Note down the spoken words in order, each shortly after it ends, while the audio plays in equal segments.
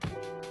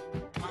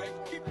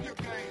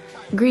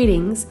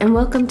Greetings and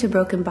welcome to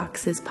Broken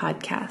Boxes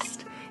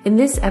podcast. In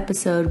this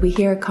episode, we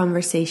hear a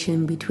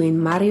conversation between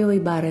Mario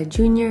Ibarra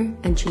Jr.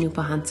 and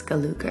Chinupa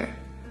Hanska Luger.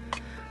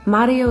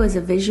 Mario is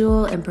a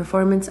visual and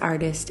performance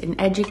artist, an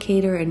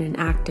educator, and an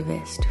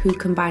activist who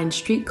combines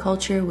street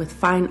culture with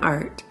fine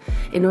art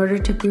in order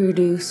to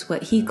produce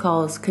what he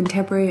calls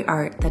contemporary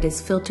art that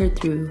is filtered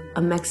through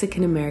a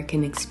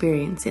Mexican-American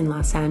experience in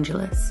Los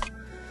Angeles.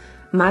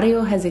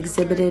 Mario has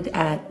exhibited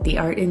at the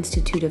Art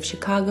Institute of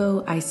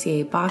Chicago,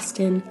 ICA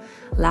Boston,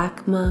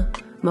 LACMA,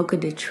 MoCA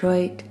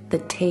Detroit, the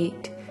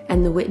Tate,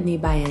 and the Whitney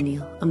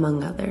Biennial,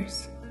 among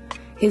others.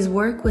 His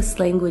work with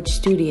Slanguage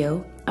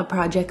Studio, a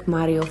project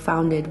Mario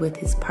founded with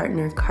his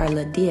partner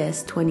Carla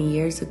Diaz 20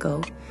 years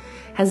ago,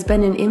 has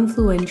been an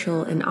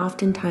influential and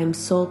oftentimes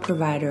sole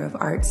provider of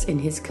arts in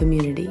his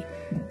community.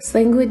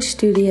 Slanguage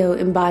Studio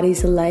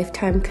embodies a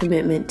lifetime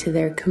commitment to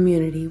their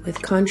community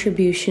with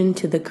contribution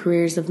to the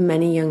careers of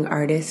many young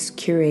artists,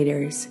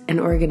 curators, and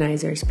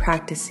organizers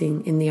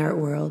practicing in the art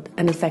world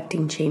and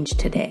affecting change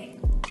today.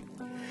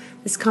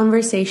 This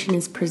conversation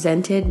is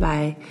presented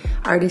by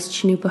artist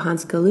Chinupa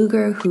Hanska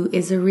Luger, who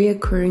is a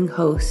reoccurring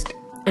host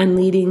and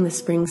leading the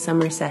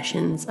spring-summer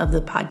sessions of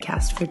the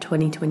podcast for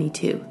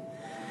 2022.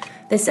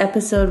 This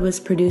episode was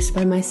produced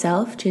by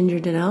myself, Ginger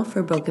Donnell,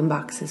 for Broken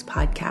Boxes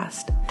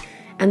podcast.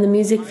 And the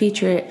music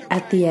feature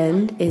at the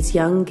end is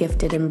Young,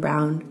 Gifted, and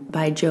Brown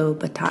by Joe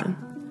Batan.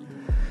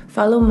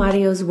 Follow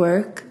Mario's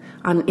work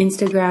on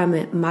Instagram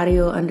at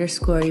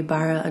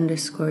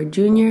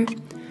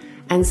Mario_Ibarra_Jr.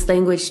 and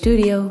Slanguage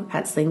Studio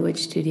at Slanguage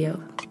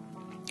Studio.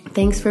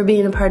 Thanks for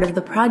being a part of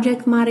the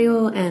project,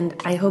 Mario, and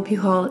I hope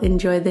you all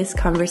enjoy this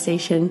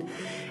conversation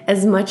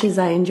as much as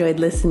I enjoyed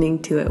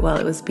listening to it while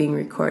it was being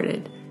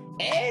recorded.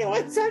 Hey,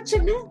 what's up,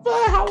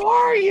 Chinupa? How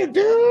are you,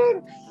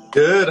 dude?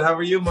 Good. How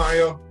are you,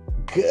 Mario?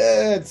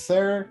 Good,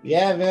 sir.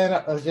 Yeah, man.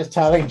 I was just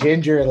telling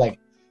Ginger, like,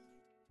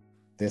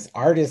 this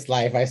artist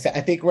life. I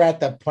think we're at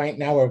the point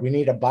now where we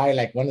need to buy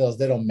like one of those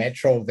little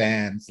metro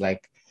vans,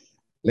 like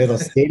little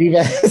city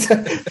vans.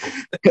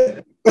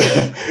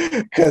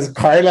 Because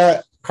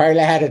Carla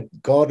had to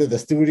go to the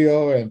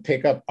studio and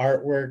pick up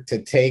artwork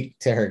to take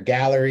to her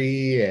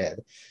gallery, and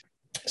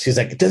she's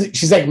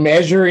like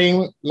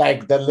measuring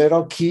like the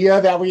little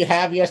Kia that we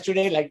have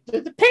yesterday. Like,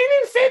 did the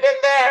painting fit in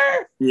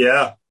there?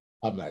 Yeah.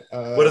 I'm like,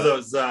 what are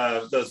those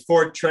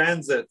Ford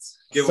Transits?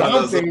 Give one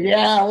of those.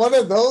 Yeah, one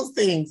of those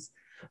things.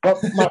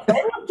 But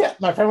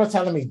my friend was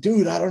telling me,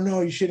 dude, I don't know,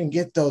 you shouldn't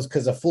get those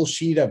because a full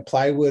sheet of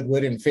plywood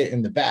wouldn't fit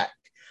in the back.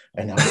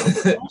 And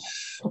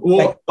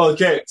well,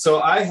 okay,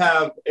 so I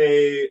have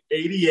a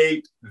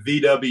 '88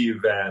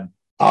 VW van.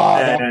 Oh,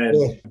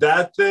 and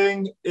that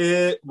thing,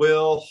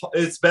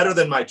 it's better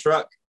than my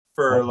truck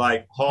for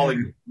like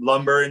hauling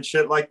lumber and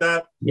shit like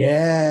that.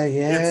 Yeah.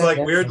 It's like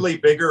weirdly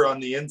bigger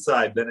on the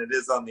inside than it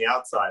is on the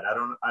outside. I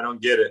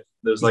don't get it.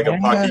 There's like a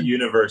pocket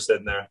universe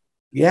in there.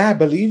 Yeah, I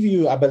believe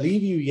you.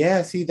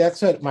 Yeah, see,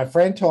 that's what my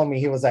friend told me.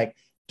 He was like,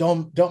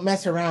 don't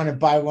mess around and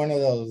buy one of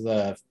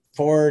those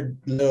Ford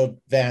little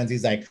vans.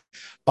 He's like,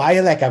 buy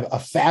like a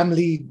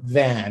family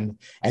van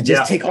and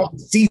just take all the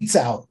seats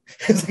out.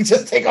 He's like,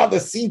 just take all the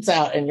seats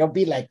out and you'll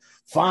be like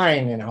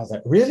fine. And I was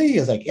like, really? He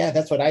was like, yeah,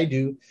 that's what I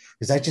do.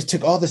 Because I just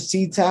took all the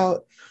seats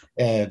out.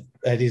 And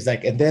he's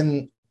like, and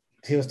then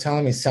he was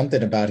telling me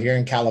something about here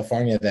in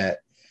California that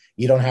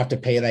you don't have to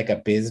pay like a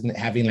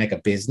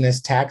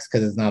business tax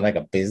because it's not like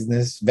a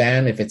business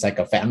van. If it's like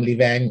a family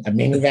van, a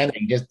minivan,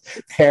 you just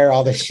tear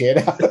all the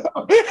shit out.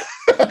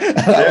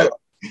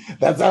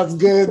 That sounds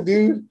good,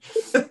 dude.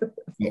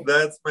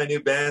 That's my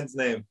new band's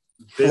name.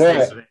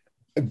 Business van.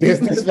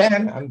 Business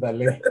van.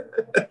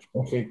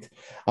 Perfect.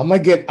 I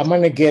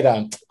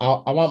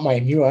want my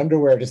new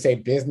underwear to say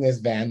business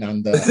van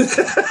on the.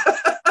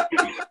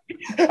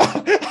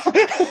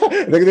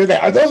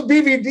 Are those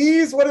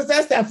BVDs? What does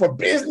that stand for?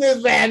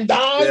 Business van,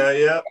 dog.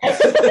 Yeah.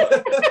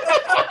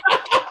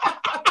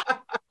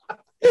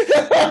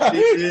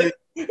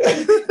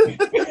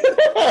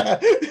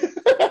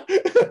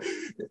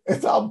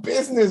 It's all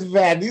business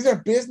van. These are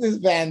business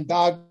van,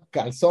 dog.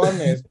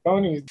 Calzones,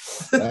 ponies.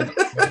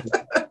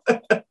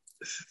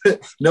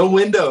 No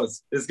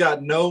windows. It's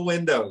got no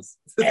windows.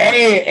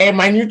 Hey,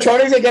 my new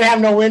chonies ain't gonna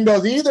have no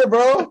windows either,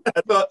 bro.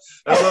 That's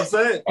what I'm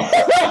saying.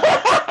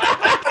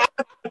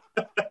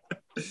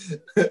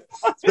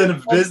 It's been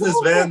a business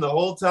van the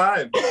whole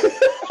time.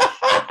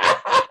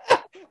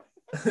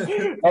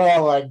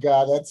 Oh my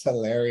God, that's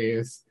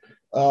hilarious.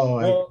 Oh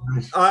my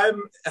gosh.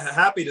 I'm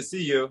happy to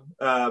see you,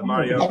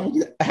 Mario.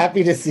 I'm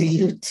happy to see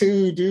you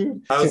too,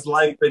 dude. How's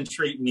life been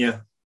treating you?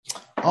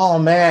 Oh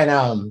man,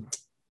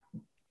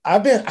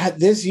 I've been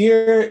this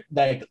year,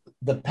 like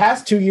the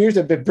past 2 years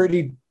have been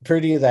pretty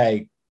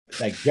like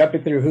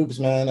jumping through hoops,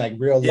 man, like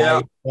real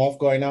life stuff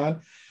going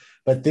on.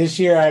 But this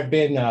year I've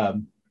been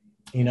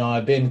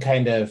I've been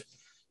kind of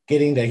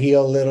getting to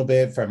heal a little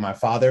bit from my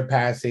father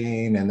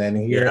passing, and then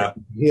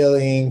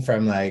healing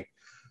from like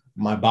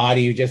my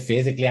body just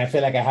physically. I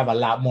feel like I have a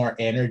lot more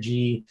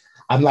energy.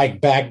 I'm like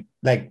back,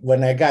 like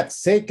when I got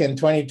sick in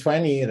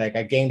 2020, like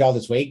I gained all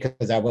this weight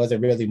because I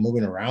wasn't really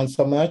moving around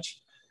so much.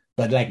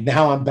 but like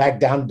now I'm back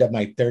down to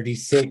my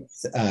 38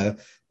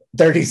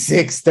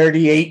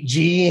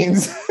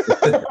 jeans.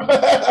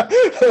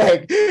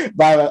 Like,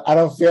 but I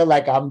don't feel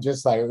like I'm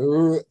just like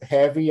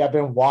heavy. I've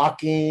been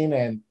walking,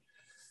 and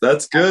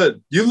that's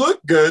good. You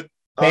look good.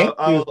 Thank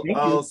you.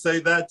 I'll say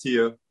that to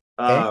you.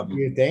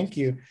 Thank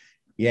you.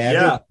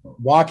 Yeah.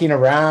 Walking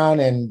around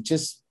and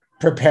just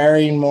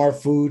preparing more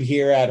food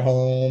here at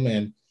home,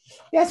 and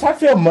yes, I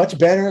feel much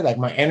better. Like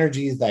my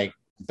energy is like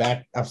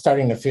back. I'm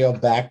starting to feel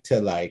back to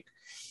like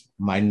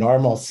my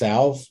normal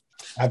self.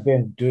 I've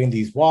been doing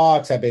these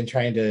walks. I've been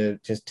trying to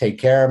just take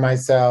care of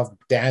myself,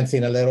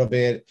 dancing a little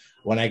bit.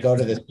 When I go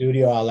to the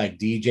studio, I'll like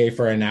DJ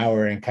for an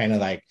hour and kind of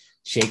like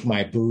shake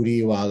my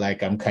booty while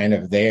like I'm kind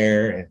of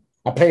there. And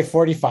I play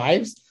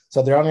 45s,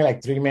 so they're only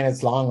like 3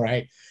 minutes long,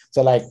 right?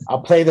 So like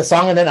I'll play the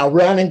song and then I'll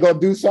run and go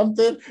do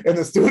something in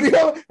the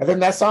studio, and then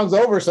that song's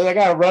over. So I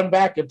gotta run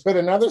back and put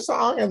another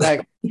song, and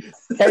like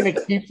kind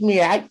of keeps me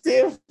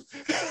active.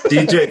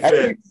 DJ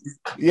fit.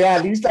 Yeah,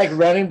 at least like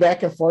running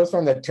back and forth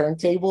from the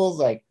turntables.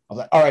 Like I was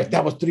like, all right,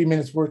 that was 3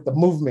 minutes worth of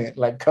movement.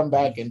 Like come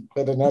back and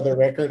put another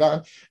record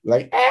on.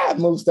 Like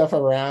move stuff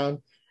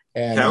around.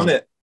 And count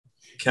it.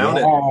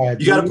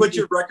 You got to put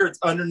your records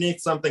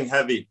underneath something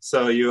heavy,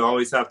 so you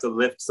always have to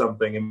lift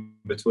something in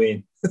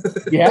between.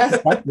 Yeah,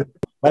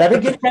 but I've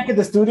been getting back in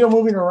the studio,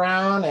 moving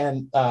around,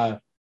 and I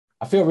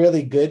feel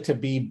really good to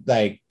be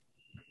like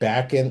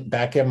back in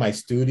my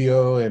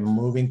studio and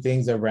moving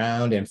things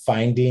around and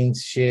finding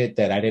shit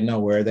that I didn't know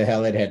where the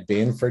hell it had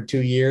been for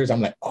 2 years.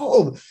 I'm like,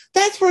 oh,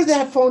 that's where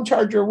that phone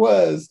charger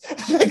was.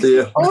 Like,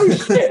 oh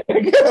shit,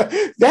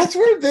 that's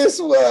where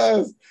this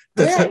was.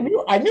 Yeah,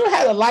 I knew I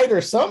had a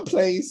lighter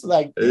someplace.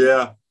 Like,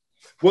 yeah.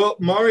 Well,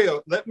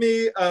 Mario, let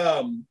me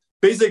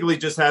basically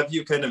just have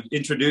you kind of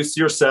introduce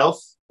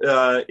yourself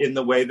in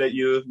the way that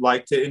you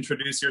like to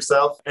introduce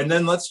yourself, and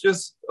then let's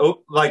just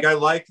I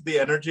like the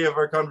energy of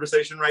our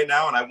conversation right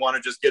now, and I want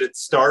to just get it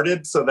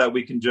started so that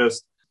we can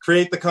just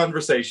create the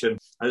conversation.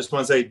 I just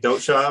want to say,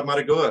 Dosha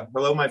Maragua.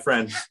 Hello, my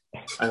friend.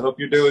 I hope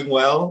you're doing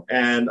well,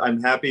 and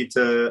I'm happy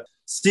to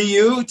see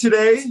you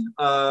today.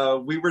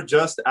 We were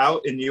just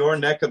out in your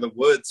neck of the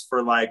woods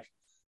for like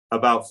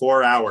about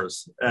 4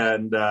 hours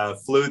and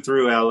flew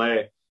through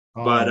LA.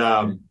 But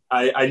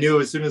I knew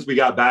as soon as we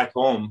got back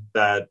home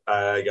that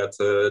I got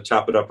to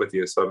chop it up with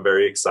you. So I'm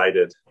very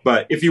excited.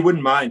 But if you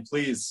wouldn't mind,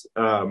 please,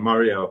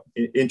 Mario,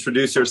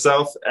 introduce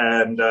yourself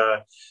and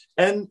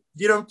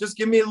just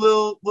give me a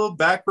little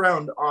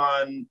background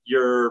on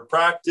your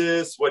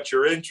practice, what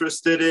you're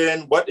interested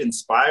in, what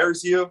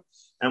inspires you.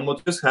 And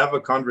we'll just have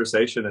a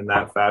conversation in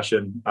that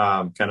fashion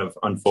kind of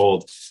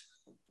unfold.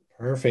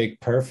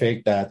 Perfect.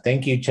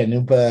 Thank you,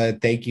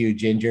 Chanupa. Thank you,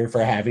 Ginger,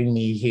 for having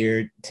me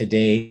here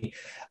today.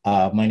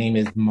 My name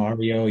is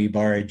Mario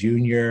Ibarra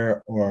Jr.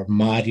 or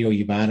Mario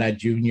Ibarra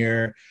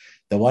Jr.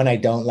 The one I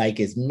don't like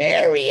is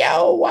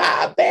Mario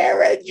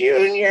Ibarra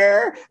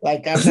Jr.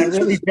 Like, I'm not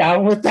really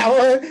down with that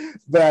one.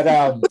 But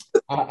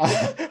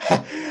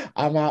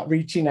I'm out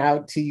reaching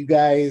out to you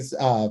guys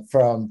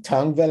from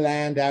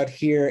Tongva out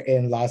here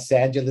in Los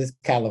Angeles,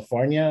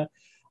 California.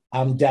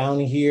 I'm down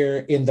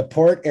here in the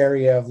port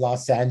area of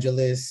Los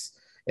Angeles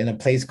in a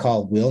place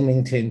called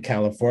Wilmington,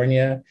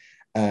 California.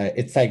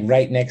 It's like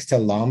right next to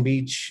Long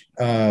Beach,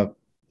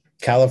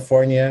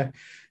 California.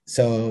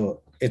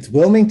 So it's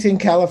Wilmington,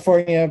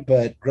 California,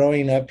 but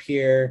growing up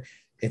here,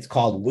 it's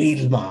called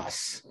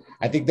Wilmas.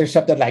 I think there's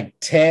something like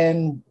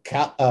 10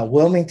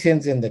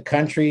 Wilmingtons in the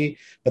country,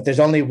 but there's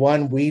only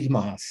one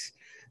Wilmas.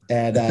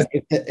 And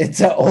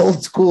it's an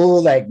old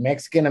school, like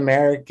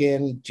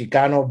Mexican-American,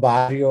 Chicano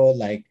barrio,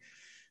 like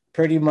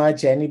pretty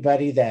much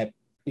anybody that,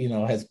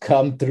 has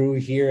come through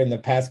here in the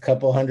past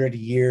couple hundred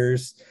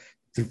years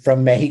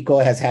from Mexico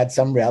has had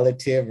some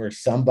relative or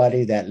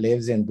somebody that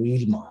lives in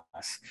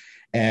Wilmas.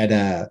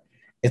 And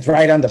it's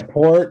right on the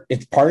port.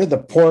 It's part of the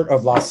port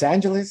of Los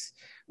Angeles,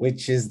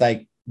 which is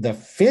like the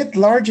 5th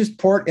largest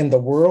port in the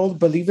world,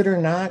 believe it or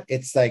not.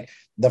 It's like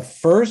the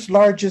 1st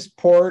largest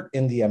port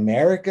in the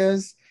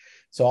Americas.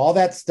 So all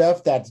that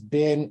stuff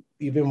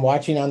you've been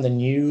watching on the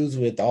news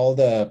with all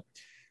the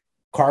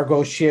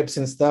cargo ships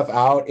and stuff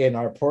out in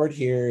our port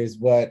here is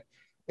what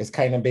is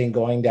kind of been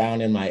going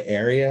down in my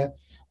area.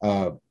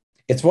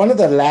 It's one of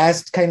the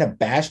last kind of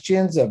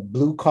bastions of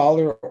blue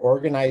collar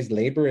organized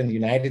labor in the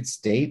United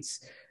States.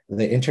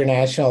 The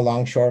International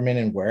Longshoremen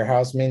and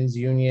Warehousemen's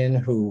Union,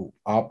 who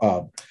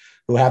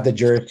have the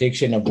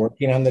jurisdiction of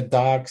working on the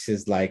docks,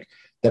 is like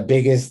the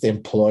biggest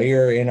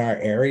employer in our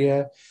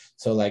area.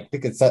 So like, I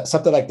think it's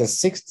something like the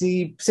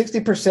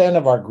 60%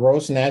 of our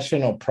gross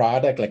national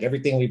product, like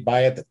everything we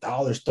buy at the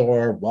dollar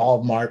store,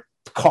 Walmart,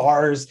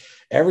 cars,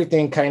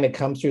 everything kind of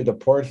comes through the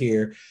port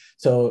here.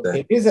 So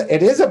it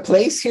is a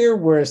place here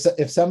where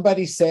if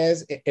somebody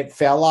says it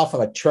fell off of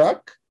a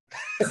truck,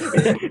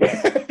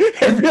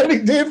 it really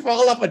did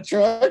fall off a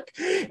truck,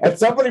 and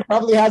somebody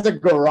probably has a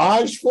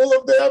garage full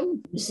of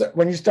them.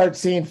 When you start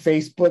seeing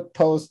Facebook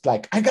posts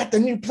like, I got the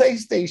new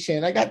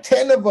PlayStation, I got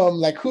 10 of them,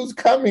 like, who's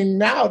coming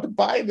now to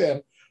buy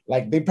them?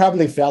 like they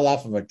probably fell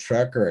off of a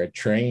truck or a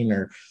train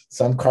or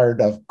some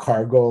kind of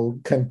cargo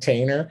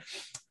container.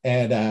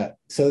 And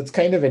so it's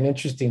kind of an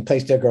interesting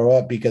place to grow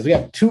up because we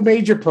have two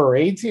major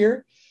parades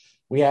here.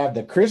 We have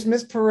the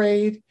Christmas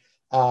parade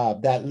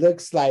that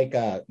looks like,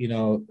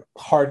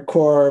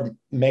 hardcore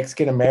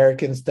Mexican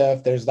American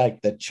stuff. There's like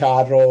the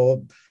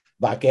charro,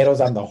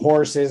 vaqueros on the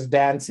horses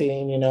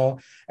dancing,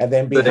 and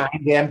then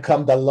behind them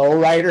come the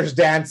lowriders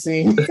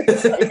dancing.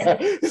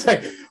 It's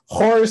like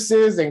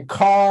horses and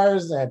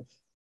cars and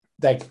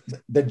like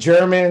the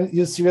German,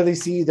 you really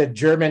see the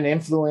German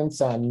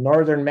influence on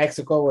northern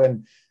Mexico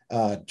and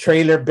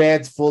trailer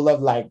beds full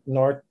of like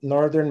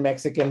northern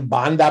Mexican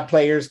banda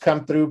players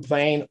come through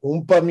playing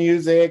oompa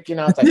music.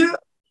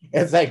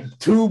 It's like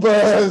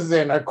tubas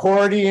and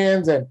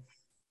accordions and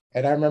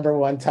I remember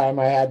one time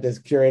I had this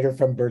curator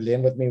from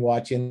Berlin with me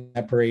watching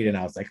that parade, and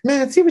I was like,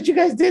 "Man, see what you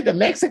guys did to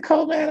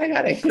Mexico, man! I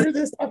gotta hear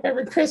this stuff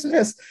every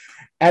Christmas."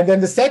 And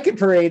then the second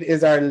parade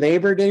is our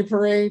Labor Day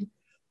parade,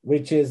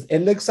 which is it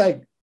looks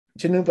like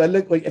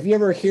Chinupa, if you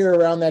ever hear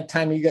around that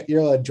time,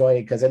 you'll enjoy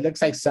it because it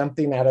looks like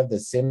something out of The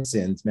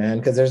Simpsons, man.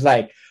 Because there's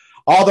like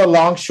all the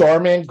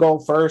longshoremen go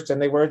first,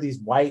 and they wear these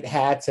white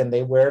hats, and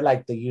they wear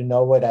like they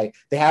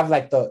have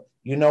like the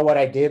what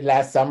I did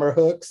last summer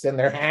hooks in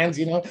their hands,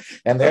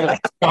 and they're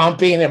like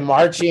stomping and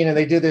marching, and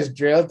they do this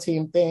drill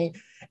team thing.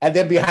 And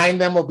then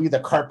behind them will be the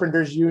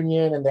Carpenters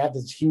Union, and they have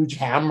this huge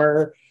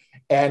hammer,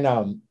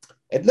 and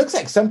it looks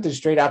like something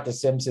straight out The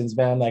Simpsons,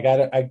 man. Like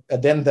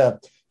then the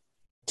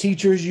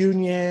teachers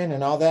union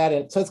and all that.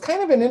 And so it's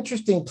kind of an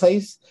interesting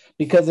place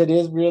because it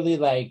is really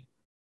like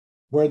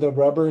where the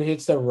rubber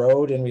hits the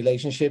road in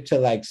relationship to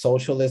like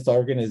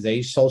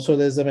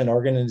socialism and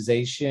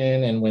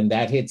organization. And when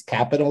that hits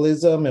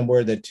capitalism and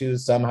where the two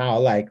somehow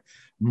like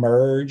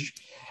merge.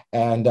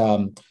 And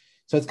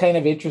so it's kind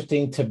of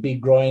interesting to be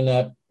growing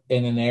up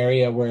in an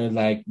area where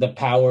like the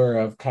power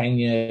of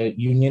kind of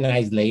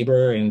unionized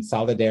labor and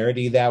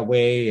solidarity that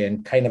way,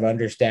 and kind of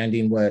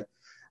understanding what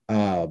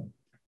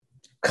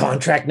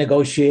contract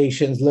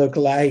negotiations look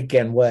like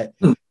and what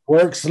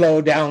work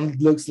slowdown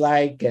looks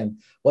like and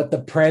what the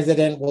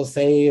president will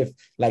say if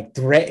like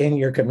threaten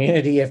your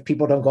community if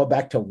people don't go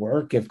back to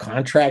work, if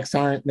contracts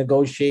aren't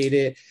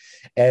negotiated.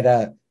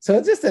 And so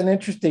it's just an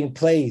interesting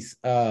place.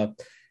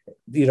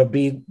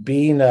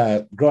 Being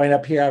growing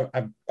up here,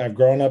 I've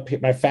grown up here.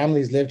 My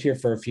family's lived here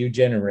for a few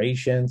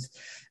generations.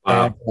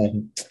 Wow.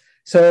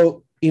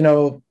 So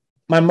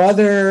my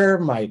mother,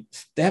 my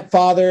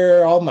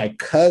stepfather, all my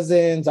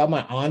cousins, all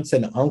my aunts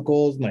and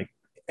uncles,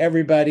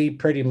 everybody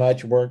pretty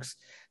much works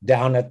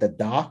down at the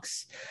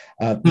docks.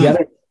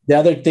 The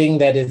other thing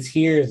that is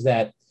here is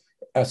that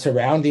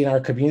surrounding our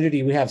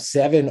community, we have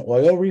 7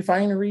 oil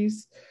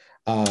refineries.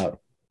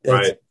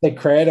 It's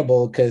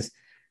incredible because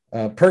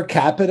per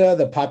capita,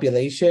 the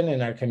population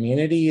in our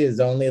community is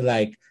only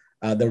like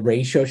the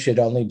ratio should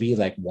only be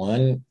like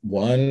one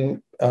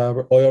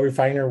oil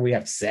refiner. We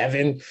have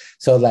 7.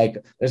 So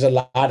like there's a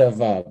lot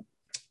of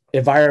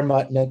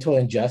environmental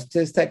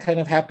injustice that kind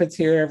of happens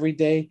here every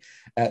day.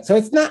 So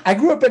it's not, I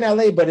grew up in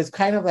LA, but it's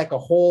kind of like a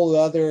whole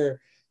other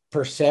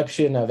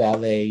perception of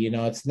LA.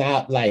 It's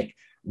not like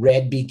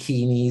red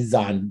bikinis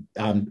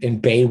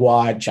in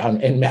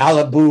Baywatch in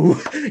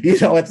Malibu.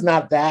 It's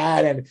not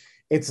that. And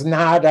it's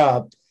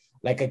not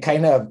like a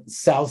kind of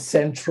South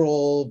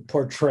Central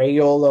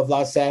portrayal of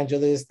Los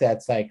Angeles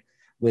that's like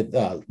with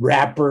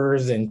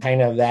rappers and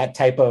kind of that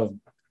type of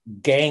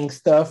gang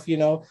stuff,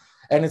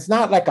 and it's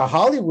not like a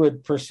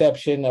Hollywood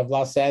perception of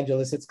Los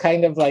Angeles. It's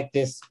kind of like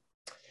this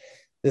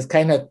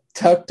kind of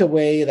tucked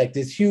away, like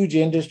this huge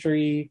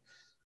industry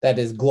that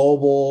is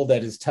global,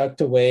 that is tucked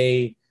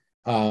away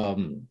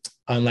on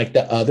like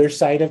the other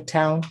side of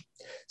town.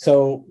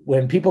 So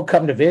when people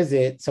come to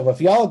visit, so if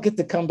y'all get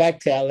to come back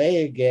to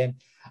LA again,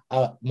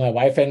 my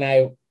wife and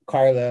I,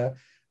 Carla,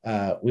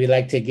 we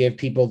like to give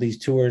people these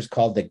tours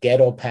called the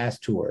Ghetto Pass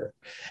Tour.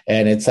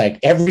 And it's like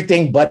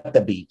everything but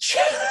the beach.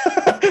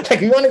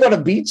 Like you want to go to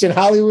the beach in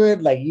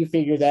Hollywood, like you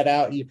figure that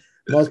out.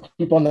 Most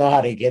people know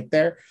how to get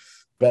there.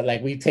 But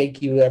like we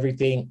take you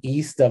everything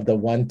east of the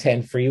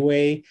 110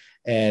 freeway.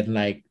 And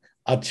like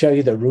I'll show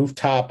you the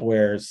rooftop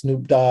where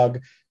Snoop Dogg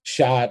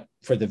shot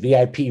for the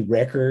VIP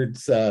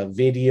Records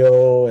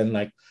video and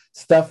like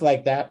stuff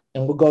like that.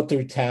 And we'll go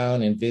through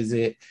town and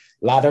visit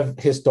a lot of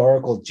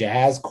historical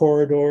jazz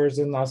corridors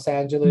in Los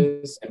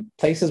Angeles and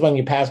places when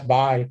you pass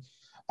by,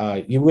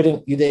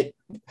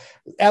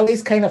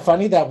 LA's kind of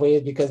funny that way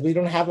because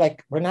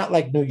we're not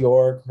like New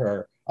York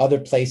or other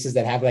places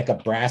that have like a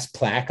brass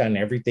plaque on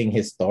everything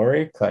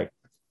historic. Like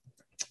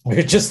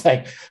we're just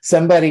like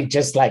somebody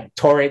just like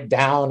tore it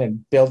down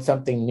and built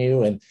something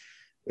new. And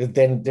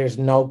then there's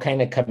no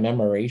kind of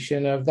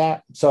commemoration of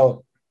that.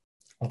 So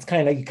it's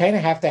you kind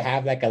of have to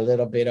have like a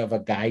little bit of a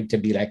guide to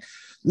be like,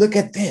 look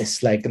at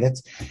this, like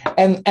let's,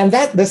 and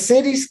that the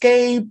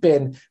cityscape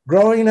and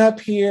growing up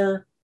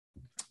here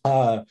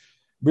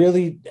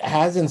really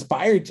has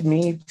inspired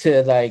me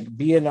to like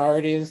be an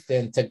artist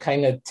and to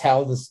kind of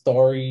tell the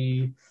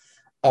story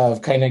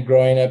of kind of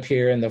growing up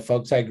here and the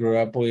folks I grew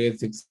up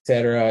with,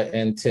 etc.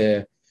 And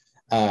to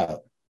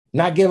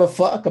not give a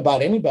fuck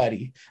about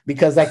anybody,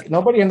 because like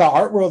nobody in the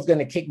art world is going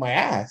to kick my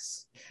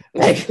ass.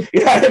 Like,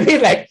 you know what I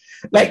mean? Like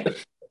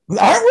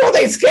the art world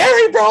ain't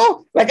scary,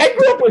 bro. Like I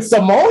grew up with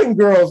Samoan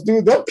girls,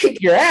 dude. They'll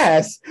kick your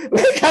ass.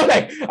 Like I'm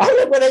like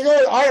when I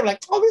go to art, I'm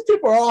like, oh, these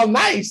people are all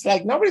nice.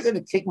 Like nobody's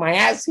gonna kick my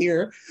ass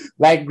here.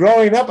 Like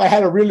growing up, I had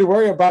to really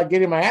worry about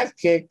getting my ass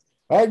kicked.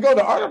 I go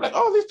to art, I'm like,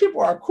 oh, these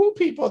people are cool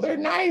people. They're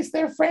nice.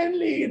 They're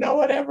friendly. You know,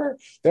 whatever.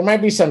 There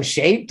might be some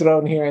shade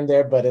thrown here and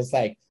there, but it's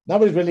like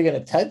nobody's really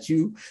gonna touch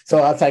you. So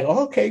I was like,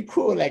 oh, okay,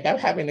 cool. Like I'm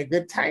having a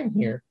good time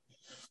here.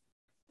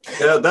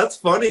 Yeah, that's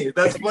funny.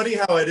 That's funny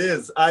how it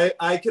is.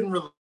 I can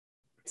relate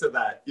to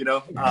that, you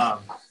know.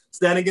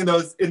 Standing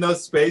in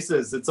those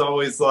spaces, it's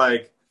always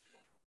like,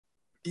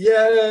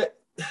 yeah,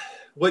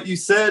 what you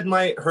said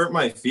might hurt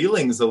my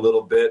feelings a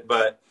little bit,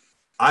 but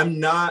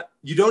I'm not,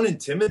 you don't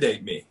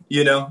intimidate me,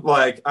 you know,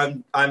 like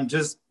I'm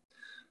just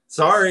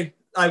sorry.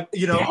 And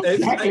you know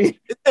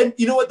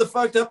what the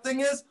fucked up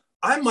thing is?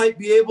 I might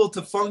be able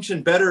to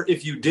function better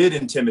if you did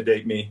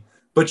intimidate me,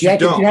 but you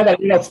don't. You have that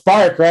little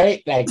spark,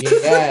 right? Like,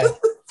 yeah,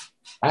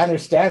 I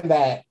understand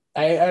that.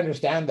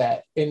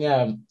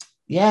 And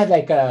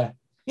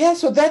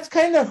so that's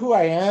kind of who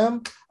I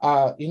am.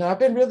 You know, I've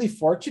been really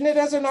fortunate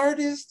as an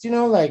artist, you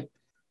know, like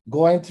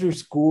going through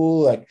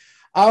school. Like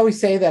I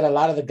always say that a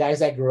lot of the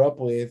guys I grew up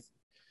with,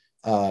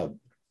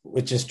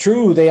 which is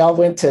true, they all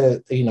went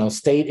to, you know,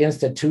 state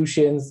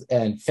institutions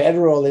and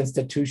federal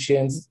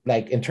institutions,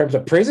 like in terms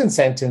of prison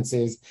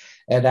sentences.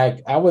 And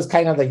I was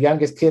kind of the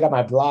youngest kid on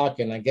my block.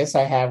 And I guess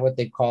I have what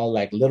they call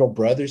like little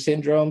brother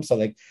syndrome. So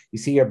like you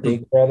see your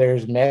big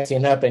brothers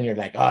messing up and you're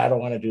like, oh, I don't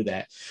want to do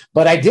that.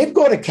 But I did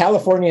go to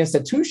California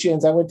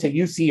institutions. I went to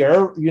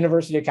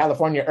University of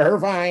California,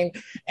 Irvine,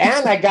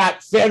 and I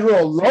got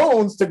federal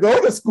loans to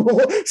go to school.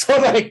 So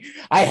like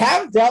I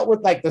have dealt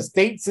with like the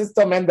state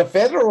system and the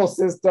federal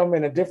system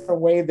in a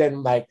different way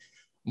than like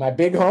my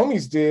big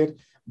homies did.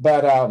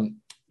 But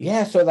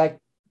so like,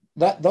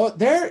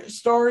 their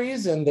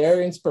stories and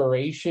their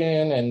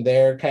inspiration and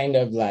their kind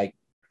of like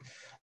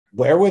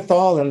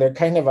wherewithal and their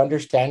kind of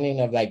understanding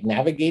of like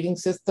navigating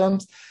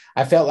systems,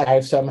 I felt like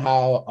I've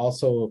somehow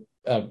also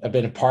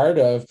been a part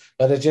of,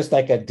 but it's just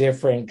like a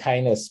different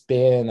kind of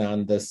spin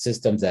on the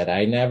systems that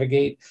I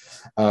navigate.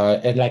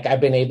 And like I've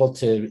been able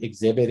to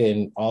exhibit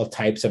in all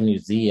types of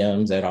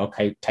museums at all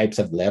types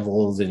of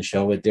levels and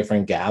show at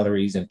different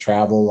galleries and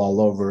travel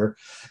all over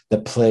the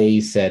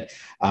place. So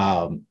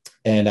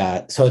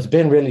it's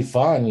been really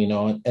fun, you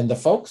know, and the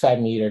folks I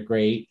meet are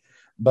great.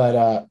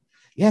 But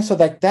so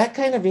like that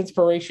kind of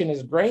inspiration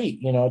is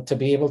great, you know, to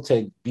be able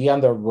to be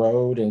on the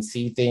road and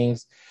see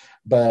things.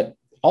 But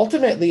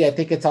ultimately, I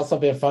think it's also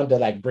been fun to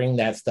like bring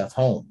that stuff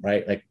home,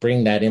 right? Like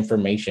bring that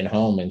information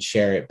home and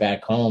share it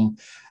back home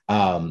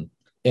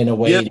in a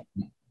way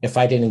if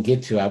I didn't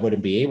get to, I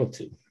wouldn't be able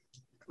to.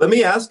 Let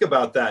me ask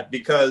about that,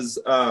 because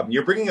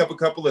you're bringing up a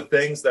couple of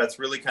things that's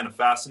really kind of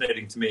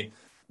fascinating to me.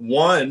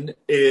 One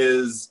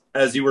is,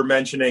 as you were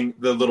mentioning,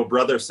 the little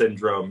brother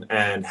syndrome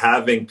and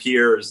having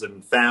peers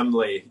and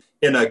family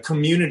in a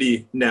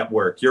community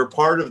network. You're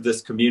part of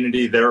this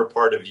community, they're a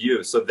part of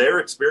you. So their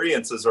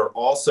experiences are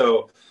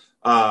also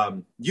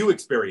you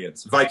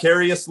experience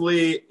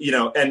vicariously, you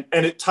know, and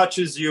it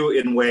touches you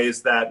in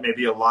ways that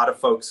maybe a lot of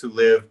folks who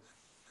live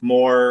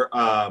more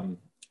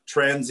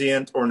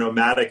transient or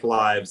nomadic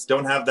lives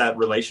don't have that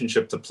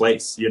relationship to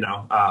place, you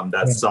know,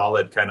 that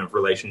solid kind of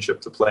relationship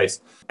to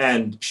place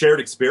and shared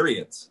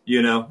experience,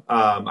 you know,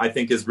 I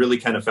think is really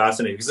kind of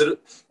fascinating, because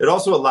it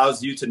also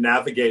allows you to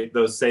navigate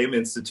those same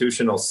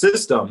institutional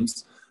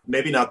systems,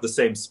 maybe not the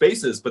same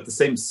spaces, but the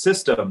same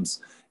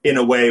systems in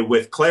a way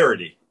with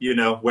clarity, you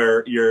know,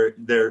 where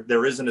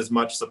there isn't as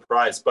much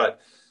surprise.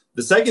 But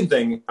the second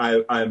thing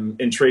I'm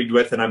intrigued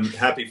with, and I'm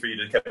happy for you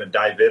to kind of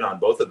dive in on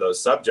both of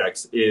those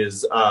subjects,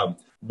 is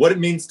what it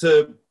means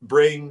to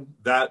bring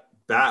that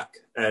back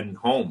and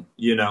home,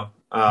 you know?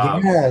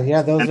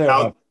 Those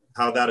are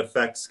how that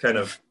affects kind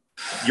of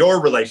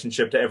your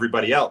relationship to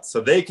everybody else, so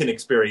they can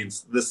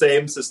experience the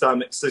same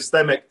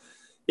systemic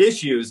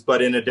issues,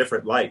 but in a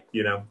different light,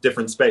 you know,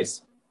 different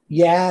space.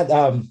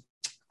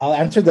 I'll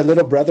answer the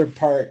little brother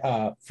part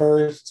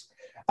first.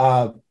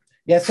 So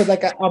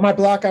like on my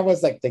block, I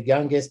was like the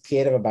youngest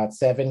kid of about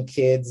 7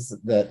 kids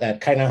that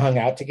kind of hung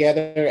out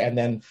together. And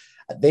then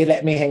they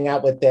let me hang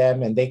out with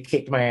them and they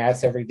kicked my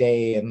ass every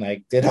day and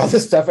like did all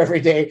this stuff every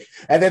day.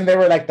 And then they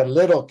were like the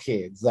little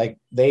kids, like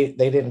they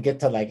didn't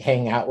get to like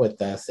hang out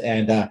with us.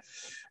 And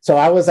so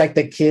I was like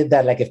the kid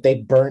that like if they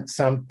burnt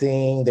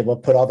something, they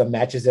would put all the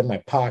matches in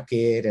my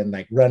pocket and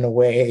like run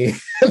away.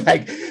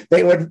 Like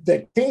they would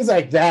things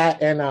like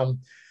that. And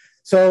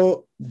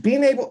so I've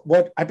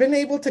been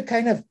able to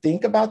kind of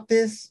think about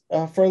this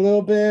for a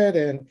little bit,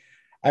 and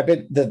I've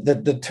been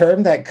the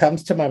term that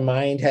comes to my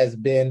mind has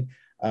been,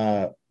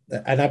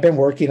 and I've been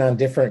working on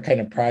different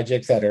kind of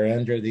projects that are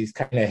under these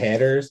kind of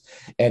headers,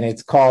 and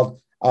it's called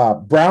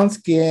brown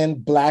skin,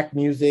 black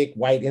music,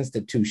 white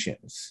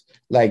institutions.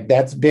 Like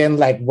that's been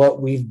like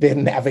what we've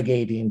been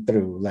navigating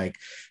through, like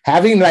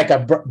having like a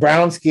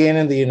brown skin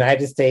in the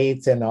United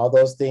States and all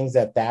those things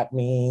that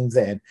means,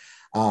 and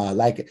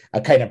like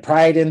a kind of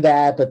pride in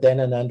that, but then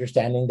an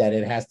understanding that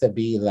it has to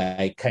be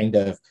like kind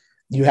of,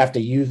 you have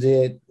to use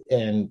it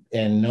and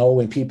know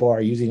when people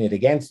are using it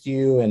against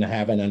you and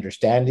have an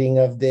understanding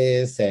of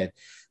this. And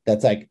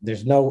that's like,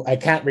 I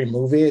can't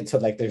remove it. So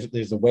like,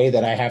 there's a way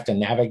that I have to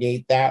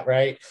navigate that.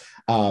 Right.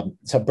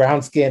 So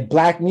brown skin,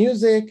 black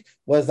music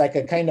was like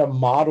a kind of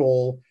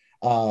model,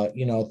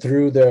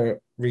 through the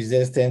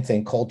resistance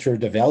and culture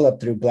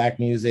developed through black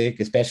music,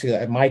 especially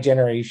like my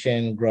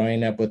generation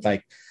growing up with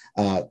like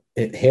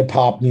hip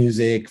hop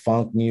music,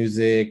 funk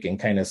music, and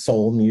kind of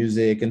soul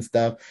music and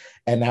stuff.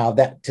 And now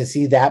that to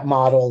see that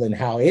model and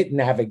how it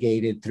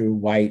navigated through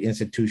white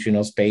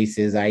institutional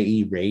spaces,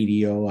 i.e.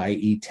 radio,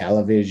 i.e.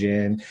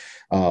 television,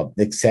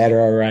 et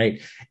cetera,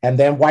 right? And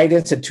then white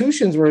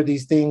institutions were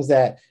these things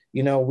that,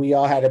 we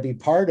all had to be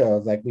part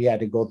of. Like we had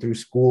to go through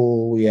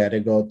school, we had to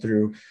go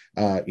through,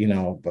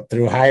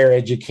 through higher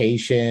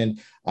education,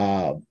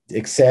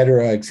 et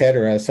cetera, et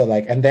cetera. So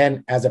like, and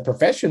then as a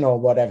professional,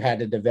 what I've had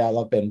to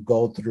develop and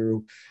go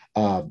through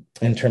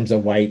in terms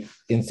of white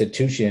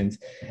institutions.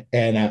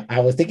 And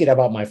I was thinking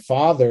about my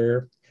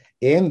father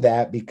in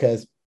that,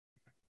 because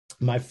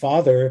my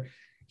father,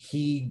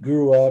 he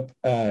grew up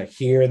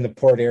here in the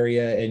Port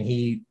area, and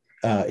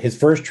his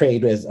first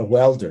trade was a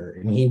welder,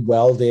 and he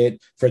welded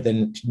for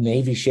the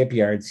Navy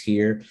shipyards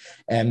here.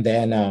 And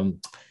then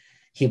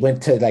he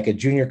went to like a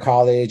junior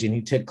college, and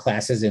he took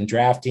classes in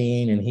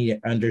drafting, and he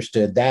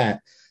understood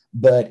that.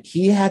 But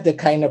he had to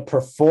kind of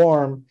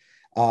perform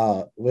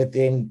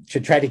within to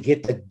try to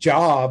get the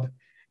job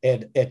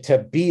and to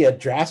be a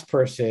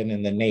draftsperson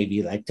in the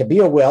Navy. Like to be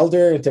a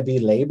welder and to be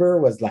labor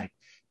was like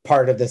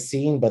part of the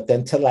scene, but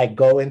then to like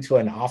go into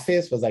an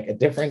office was like a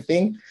different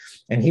thing.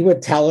 And he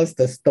would tell us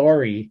the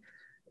story,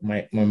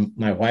 my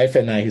wife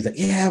and I. He's like,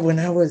 yeah, when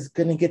I was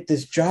gonna get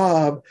this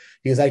job,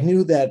 because I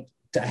knew that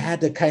I had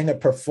to kind of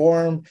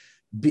perform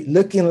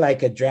looking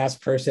like a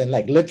draftsperson,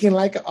 like looking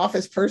like an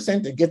office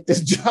person to get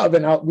this job.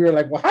 And we were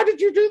like, well, how did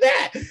you do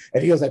that?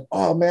 And he was like,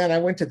 oh man, I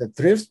went to the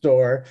thrift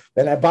store,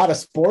 then I bought a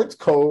sports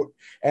coat,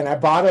 and I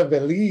bought a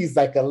valise,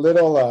 like a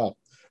little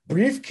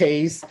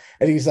briefcase.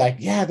 And he's like,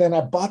 yeah, then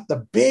I bought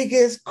the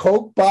biggest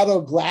Coke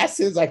bottle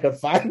glasses I could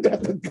find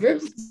at the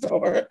thrift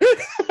store.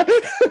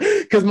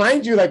 Because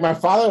mind you, like my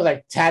father was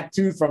like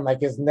tattooed from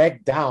like his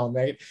neck down,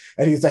 right?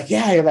 And he's like,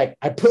 yeah, like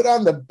I put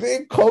on the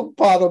big Coke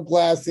bottle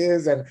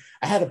glasses, and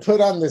I had to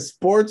put on the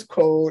sports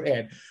coat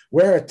and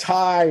wear a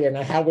tie. And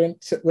I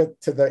went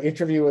to the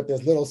interview with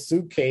this little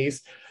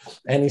suitcase.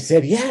 And he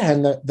said, yeah.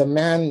 And the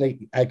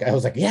man, I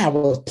was like, yeah, I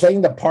was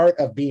playing the part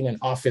of being an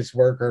office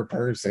worker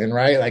person,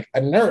 right? Like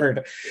a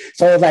nerd.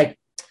 So like,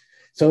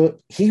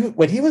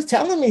 when he was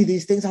telling me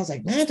these things, I was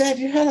like, man, Dad,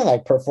 you had to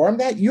like perform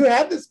that. You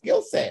have the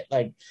skill set.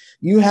 Like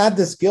you had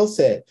the skill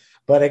set.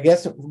 But I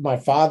guess my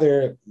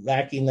father,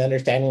 lacking the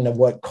understanding of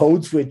what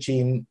code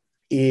switching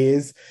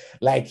is,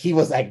 like he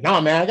was like,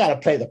 no, man, I got to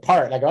play the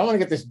part. Like I want to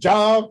get this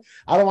job.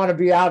 I don't want to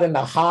be out in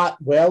the hot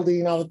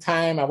welding all the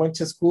time. I went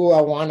to school.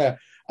 I want to,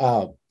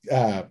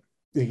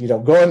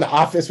 go in the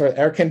office with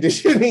air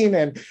conditioning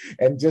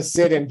and just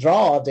sit and draw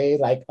all day.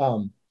 Like,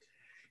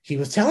 he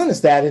was telling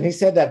us that, and he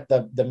said that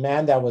the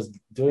man that was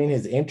doing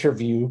his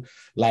interview,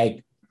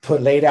 like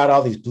laid out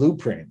all these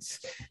blueprints,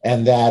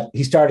 and that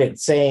he started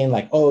saying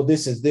like, oh,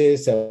 this is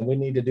this, and we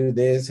need to do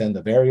this, and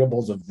the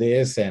variables of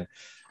this, and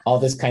all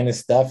this kind of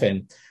stuff.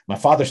 And my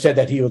father said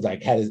that he was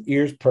like, had his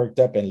ears perked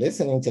up and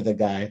listening to the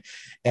guy.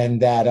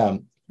 And that,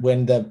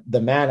 when the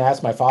man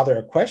asked my father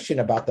a question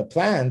about the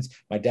plans,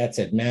 my dad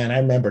said, man, I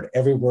remembered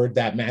every word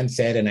that man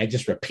said, and I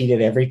just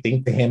repeated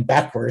everything to him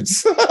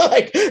backwards.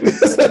 Like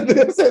this and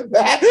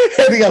that.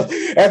 And he goes,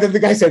 and then the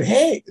guy said,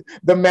 hey,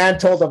 the man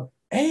told him,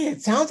 hey,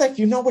 it sounds like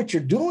you know what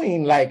you're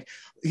doing. Like,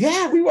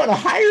 yeah, we want to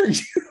hire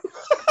you.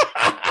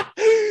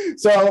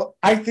 So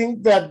I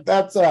think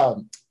that's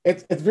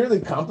it's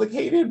really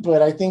complicated,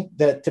 but I think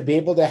that to be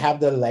able to have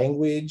the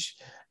language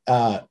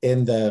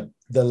in the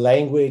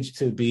language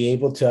to be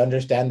able to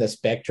understand the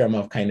spectrum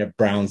of kind of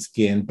brown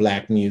skin,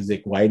 black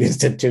music, white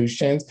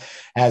institutions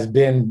has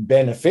been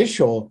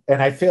beneficial.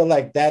 And I feel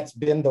like that's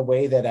been the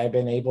way that I've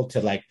been able to,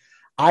 like,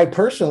 I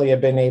personally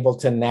have been able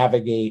to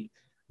navigate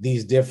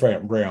these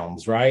different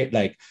realms, right?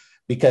 Like,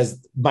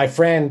 because my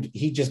friend,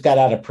 he just got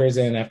out of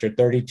prison after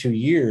 32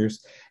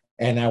 years.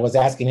 And I was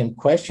asking him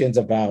questions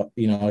about,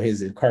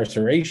 his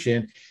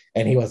incarceration.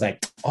 And he was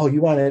like, oh,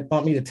 you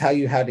want me to tell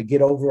you how to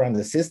get over on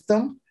the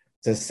system?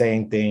 It's the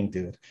same thing,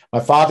 dude.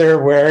 My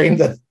father wearing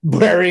the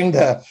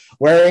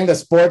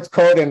sports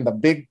coat and the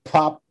big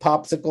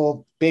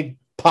big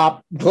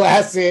pop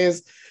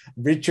glasses.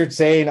 Richard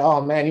saying, oh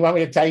man, you want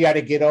me to tell you how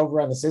to get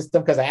over on the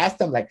system? Because I asked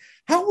him, like,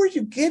 how were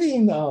you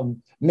getting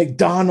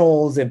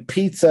McDonald's and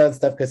pizza and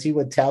stuff? Because he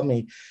would tell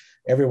me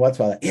every once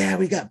in a while, like, yeah,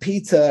 we got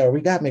pizza or we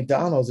got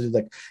McDonald's. And he's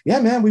like, yeah,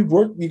 man,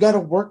 you got to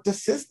work the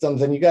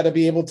systems, and you got to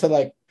be able to,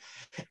 like,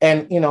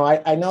 and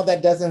I know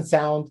that doesn't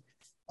sound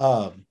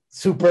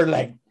super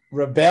like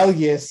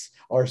rebellious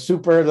or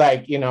super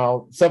like,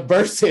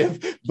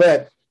 subversive,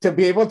 but to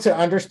be able to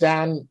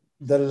understand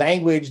the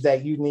language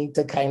that you need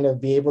to kind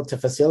of be able to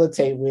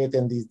facilitate with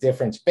in these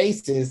different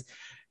spaces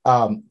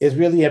is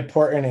really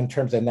important in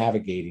terms of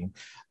navigating.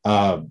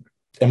 And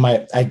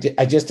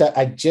I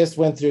just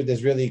went through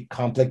this really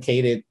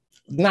complicated,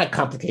 not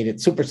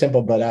complicated, super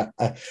simple, but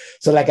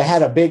so like I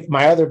had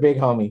my other big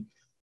homie.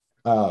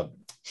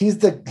 He's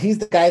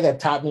the guy that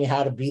taught me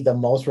how to be the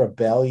most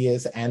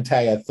rebellious,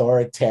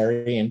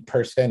 anti-authoritarian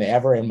person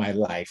ever in my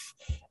life.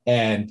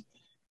 And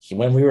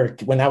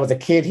when I was a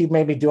kid, he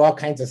made me do all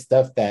kinds of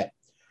stuff that,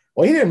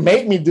 well, he didn't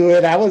make me do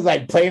it. I was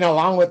like playing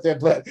along with it,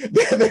 but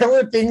there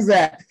were things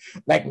that,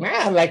 like,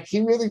 man, like he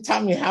really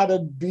taught me how to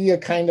be a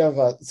kind of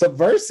a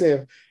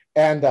subversive.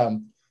 And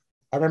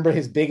I remember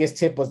his biggest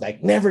tip was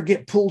like, never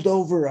get pulled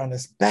over on a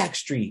back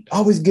street.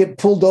 Always get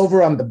pulled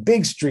over on the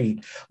big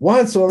street.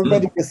 One, so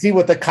everybody can see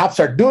what the cops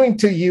are doing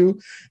to you.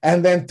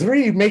 And then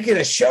 3, make it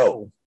a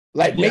show.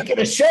 Like, make it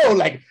a show.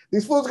 Like,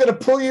 these fools going to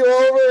pull you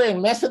over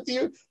and mess with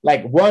you.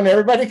 Like, 1,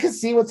 everybody can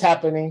see what's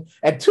happening.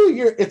 And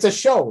 2, it's a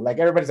show. Like,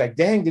 everybody's like,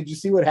 dang, did you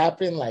see what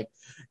happened? Like,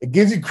 it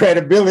gives you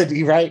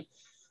credibility, right?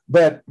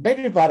 But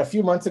maybe about a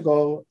few months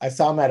ago, I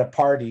saw him at a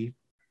party.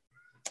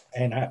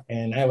 And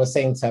I was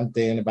saying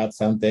something about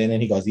something, and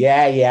he goes,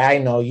 yeah, I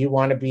know you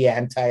want to be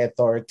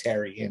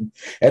anti-authoritarian.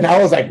 And I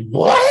was like,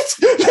 what?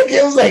 Like,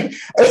 it was like,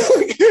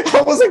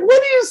 I was like,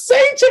 what are you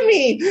saying to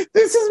me?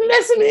 This is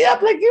messing me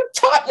up. Like, you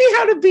taught me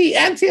how to be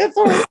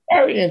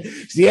anti-authoritarian.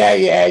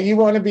 Yeah, you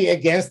want to be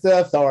against the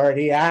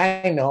authority.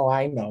 I know.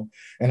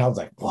 And I was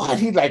like, what?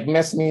 He like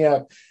messed me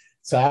up.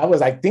 So I was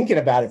like thinking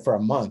about it for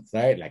a month,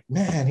 right? Like,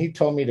 man, he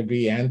told me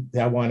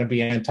I want to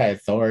be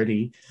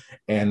anti-authority.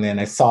 And then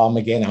I saw him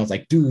again. I was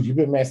like, dude, you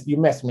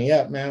messed me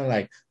up, man.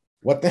 Like,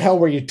 what the hell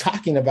were you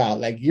talking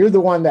about? Like, you're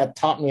the one that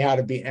taught me how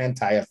to be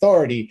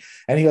anti-authority.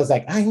 And he was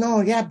like, I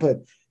know, yeah, but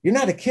you're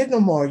not a kid no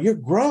more. You're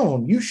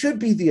grown. You should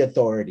be the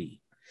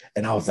authority.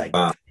 And I was like,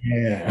 wow.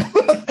 Yeah.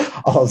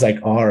 I was like,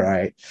 all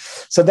right.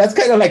 So that's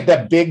kind of like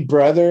that big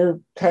brother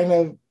kind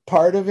of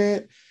part of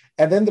it.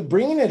 And then the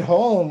bringing it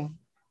home,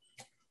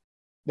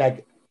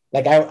 like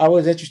I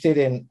was interested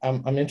in,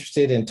 I'm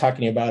interested in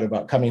talking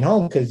about coming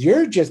home, because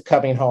you're just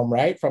coming home,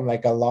 right? From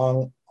like a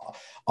long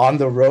on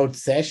the road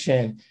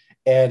session.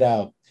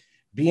 And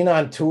being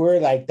on tour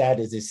like that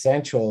is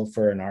essential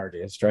for an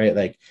artist, right?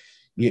 Like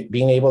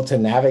being able to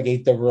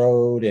navigate the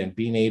road and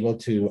being able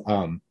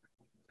to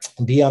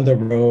be on the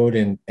road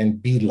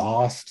and be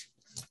lost.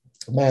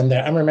 Man,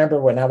 I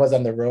remember when I was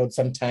on the road,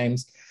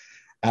 sometimes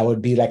I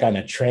would be like on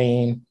a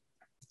train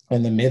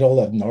in the middle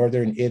of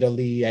northern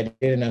Italy. I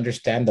didn't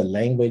understand the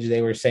language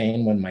they were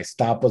saying when my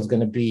stop was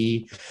going to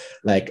be.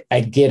 Like,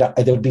 there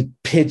would be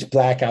pitch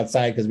black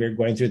outside because we were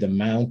going through the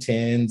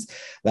mountains.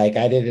 Like,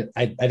 I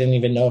didn't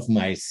even know if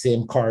my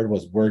SIM card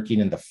was working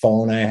in the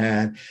phone I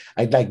had.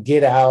 I'd like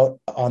get out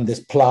on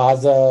this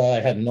plaza. I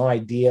had no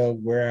idea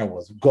where I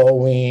was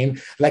going.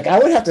 Like, I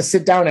would have to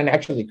sit down and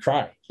actually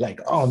cry.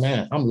 Like, oh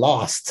man, I'm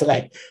lost.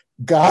 Like,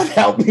 God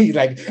help me.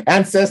 Like,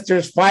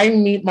 ancestors,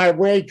 find me my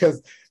way,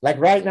 because like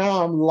right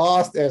now I'm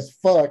lost as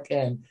fuck.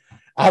 And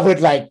I would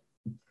like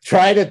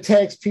try to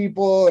text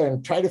people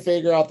and try to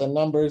figure out the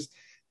numbers.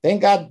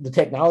 Thank God the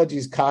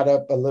technology's caught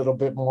up a little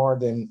bit more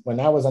than when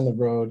I was on the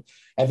road.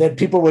 And then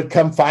people would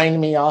come find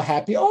me all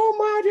happy. Oh,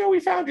 Mario, we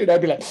found you. And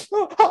I'd be like,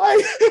 oh,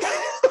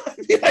 hi.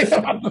 I'd be like,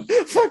 I'm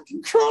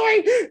fucking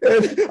crying. And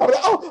I'm like,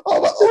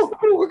 oh,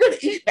 we're going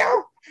to eat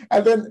now.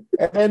 And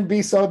then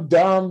be so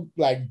dumb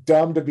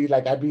to be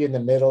like, I'd be in the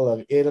middle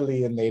of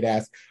Italy and they'd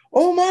ask,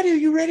 oh, Mario,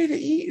 you ready to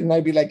eat? And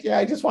I'd be like, yeah,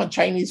 I just want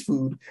Chinese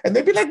food. And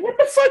they'd be like, what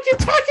the fuck you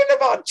talking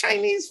about,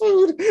 Chinese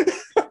food?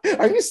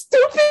 Are you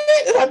stupid?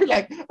 And I'd be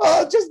like,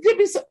 oh, just give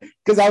me some.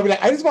 Because I'd be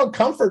like, I just want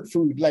comfort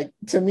food. Like,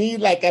 to me,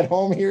 like at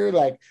home here,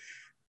 like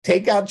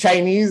takeout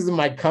Chinese is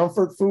my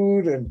comfort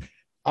food. And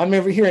I'm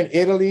over here in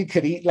Italy,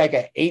 could eat like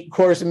an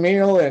 8-course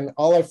meal, and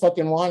all I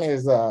fucking want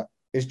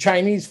is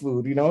Chinese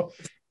food, you know?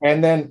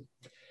 And then,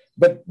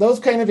 but those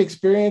kind of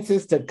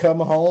experiences to come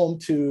home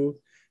to,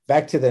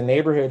 back to the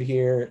neighborhood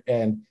here,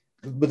 and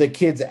the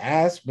kids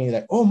asked me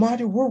like, oh,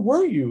 Mario, where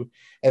were you?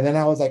 And then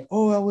I was like,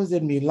 oh, I was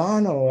in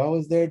Milano. I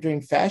was there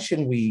during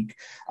Fashion Week.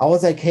 I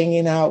was like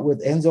hanging out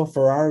with Enzo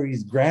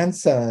Ferrari's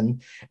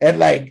grandson. And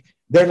like,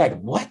 they're like,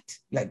 what?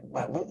 Like,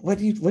 what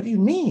do you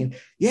mean?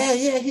 Yeah,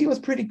 he was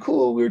pretty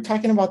cool. We were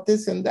talking about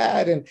this and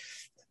that. And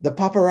the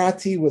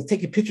paparazzi was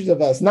taking pictures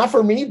of us, not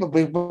for me,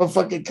 but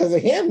fucking because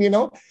of him, you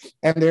know?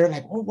 And they're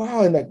like, oh,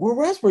 wow. And like,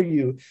 where else were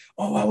you?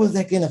 Oh, I was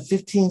like in a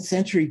 15th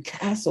century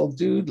castle,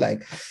 dude.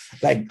 Like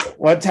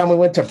one time we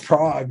went to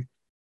Prague,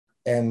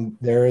 and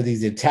there are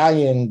these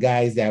Italian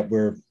guys it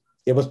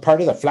was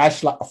part of the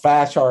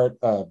flash art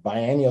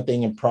biennial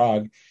thing in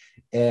Prague.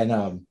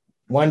 And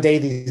one day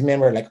these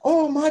men were like,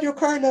 oh, Mario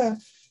Carla,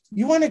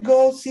 you want to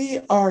go see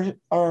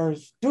our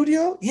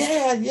studio?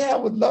 Yeah, I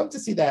would love to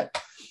see that.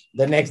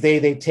 the next day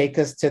they take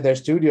us to their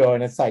studio,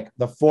 and it's like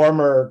the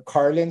former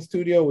Carlin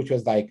studio, which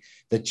was like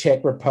the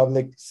Czech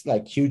Republic's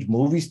like huge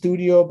movie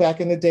studio back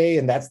in the day,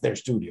 and that's their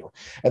studio.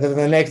 And then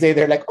the next day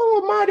they're like,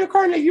 oh, Mario,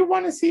 Carlin, you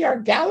want to see our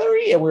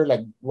gallery? And we're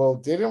like, well,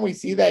 didn't we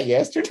see that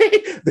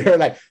yesterday? They're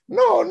like,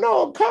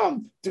 no,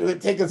 come. Dude,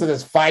 take us to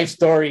this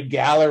 5-story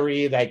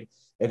gallery, like,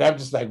 and I'm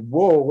just like,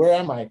 whoa, where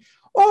am I?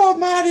 Oh,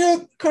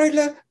 Mario,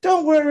 Carla,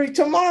 don't worry.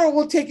 Tomorrow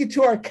we'll take you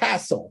to our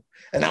castle.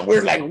 And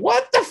we're like,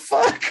 what the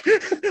fuck?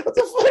 What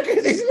the fuck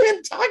are these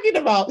men talking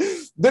about?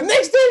 The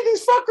next day,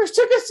 these fuckers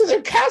took us to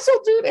their castle,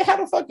 dude. They had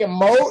a fucking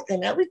moat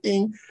and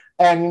everything.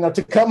 And, you know,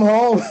 to come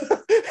home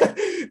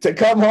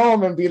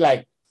and be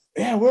like,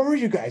 yeah, where were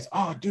you guys?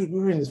 Oh, dude, we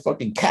were in this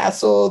fucking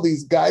castle.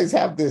 These guys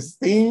have this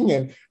thing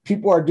and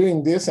people are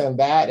doing this and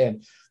that.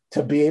 And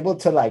to be able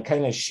to like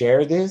kind of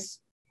share this.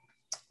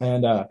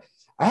 And I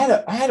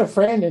had a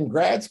friend in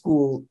grad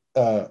school,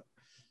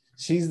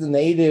 she's the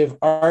native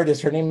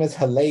artist. Her name is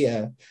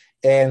Halea.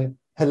 And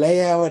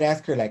Halea, I would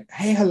ask her like,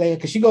 hey, Halea,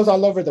 because she goes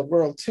all over the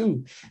world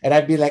too. And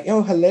I'd be like,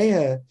 oh,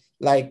 Halea,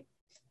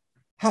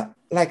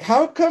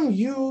 how come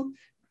you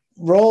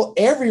roll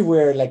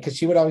everywhere? Like, because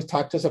she would always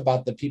talk to us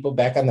about the people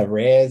back on the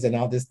res and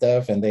all this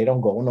stuff, and they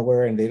don't go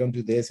nowhere and they don't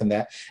do this and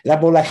that. And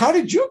I'd be like, how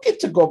did you get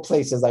to go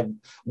places? Like,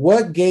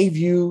 what gave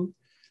you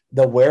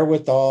the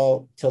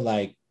wherewithal to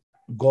like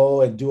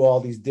go and do all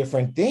these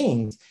different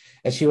things?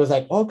 And she was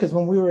like, oh, because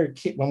when we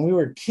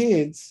were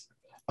kids,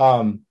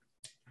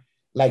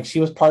 like she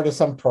was part of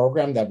some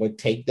program that would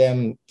take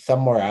them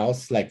somewhere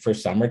else, like for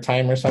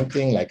summertime or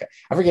something. Like,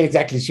 I forget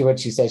exactly what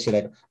she said. She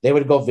like, they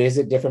would go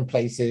visit different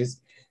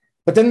places,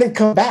 but then they'd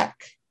come back.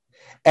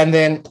 And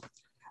then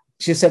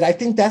she said, I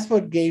think that's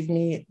what gave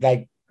me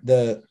like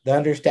the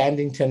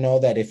understanding to know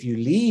that if you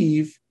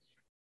leave,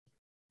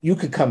 you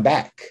could come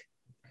back.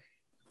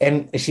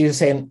 And she was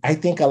saying, I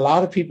think a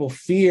lot of people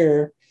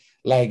fear,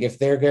 like if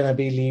they're going to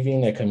be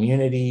leaving a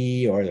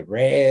community or the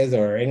res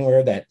or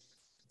anywhere, that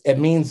it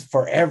means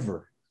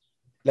forever.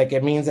 Like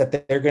it means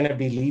that they're going to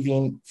be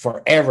leaving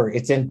forever.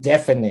 It's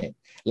indefinite.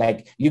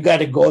 Like you got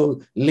to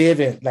go live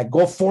it, like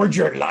go forge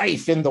your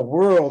life in the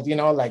world, you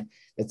know, like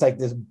it's like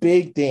this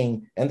big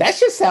thing. And that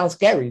just sounds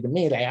scary to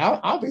me. Like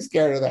I'll be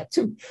scared of that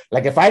too.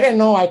 Like if I didn't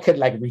know I could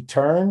like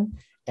return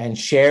and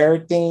share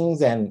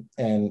things and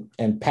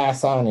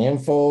pass on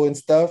info and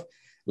stuff,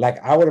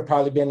 like I would have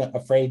probably been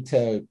afraid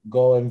to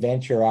go and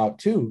venture out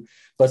too.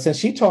 But since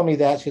she told me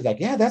that, she's like,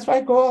 yeah, that's why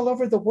I go all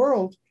over the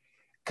world,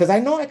 because I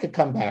know I could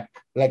come back.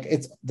 Like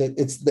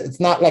it's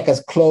not like a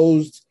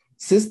closed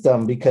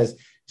system, because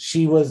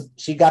she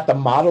got the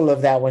model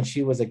of that when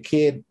she was a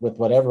kid with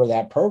whatever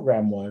that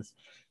program was.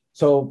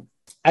 So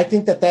I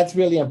think that that's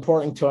really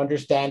important to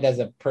understand as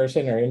a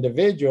person or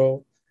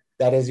individual.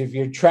 That is, if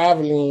you're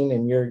traveling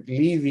and you're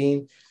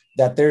leaving,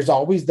 that there's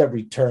always the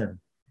return.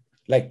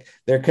 Like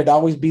there could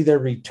always be the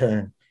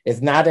return.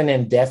 It's not an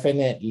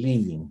indefinite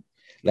leaving.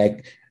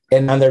 Like,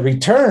 and on the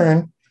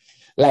return,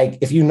 like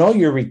if you know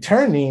you're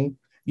returning,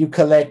 you'll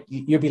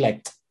be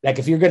like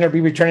if you're going to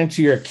be returning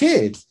to your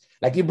kids,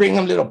 like you bring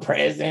them little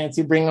presents,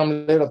 you bring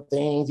them little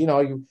things, you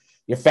know,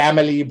 your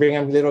family, you bring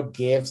them little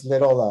gifts,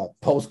 little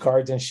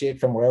postcards and shit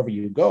from wherever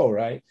you go,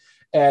 right?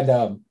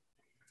 And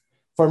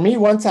for me,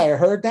 once I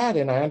heard that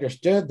and I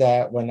understood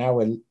that when I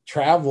would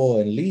travel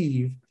and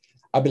leave,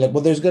 I'd be like,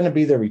 well, there's going to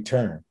be the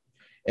return.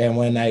 And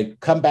when I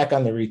come back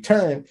on the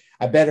return,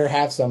 I better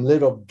have some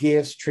little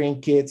gifts,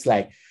 trinkets.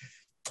 Like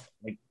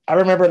I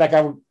remember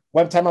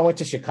one time I went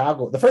to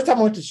Chicago. The first time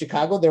I went to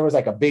Chicago, there was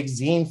like a big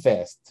zine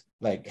fest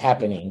like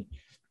happening.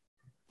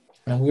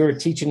 And we were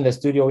teaching in the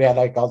studio. We had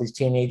like all these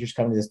teenagers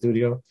coming to the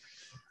studio.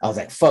 I was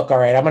like, fuck, all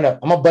right, I'm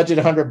gonna budget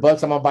 $100.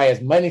 I'm gonna buy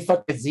as many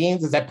fucking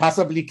zines as I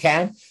possibly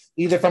can,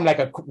 either from like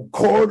a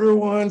quarter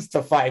ones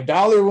to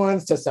 $5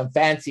 ones to some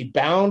fancy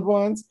bound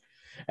ones.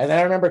 And then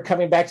I remember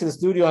coming back to the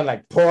studio and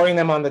like pouring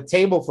them on the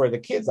table for the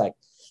kids. Like,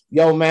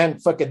 yo, man,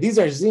 fuck it, these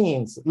are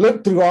zines.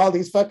 Look through all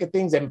these fucking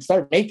things and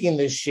start making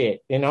this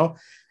shit, you know?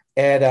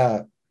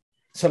 And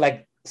so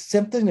like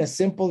something as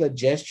simple a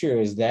gesture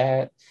as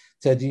that,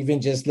 to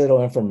even just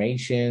little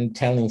information,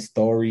 telling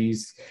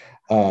stories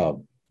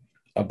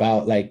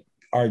about like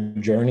our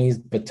journeys,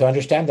 but to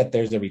understand that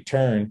there's a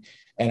return.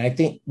 And I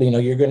think, you know,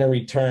 you're going to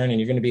return and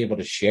you're going to be able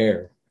to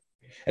share.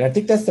 And I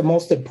think that's the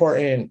most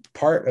important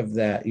part of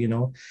that, you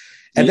know.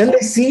 And then they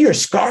see your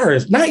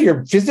scars, not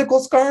your physical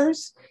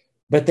scars,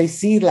 but they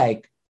see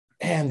like,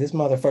 man, this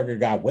motherfucker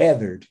got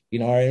weathered. You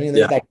know what I mean?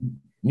 There's like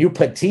new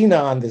patina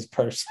on this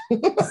person.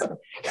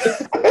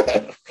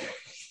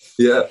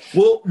 Yeah.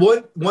 Well,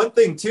 one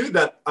thing too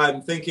that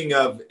I'm thinking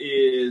of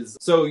is,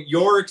 so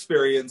your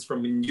experience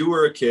from when you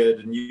were a kid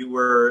and you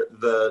were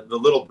the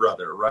little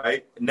brother,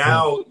 right?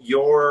 Now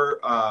you're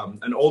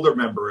an older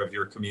member of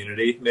your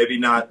community, maybe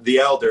not the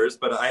elders,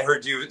 but I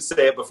heard you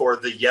say it before,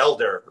 the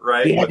yelder,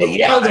 right? Yeah, the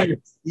yelder.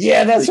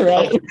 Yeah, that's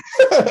right.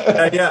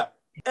 Yeah.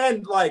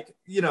 And like,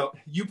 you know,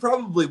 you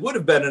probably would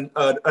have been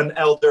an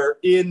elder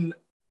in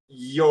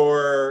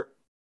your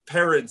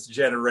parents'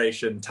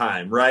 generation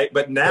time, right?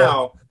 But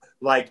now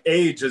like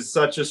age is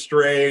such a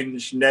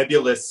strange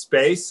nebulous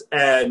space,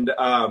 and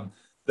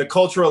the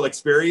cultural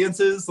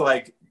experiences,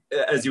 like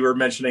as you were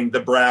mentioning, the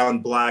brown,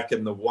 black,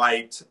 and the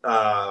white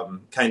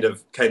kind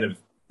of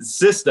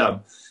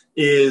system,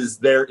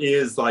 there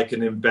is like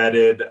an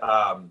embedded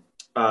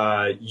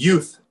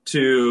youth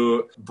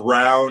to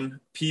brown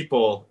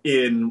people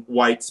in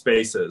white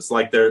spaces.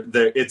 Like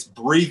it's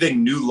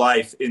breathing new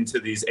life into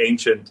these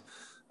ancient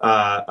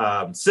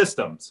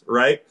systems,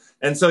 right?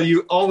 And so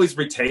you always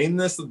retain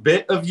this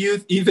bit of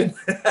youth even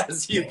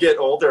as you get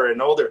older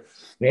and older.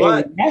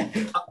 But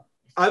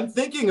I'm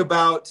thinking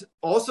about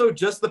also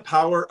just the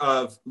power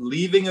of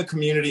leaving a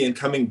community and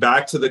coming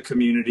back to the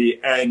community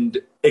and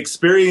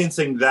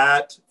experiencing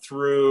that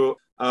through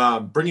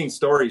bringing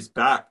stories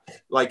back.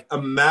 Like,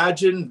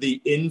 imagine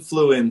the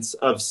influence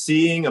of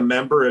seeing a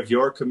member of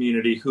your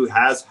community who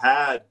has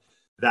had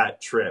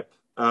that trip,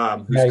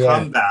 who's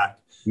come back.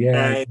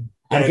 Yeah,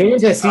 I'm getting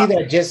to see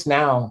that just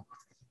now.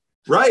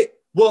 Right.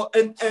 Well,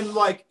 and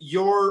like,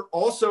 you're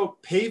also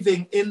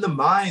paving in the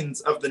minds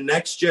of the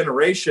next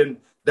generation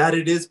that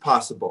it is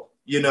possible,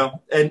 you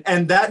know,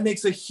 and that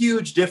makes a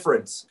huge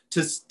difference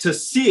to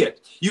see it.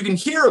 You can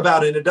hear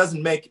about it. It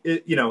doesn't make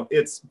it, you know,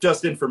 it's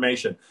just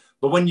information.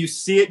 But when you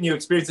see it and you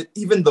experience it,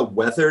 even the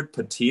weathered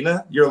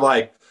patina, you're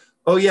like,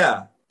 oh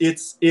yeah,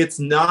 it's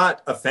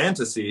not a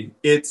fantasy.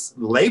 It's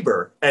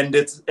labor, and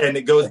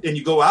it goes, and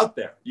you go out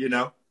there, you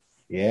know.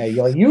 Yeah,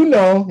 you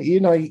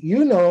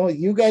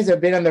guys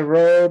have been on the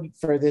road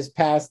for this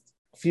past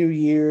few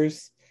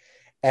years,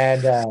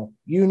 and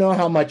you know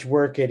how much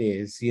work it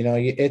is. You know,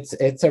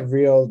 it's a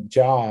real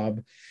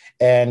job,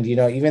 and you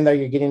know, even though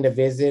you're getting to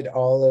visit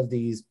all of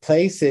these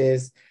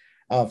places,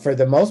 for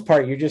the most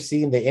part, you're just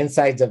seeing the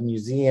insides of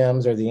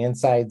museums or the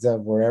insides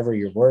of wherever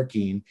you're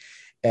working.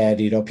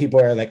 And, you know,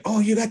 people are like, oh,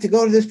 you got to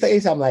go to this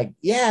place. I'm like,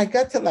 yeah, I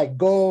got to like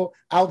go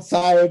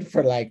outside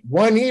for like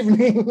one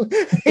evening,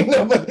 you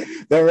know, but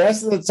the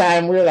rest of the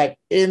time we're like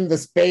in the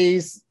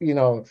space, you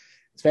know,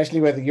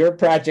 especially with your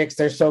projects,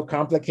 they're so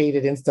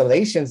complicated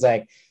installations.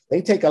 Like,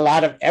 they take a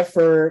lot of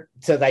effort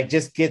to like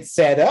just get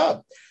set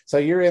up. So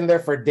you're in there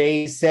for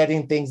days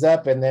setting things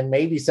up, and then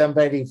maybe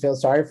somebody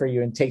feels sorry for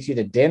you and takes you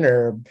to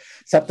dinner or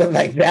something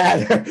like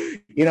that,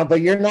 you know,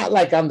 but you're not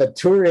like on the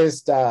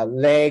tourist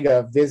leg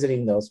of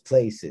visiting those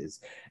places.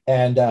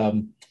 And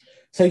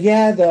so,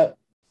 yeah,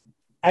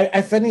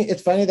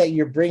 it's funny that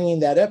you're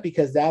bringing that up,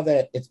 because now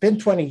that it's been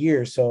 20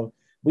 years, so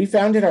we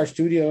founded our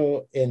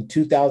studio in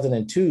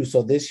 2002.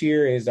 So this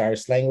year is our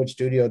Slangwich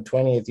Studio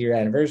 20th year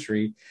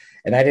anniversary.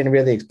 And I didn't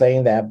really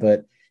explain that,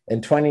 but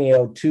in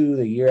 2002,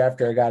 the year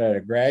after I got out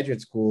of graduate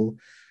school,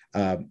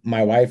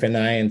 my wife and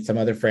I and some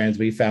other friends,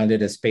 we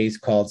founded a space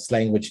called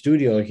Slangwich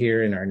Studio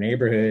here in our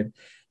neighborhood.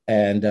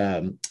 And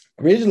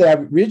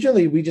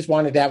originally, we just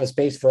wanted to have a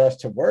space for us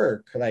to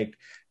work, like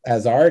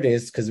as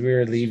artists, because we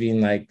were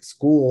leaving like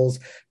schools.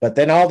 But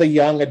then all the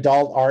young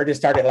adult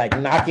artists started like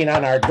knocking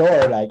on our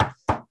door, like,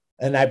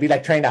 and I'd be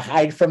like trying to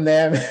hide from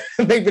them.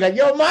 They'd be like,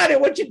 yo, Mario,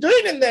 what you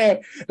doing in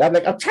there? And I'm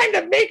like, I'm trying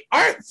to make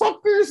art,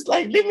 fuckers.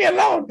 Like, leave me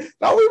alone.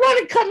 No, we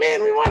want to come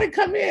in. We want to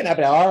come in. I'd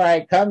be like, all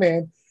right, come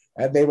in.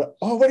 And they were,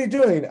 oh, what are you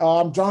doing? Oh,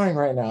 I'm drawing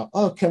right now.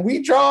 Oh, can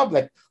we draw? I'm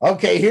like,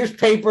 okay, here's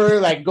paper.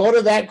 Like, go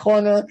to that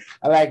corner.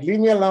 I'm like, leave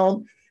me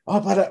alone.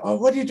 Oh, but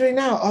what are you doing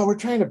now? Oh, we're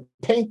trying to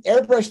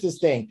airbrush this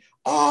thing.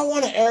 Oh, I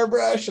want to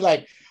airbrush.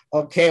 Like,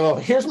 okay, well,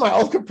 here's my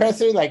old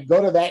compressor. Like,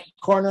 go to that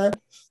corner.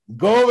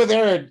 Go over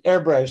there and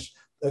airbrush.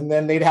 And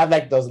then they'd have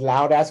like those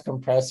loud ass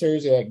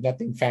compressors, like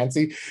nothing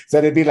fancy. So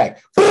it'd be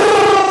like,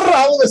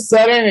 all of a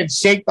sudden it'd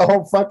shake the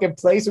whole fucking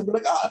place. And be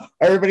like, oh,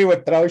 everybody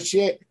would throw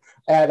shit.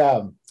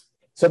 And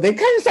so they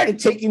kind of started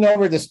taking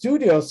over the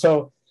studio.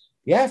 So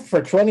yeah,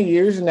 for 20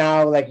 years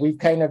now, like we've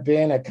kind of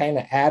been a kind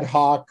of ad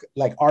hoc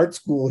like art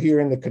school here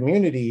in the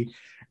community.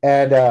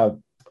 And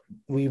that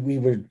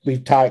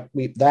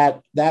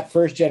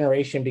first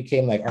generation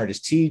became like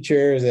artist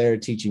teachers. They're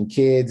teaching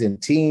kids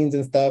and teens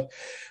and stuff.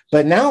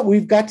 But now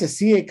we've got to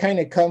see it kind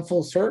of come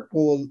full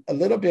circle a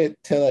little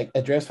bit to like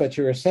address what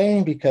you were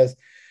saying, because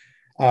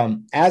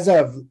as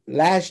of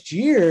last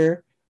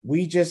year,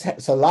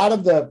 so a lot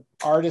of the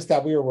artists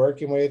that we were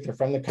working with are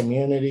from the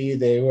community.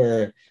 They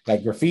were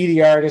like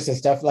graffiti artists and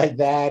stuff like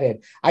that.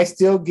 And I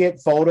still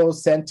get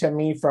photos sent to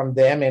me from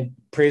them in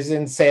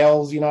prison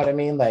cells. You know what I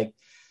mean? Like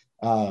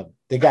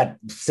they got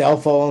cell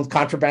phones,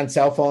 contraband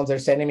cell phones. They're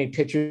sending me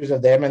pictures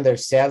of them in their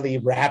cellie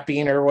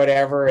rapping or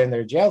whatever in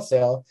their jail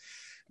cell.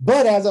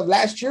 But as of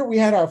last year, we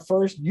had our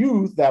first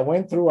youth that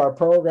went through our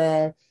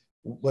program,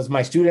 was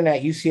my student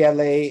at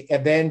UCLA,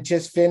 and then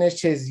just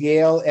finished his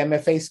Yale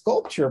MFA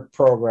sculpture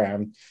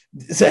program.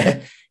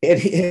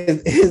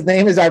 His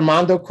name is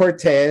Armando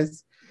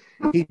Cortez.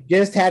 He's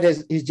just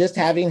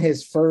having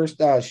his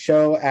first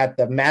show at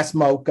the Mass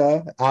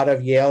MoCA out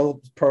of Yale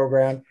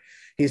program.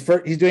 He's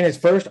doing his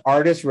first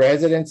artist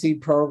residency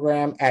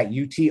program at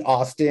UT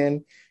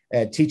Austin,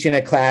 teaching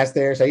a class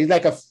there. So he's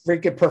like a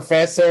freaking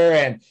professor.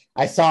 And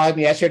I saw him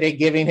yesterday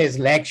giving his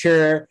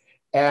lecture.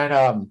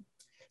 And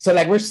So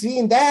like we're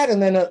seeing that,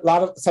 and then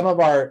some of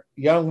our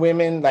young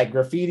women, like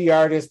graffiti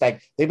artists,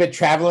 like they've been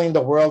traveling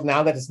the world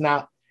now that it's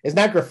not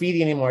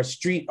graffiti anymore, it's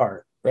street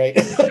art, right?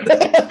 So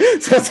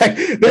it's like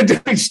they're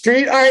doing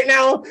street art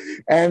now,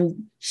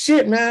 and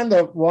shit, man.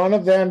 One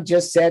of them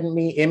just sent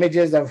me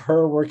images of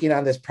her working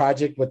on this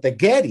project with the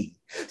Getty.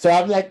 So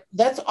I'm like,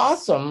 that's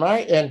awesome,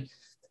 right? And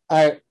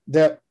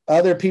the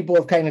other people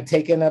have kind of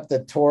taken up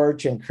the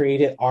torch and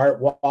created art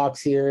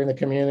walks here in the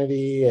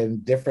community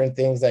and different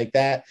things like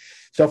that.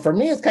 So for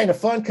me, it's kind of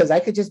fun because I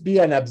could just be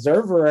an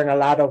observer in a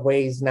lot of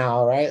ways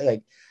now, right?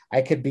 Like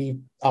I could be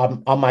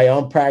on my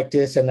own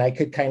practice, and I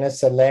could kind of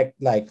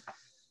select like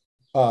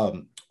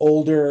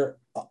older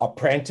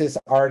apprentice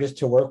artists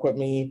to work with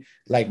me,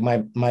 like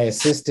my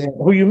assistant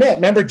who you met.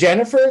 Remember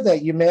Jennifer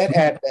that you met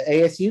at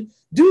ASU?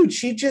 Dude,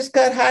 she just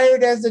got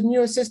hired as the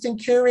new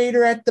assistant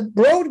curator at the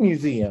Broad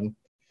Museum.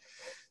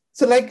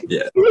 So like,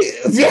 yeah,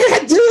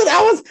 dude,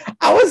 I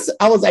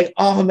was like,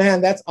 oh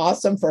man, that's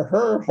awesome for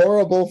her,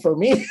 horrible for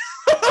me.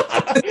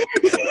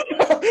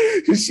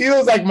 She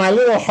was like my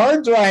little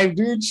hard drive,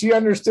 dude. She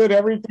understood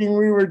everything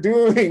we were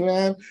doing,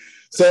 man.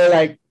 So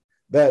like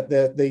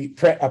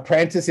the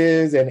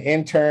apprentices and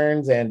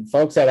interns and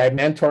folks that I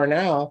mentor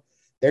now,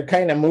 they're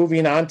kind of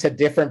moving on to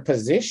different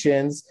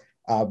positions,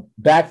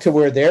 back to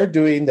where they're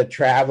doing the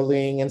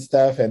traveling and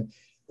stuff. And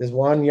there's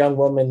one young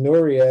woman,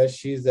 Nuria,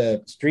 she's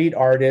a street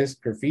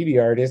artist, graffiti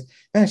artist,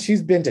 and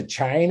she's been to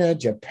China,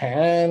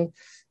 Japan,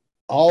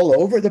 all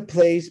over the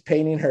place,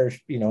 painting her,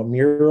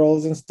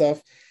 murals and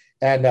stuff.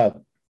 And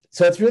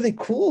so it's really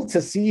cool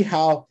to see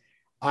how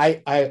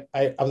I'm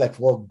like,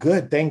 well,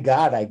 good, thank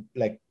God.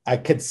 I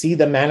could see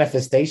the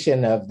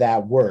manifestation of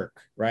that work,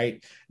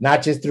 right?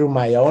 Not just through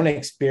my own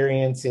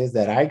experiences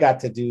that I got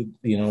to do,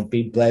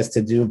 be blessed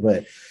to do,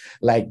 but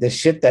like the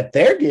shit that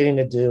they're getting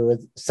to do.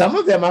 Some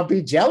of them I'll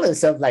be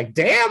jealous of, like,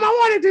 damn, I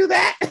want to do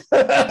that.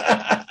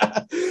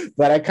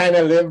 But I kind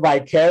of live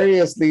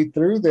vicariously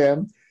through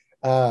them,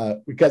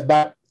 because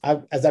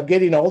as I'm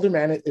getting older,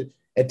 man,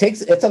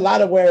 it's a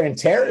lot of wear and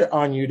tear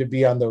on you to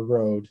be on the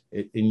road.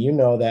 And you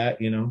know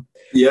that,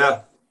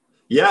 Yeah.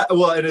 Yeah.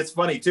 Well, and it's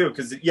funny too,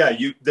 because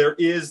there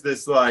is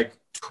this like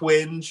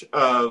twinge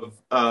of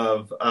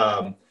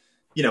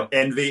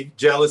envy,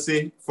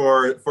 jealousy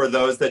for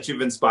those that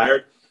you've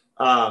inspired.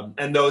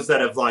 And those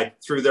that have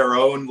like through their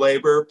own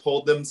labor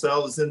pulled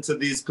themselves into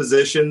these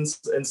positions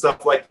and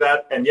stuff like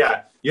that. And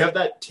yeah, you have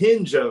that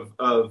tinge of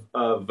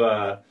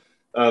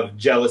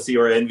jealousy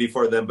or envy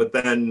for them, but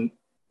then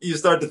you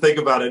start to think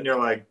about it and you're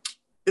like,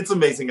 it's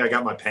amazing I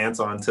got my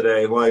pants on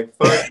today. Like,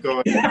 fuck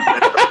going.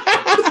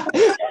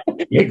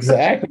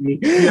 Exactly.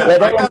 Yeah, I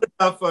got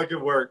enough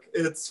fucking work.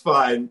 It's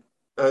fine.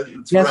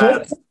 It's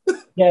rad.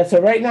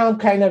 So right now I'm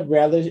kind of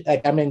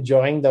I'm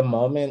enjoying the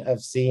moment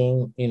of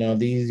seeing,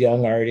 these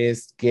young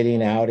artists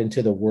getting out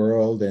into the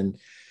world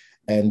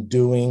and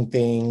doing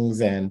things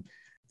and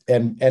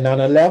on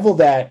a level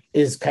that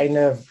is kind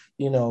of,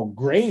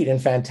 great and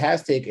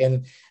fantastic.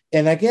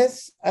 And I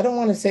guess I don't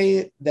want to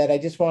say that I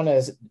just want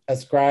to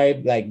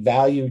ascribe like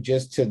value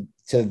just to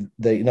the,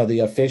 the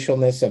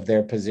officialness of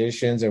their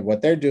positions or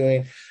what they're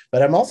doing.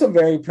 But I'm also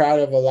very proud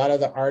of a lot of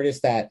the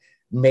artists that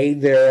made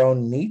their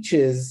own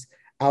niches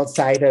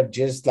outside of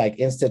just like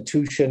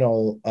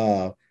institutional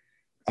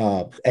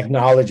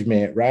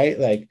acknowledgement, right?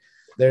 Like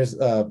there's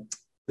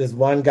this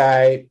one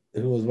guy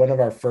who was one of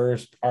our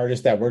first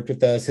artists that worked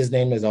with us. His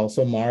name is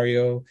also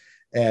Mario,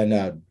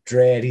 and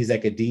Dread, he's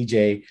like a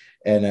DJ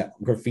and a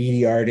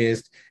graffiti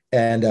artist.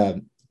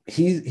 And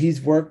he's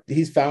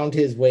found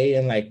his way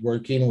in like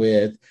working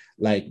with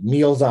like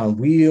Meals on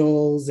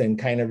Wheels and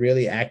kind of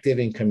really active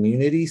in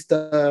community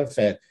stuff.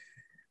 And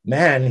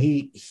man,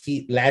 he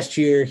last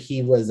year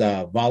he was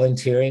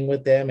volunteering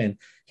with them, and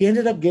he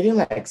ended up getting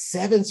like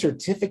 7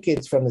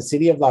 certificates from the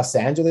city of Los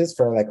Angeles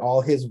for like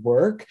all his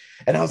work.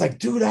 And I was like,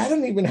 dude, I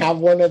don't even have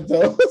one of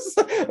those.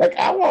 Like,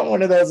 I want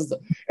one of those.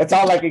 It's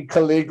all like in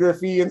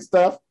calligraphy and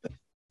stuff.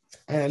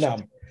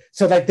 And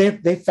so like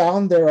they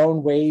found their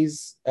own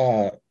ways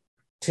to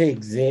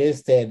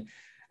exist. And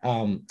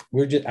I'm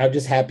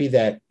just happy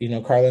that,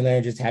 Carla and I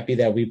are just happy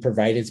that we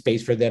provided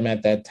space for them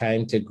at that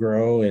time to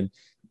grow. And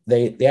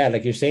they,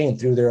 like you're saying,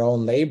 through their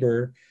own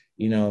labor,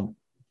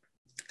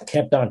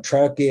 kept on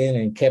trucking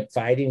and kept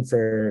fighting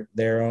for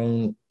their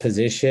own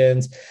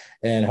positions.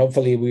 And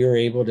hopefully we were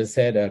able to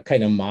set a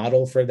kind of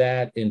model for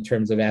that in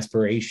terms of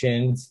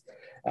aspirations.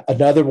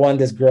 Another one,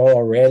 this girl,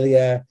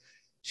 Aurelia,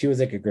 she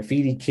was like a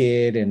graffiti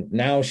kid, and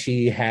now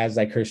she has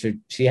like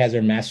she has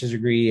her master's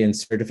degree in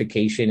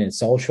certification in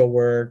social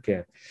work.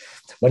 And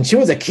when she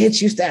was a kid,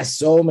 she used to ask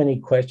so many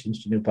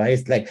questions.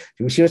 It's like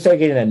she was start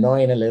getting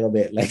annoying a little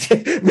bit. Like,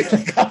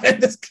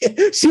 this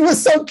kid, she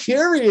was so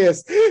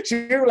curious.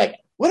 She was like,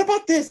 what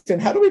about this?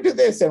 And how do we do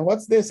this? And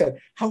what's this? And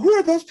who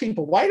are those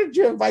people? Why did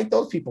you invite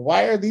those people?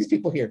 Why are these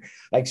people here?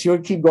 Like, she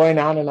would keep going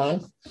on and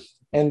on.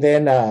 And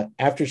then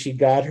after she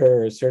got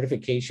her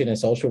certification in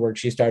social work,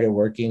 she started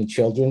working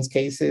children's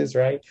cases,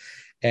 right?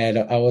 And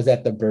I was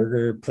at the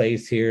burger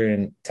place here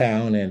in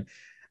town, and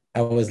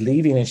I was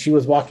leaving, and she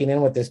was walking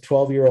in with this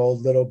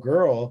 12-year-old little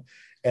girl,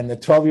 And the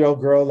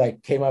 12-year-old girl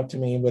like came up to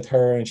me with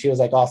her, and she was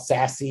like all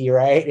sassy,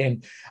 right?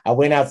 And I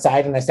went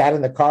outside and I sat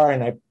in the car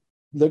and I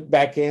looked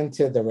back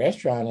into the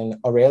restaurant, and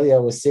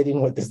Aurelia was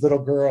sitting with this little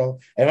girl.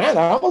 And man,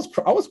 I was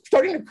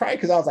starting to cry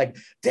because I was like,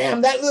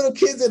 damn, that little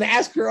kid's gonna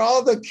ask her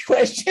all the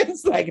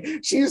questions like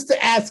she used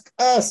to ask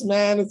us,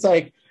 man. It's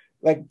like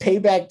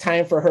payback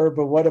time for her.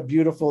 But what a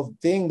beautiful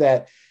thing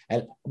that,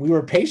 and we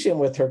were patient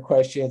with her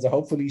questions, and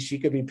hopefully she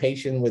could be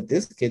patient with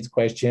this kid's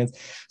questions.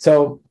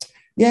 So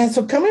yeah,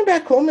 so coming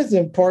back home is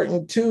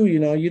important too. You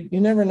know, you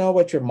never know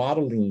what you're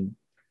modeling.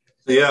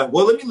 Yeah,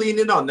 well, let me lean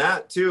in on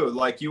that too.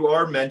 Like you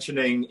are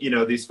mentioning, you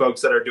know, these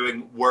folks that are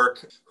doing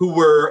work who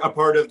were a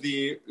part of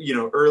the, you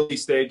know, early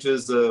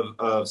stages of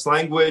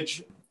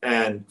Slanguage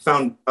and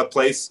found a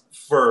place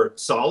for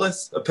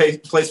solace, a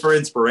place for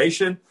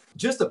inspiration,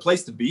 just a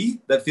place to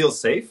be that feels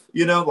safe,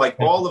 you know, like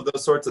all of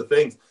those sorts of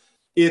things.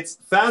 It's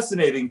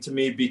fascinating to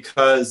me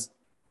because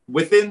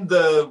within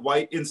the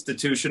white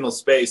institutional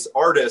space,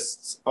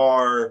 artists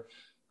are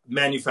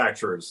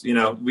manufacturers. You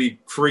know, we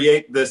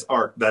create this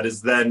art that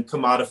is then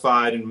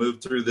commodified and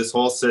moved through this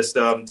whole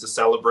system to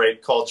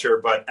celebrate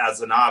culture, but as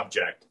an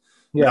object,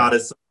 not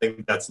as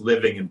something that's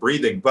living and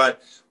breathing.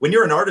 But when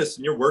you're an artist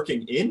and you're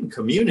working in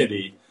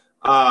community,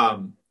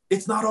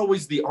 it's not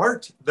always the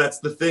art that's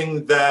the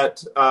thing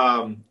that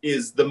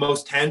is the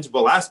most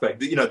tangible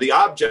aspect. You know, the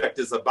object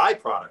is a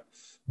byproduct.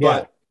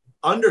 But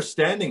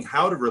understanding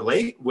how to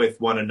relate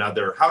with one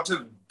another, how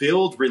to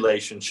build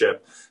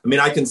relationship. I mean,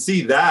 I can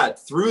see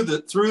that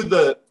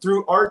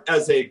through art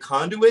as a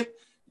conduit.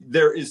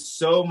 There is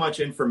so much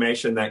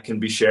information that can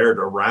be shared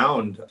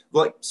around,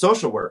 like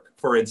social work,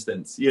 for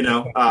instance. You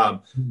know,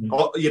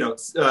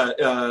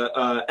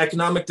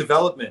 economic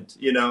development.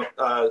 You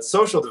know,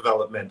 social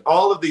development.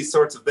 All of these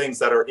sorts of things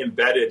that are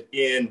embedded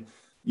in,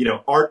 you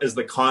know, art as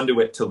the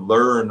conduit to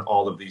learn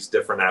all of these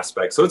different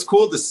aspects. So it's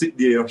cool to see,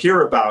 you know,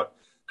 hear about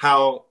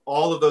how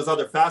all of those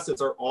other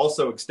facets are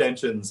also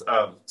extensions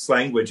of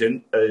Slanguage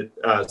and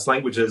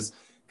Slanguage's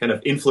kind of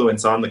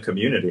influence on the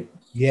community.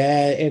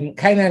 Yeah, and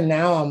kind of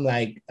now I'm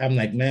like,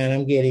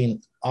 man,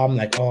 I'm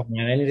like, oh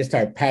man, I need to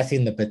start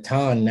passing the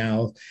baton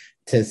now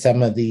to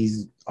some of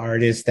these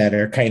artists that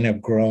are kind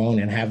of grown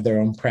and have their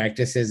own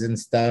practices and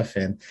stuff.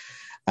 And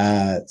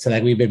so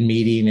like we've been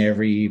meeting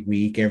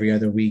every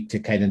other week to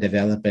kind of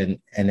develop an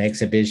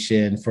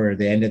exhibition for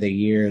the end of the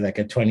year, like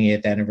a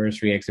 20th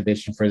anniversary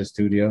exhibition for the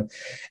studio.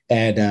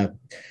 And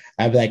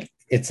I'm like,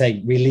 it's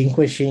like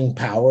relinquishing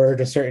power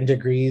to certain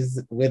degrees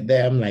with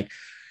them. Like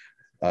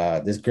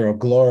this girl,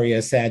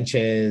 Gloria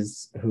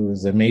Sanchez,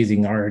 who's an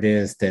amazing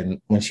artist. And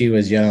when she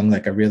was young,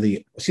 like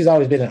she's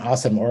always been an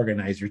awesome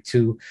organizer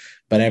too.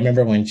 But I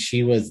remember when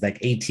she was like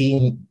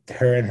 18,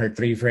 her and her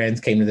 3 friends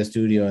came to the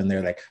studio and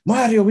they're like,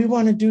 Mario, we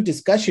want to do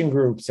discussion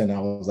groups. And I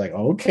was like,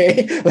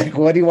 okay, like,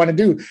 what do you want to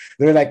do?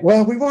 They're like,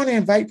 well, we want to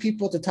invite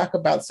people to talk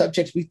about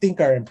subjects we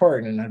think are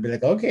important. And I'd be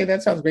like, okay,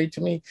 that sounds great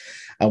to me.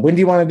 When do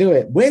you want to do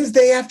it?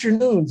 Wednesday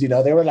afternoons. You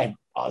know, they were like,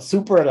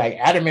 super like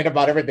adamant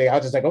about everything. I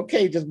was just like,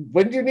 okay, just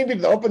when do you need me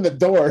to open the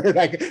door?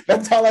 Like,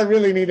 that's all I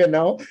really need to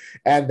know.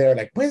 And they're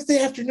like, Wednesday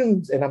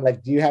afternoons. And I'm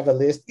like, do you have a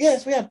list?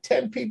 Yes, we have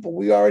 10 people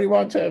we already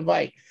want to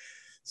invite.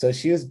 So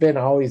she has been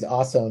always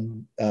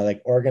awesome,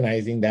 like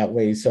organizing that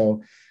way.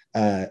 So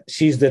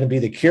she's going to be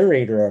the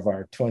curator of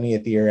our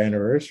 20th year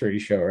anniversary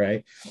show,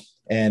 right?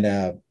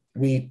 And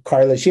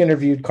she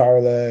interviewed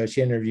Carla,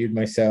 she interviewed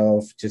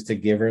myself just to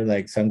give her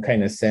like some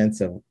kind of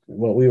sense of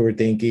what we were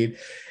thinking.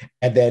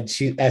 And then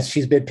as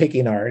she's been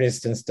picking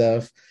artists and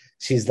stuff,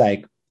 she's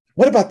like,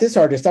 what about this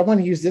artist? I want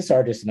to use this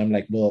artist. And I'm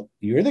like, well,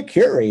 you're the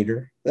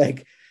curator.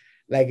 Like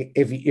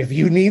if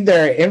you need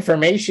their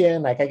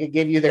information, like I could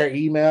give you their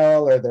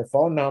email or their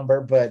phone number,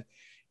 but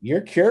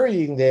you're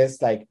curating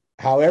this, like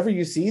however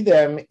you see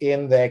them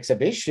in the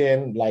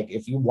exhibition, like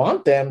if you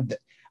want them,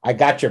 I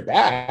got your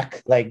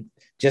back. Like,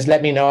 just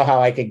let me know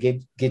how I could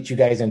get you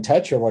guys in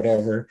touch or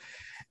whatever.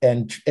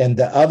 And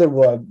the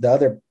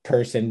other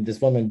person,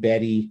 this woman,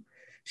 Betty,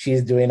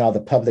 she's doing all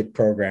the public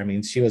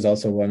programming. She was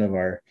also one of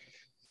our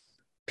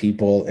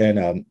people.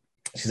 And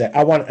she's like,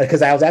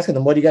 because I was asking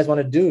them, what do you guys want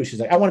to do? She's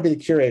like, I want to be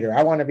the curator.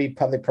 I want to be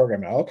public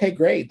programmer. Okay,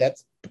 great.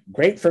 That's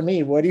great for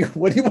me. What do you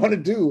want to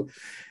do?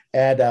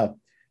 And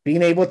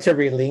being able to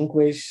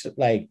relinquish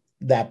like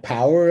that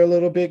power a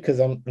little bit, because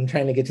I'm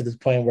trying to get to this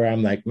point where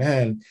I'm like,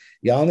 man,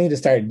 y'all need to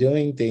start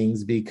doing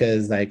things,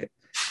 because like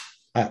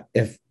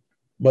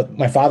but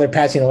my father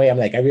passing away, I'm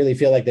like, I really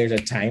feel like there's a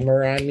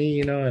timer on me,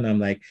 you know, and I'm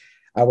like,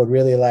 I would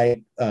really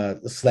like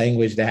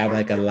Slanguage to have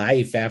like a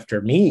life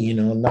after me, you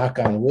know, knock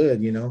on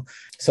wood, you know.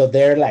 So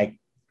they're like,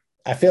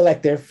 I feel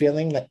like they're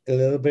feeling like a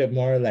little bit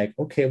more like,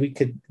 okay, we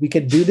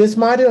could do this,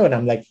 Mario. And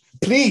I'm like,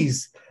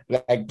 please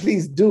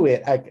do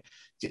it.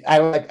 I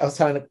was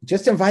trying to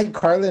just invite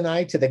Carla and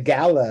I to the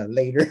gala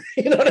later.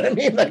 You know what I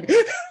mean? Like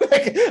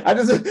I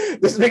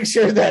just make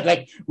sure that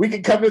like we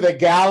can come to the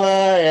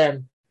gala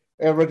and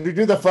we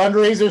do the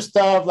fundraiser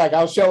stuff. Like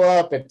I'll show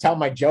up and tell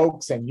my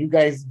jokes and you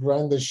guys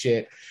run the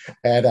shit.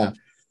 And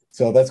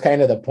so that's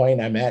kind of the point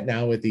I'm at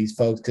now with these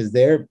folks, because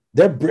they're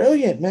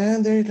brilliant,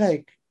 man. They're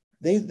like,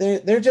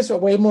 they're just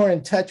way more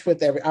in touch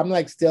with I'm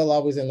like still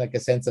always in like a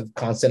sense of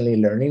constantly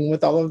learning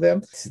with all of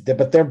them,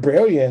 but they're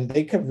brilliant.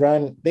 They could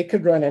run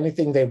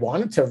anything they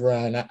wanted to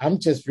run. I'm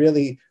just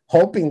really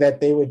hoping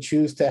that they would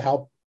choose to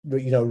help,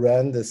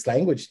 run this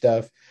language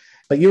stuff.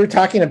 But you were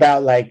talking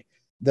about like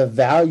the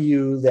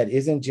value that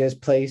isn't just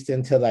placed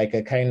into like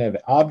a kind of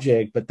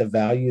object, but the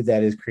value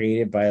that is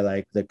created by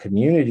like the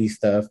community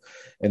stuff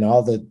and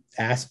all the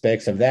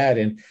aspects of that.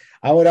 And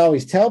I would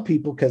always tell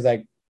people, because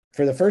like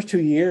for the first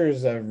 2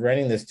 years of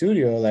running the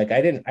studio, like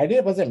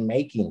wasn't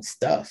making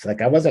stuff.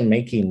 Like I wasn't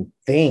making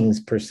things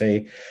per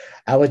se.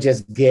 I was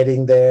just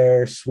getting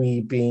there,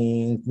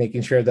 sweeping,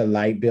 making sure the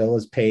light bill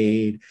was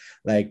paid,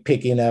 like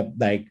picking up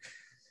like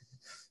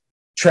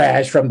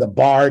trash from the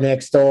bar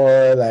next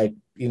door, like,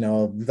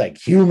 like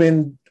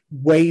human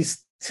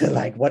waste to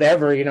like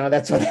whatever,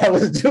 that's what I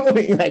was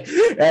doing. Like,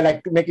 and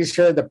like making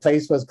sure the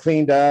place was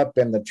cleaned up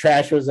and the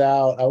trash was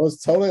out. I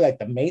was totally like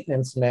the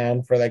maintenance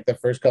man for like the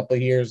first couple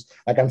of years.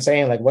 Like I'm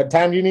saying, like, what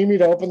time do you need me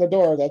to open the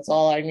door? That's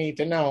all I need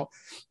to know.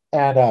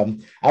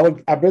 And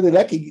I'm really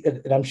lucky,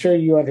 and I'm sure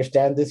you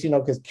understand this,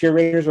 because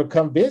curators would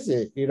come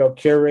visit,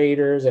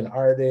 curators and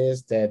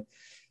artists and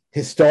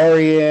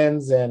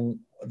historians and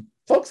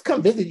folks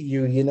come visit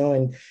you,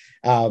 and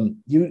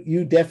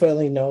you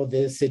definitely know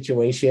this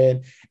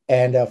situation.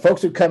 And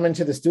folks would come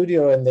into the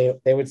studio and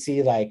they would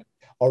see like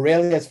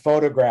Aurelia's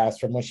photographs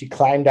from when she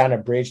climbed down a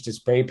bridge to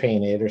spray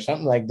paint it or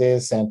something like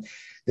this. And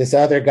this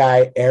other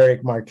guy,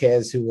 Eric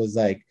Marquez, who was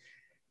like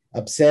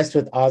obsessed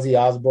with Ozzy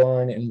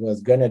Osbourne and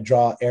was going to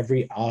draw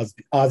every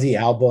Ozzy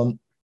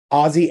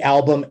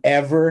album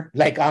ever,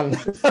 like on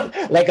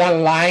like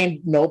on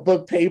lined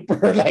notebook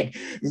paper, like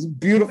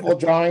beautiful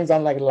drawings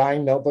on like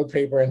lined notebook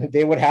paper, and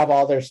they would have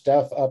all their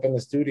stuff up in the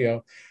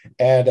studio.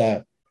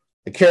 And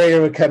the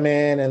curator would come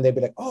in and they'd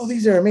be like, "Oh,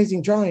 these are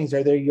amazing drawings.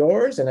 Are they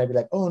yours?" And I'd be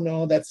like, "Oh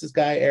no, that's this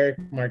guy Eric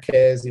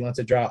Marquez. He wants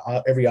to draw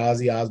every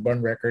Ozzy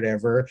Osbourne record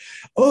ever."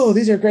 "Oh,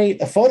 these are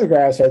great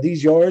photographs. Are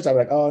these yours?" I'm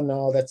like, "Oh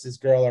no, that's this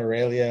girl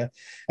Aurelia."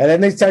 And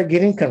then they start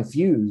getting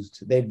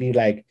confused. They'd be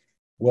like,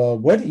 "Well,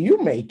 what are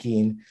you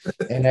making?"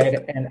 And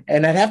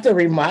I'd have to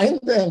remind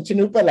them,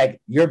 Chanupa,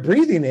 like, "You're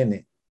breathing in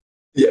it.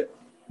 Yeah,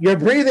 you're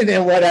breathing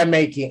in what I'm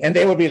making." And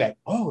they would be like,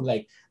 "Oh,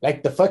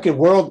 like the fucking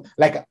world,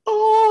 like, oh,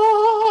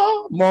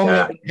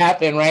 moment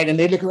happened, right?" And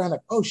they look around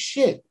like, "Oh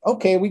shit,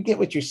 okay, we get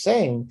what you're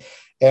saying."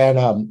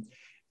 And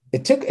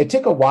it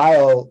took a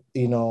while,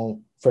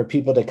 for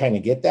people to kind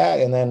of get that.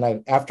 And then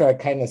like after I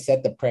kind of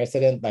set the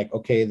precedent, like,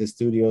 okay, the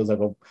studio is like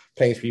a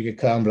place where you could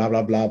come, blah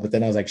blah blah. But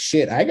then I was like,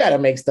 shit, I gotta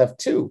make stuff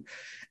too.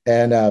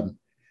 And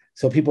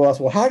so people ask,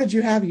 "Well, how did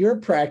you have your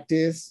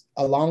practice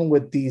along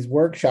with these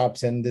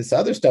workshops and this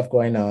other stuff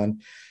going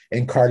on?"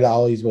 And Carla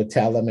always would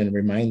tell them and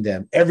remind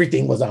them,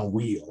 everything was on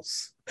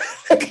wheels.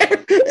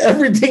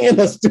 Everything in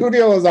the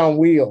studio was on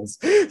wheels.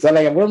 So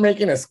like if we're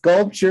making a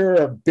sculpture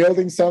or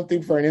building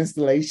something for an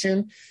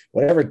installation,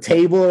 whatever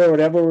table or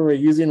whatever we were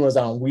using was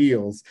on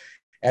wheels.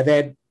 And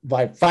then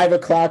by 5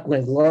 o'clock,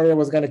 when Gloria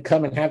was going to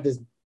come and have this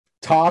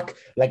talk,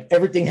 like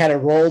everything had to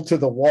roll to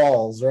the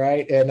walls,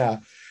 right?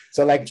 And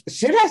so like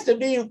shit has to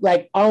be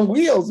like on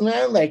wheels,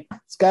 man. Like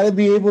it's got to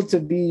be able to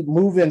be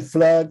move in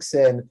flux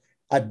and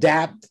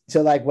adapt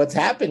to like what's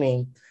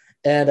happening.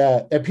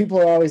 And people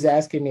are always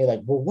asking me like,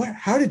 "Well,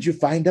 how did you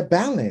find a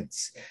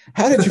balance?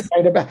 How did you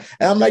find a balance?"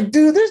 And I'm like,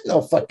 dude, there's no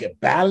fucking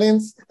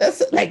balance.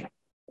 That's like,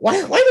 why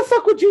the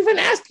fuck would you even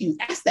ask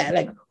that?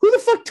 Like, who the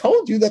fuck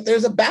told you that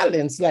there's a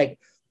balance? Like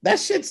that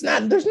shit's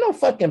not, there's no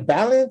fucking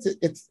balance.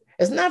 It's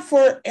not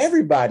for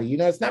everybody,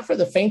 it's not for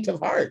the faint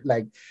of heart.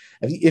 Like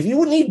if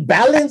you need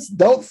balance,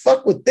 don't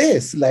fuck with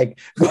this. Like,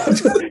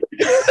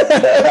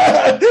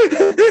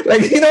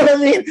 like, you know what I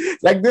mean?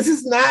 Like, this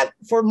is not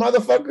for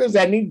motherfuckers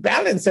that need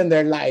balance in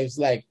their lives.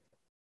 Like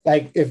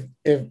if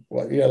I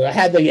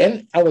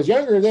was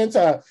younger then,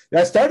 so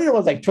I started, I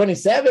was like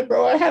 27,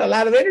 bro. I had a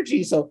lot of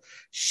energy. So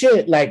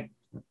shit, like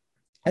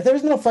there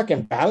was no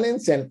fucking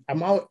balance. And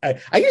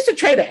I used to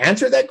try to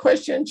answer that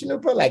question,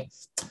 Chanupa, like,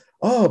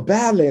 "Oh,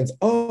 balance.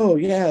 Oh,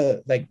 yeah."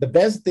 Like the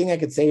best thing I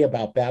could say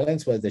about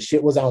balance was the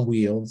shit was on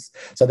wheels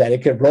so that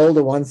it could roll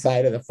to one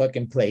side of the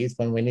fucking place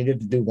when we needed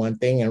to do one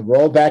thing and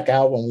roll back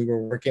out when we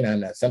were working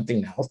on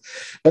something else.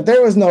 But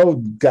there was no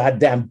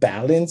goddamn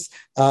balance.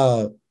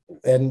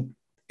 And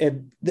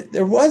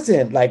there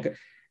wasn't like,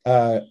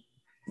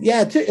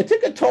 it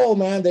took a toll,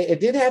 man.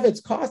 It did have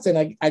its cost.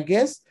 And I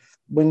guess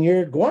when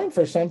you're going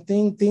for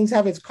something, things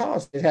have its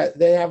cost.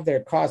 They have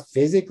their cost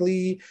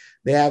physically.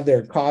 They have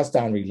their cost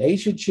on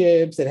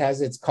relationships. It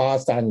has its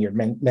cost on your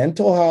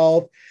mental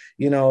health.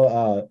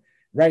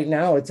 Right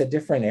now it's a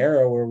different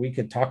era where we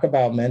could talk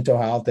about mental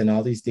health and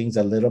all these things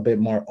a little bit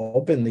more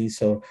openly.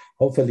 So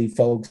hopefully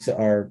folks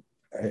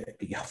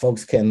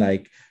can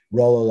like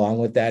roll along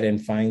with that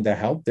and find the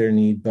help they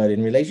need. But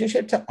in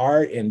relationship to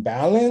art and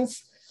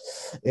balance,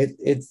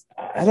 it's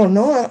I don't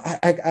know.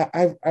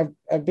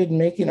 I've been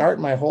making art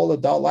my whole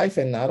adult life,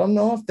 and I don't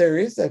know if there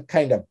is a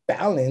kind of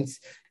balance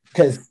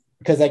because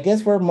I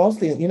guess we're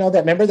mostly,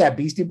 remember that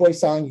Beastie Boys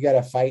song, "You Got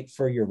to Fight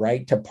for Your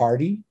Right to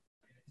Party"?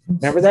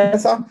 Remember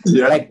that song?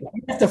 Yeah. Like,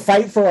 we have to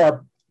fight for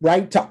our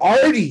right to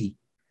arty,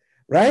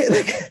 right?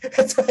 Like,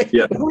 it's like,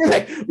 Yeah.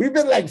 we've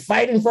been like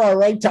fighting for our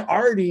right to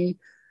arty,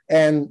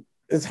 and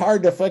it's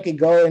hard to fucking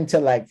go into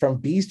like from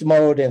beast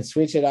mode and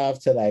switch it off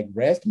to like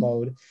rest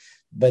mode.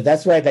 But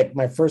that's why, like,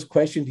 my first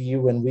question to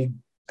you when we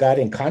got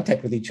in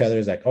contact with each other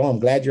is like, oh, I'm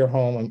glad you're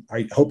home.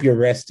 I hope you're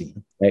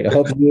resting. Like, I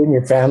hope you and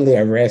your family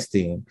are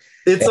resting.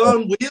 It's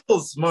on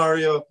wheels,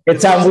 Mario.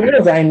 It's on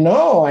wheels. I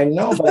know.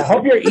 But I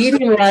hope you're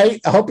eating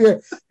right. I hope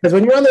because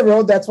when you're on the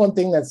road, that's one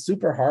thing that's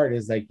super hard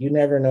is like, you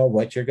never know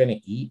what you're going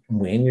to eat,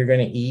 when you're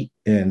going to eat,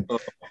 and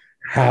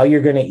how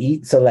you're going to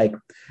eat. So like,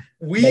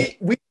 we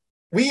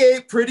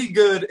ate pretty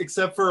good,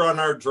 except for on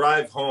our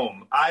drive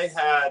home. I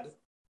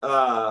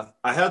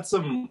had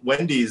some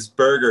Wendy's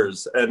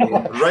burgers, and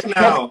right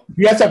now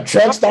you have some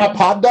truck stop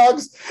hot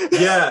dogs.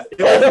 Yeah, it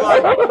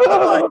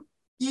was like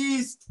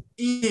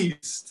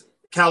East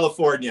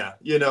California,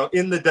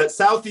 in the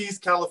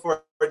Southeast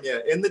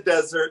California, in the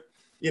desert.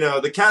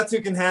 The cats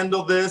who can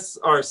handle this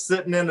are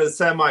sitting in a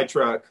semi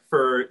truck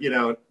for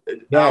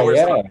hours.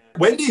 Yeah.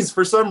 Wendy's,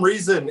 for some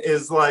reason,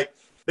 is like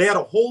they had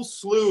a whole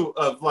slew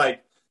of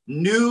like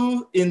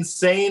new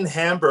insane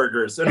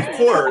hamburgers, and of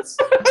course.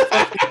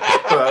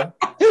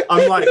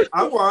 I'm like,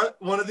 I want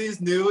one of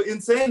these new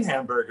insane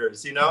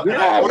hamburgers, Yeah,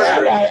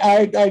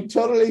 I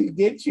totally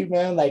get you,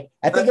 man. Like,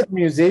 I think if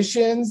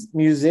musicians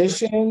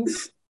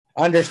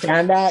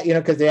understand that,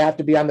 because they have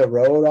to be on the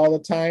road all the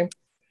time,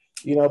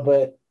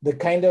 but the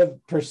kind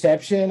of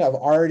perception of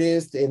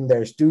artists in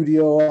their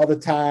studio all the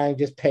time,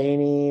 just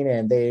painting,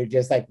 and they're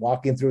just like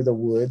walking through the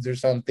woods or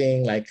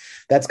something, like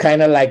that's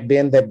kind of like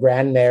been the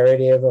grand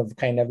narrative of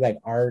kind of like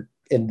art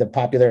in the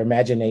popular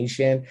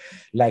imagination,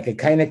 like a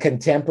kind of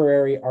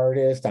contemporary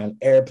artist on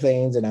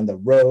airplanes and on the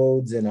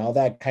roads and all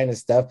that kind of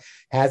stuff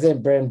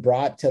hasn't been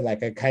brought to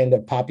like a kind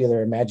of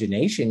popular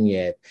imagination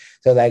yet.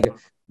 So like,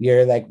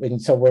 you're like,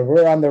 so when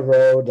we're on the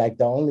road, like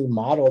the only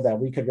model that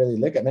we could really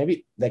look at,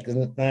 maybe like, I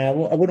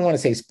wouldn't want to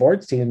say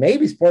sports teams,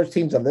 maybe sports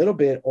teams a little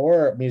bit,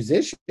 or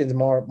musicians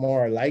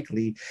more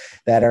likely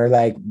that are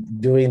like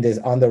doing this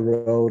on the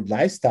road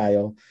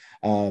lifestyle.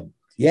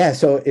 Yeah,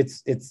 so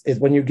it's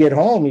when you get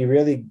home, you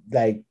really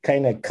like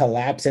kind of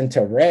collapse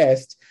into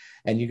rest,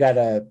 and you got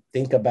to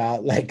think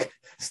about like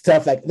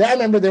stuff like that. I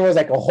remember there was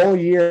like a whole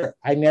year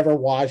I never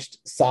washed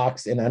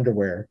socks and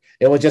underwear.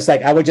 It was just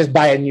like I would just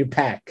buy a new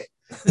pack.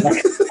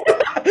 Like,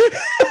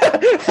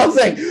 I was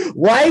like,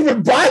 why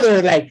even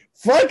bother? Like,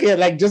 fuck it,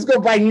 like just go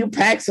buy new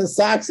packs of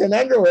socks and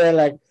underwear.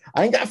 Like,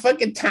 I ain't got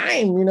fucking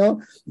time,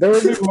 There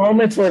would be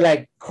moments where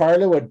like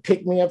Carla would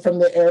pick me up from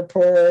the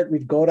airport.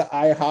 We'd go to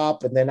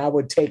IHOP, and then I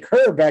would take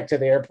her back to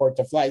the airport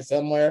to fly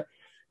somewhere.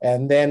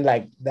 And then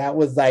like that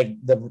was like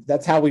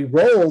that's how we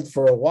rolled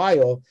for a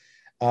while.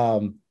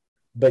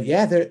 But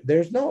yeah,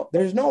 there's no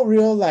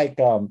real like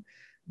on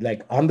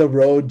the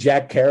road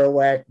Jack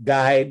Kerouac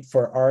guide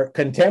for art,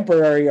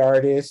 contemporary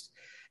artists,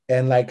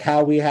 and like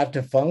how we have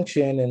to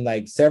function in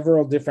like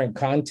several different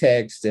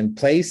contexts and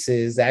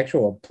places,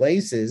 actual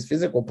places,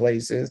 physical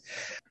places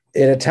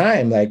at a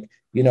time. Like,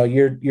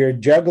 you're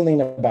juggling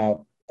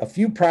about at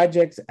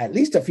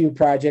least a few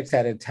projects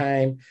at a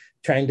time,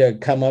 trying to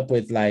come up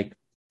with like,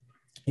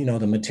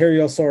 the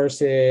material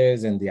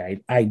sources and the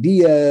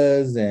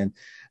ideas and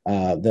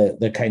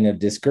the kind of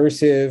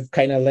discursive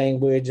kind of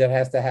language that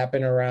has to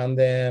happen around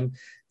them.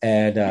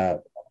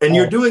 And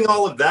you're doing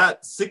all of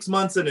that 6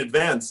 months in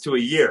advance to a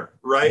year,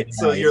 right? Yeah,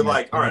 so you're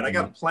like, all right, I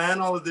got to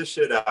plan all of this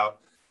shit out.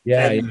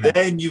 Yeah. And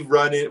then you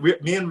run it.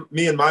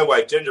 Me and my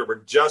wife, Ginger,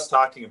 were just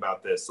talking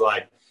about this.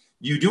 Like,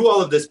 you do all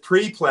of this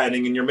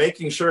pre-planning and you're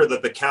making sure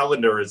that the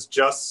calendar is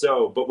just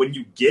so. But when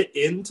you get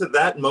into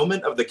that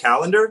moment of the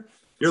calendar,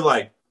 you're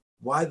like,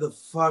 why the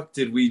fuck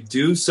did we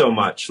do so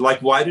much?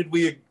 Like, why did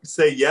we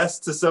say yes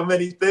to so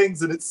many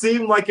things? And it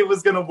seemed like it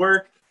was going to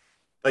work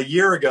a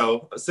year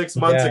ago, 6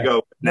 months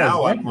ago.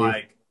 Now I'm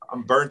like,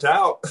 I'm burnt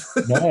out.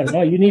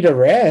 No, you need a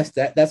rest.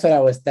 That's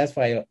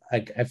why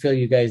I feel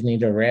you guys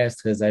need a rest,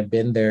 because I've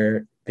been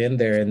there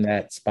in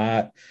that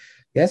spot.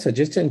 Yeah, so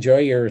just enjoy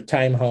your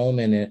time home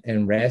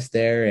and rest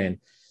there, and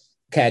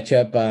catch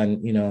up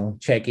on,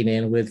 checking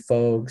in with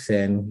folks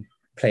and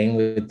playing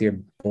with your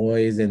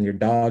boys and your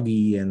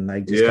doggy, and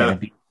like just kind of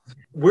be.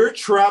 We're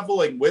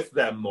traveling with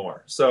them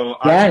more. So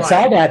yeah, I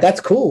saw that.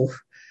 That's cool.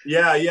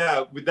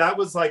 Yeah. That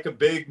was like a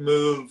big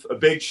move, a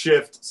big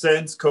shift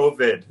since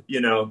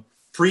COVID,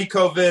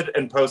 pre-COVID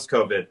and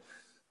post-COVID.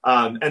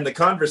 And the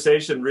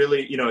conversation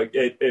really,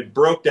 it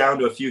broke down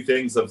to a few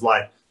things of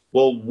like,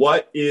 well,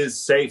 what is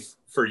safe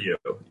for you?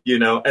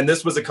 And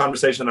this was a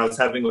conversation I was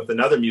having with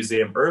another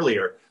museum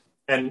earlier.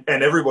 And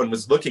everyone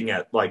was looking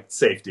at like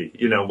safety,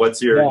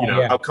 what's your,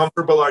 how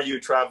comfortable are you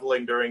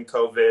traveling during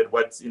COVID?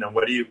 What's,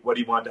 what do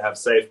you want to have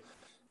safe?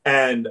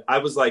 And I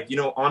was like,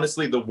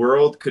 honestly, the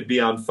world could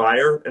be on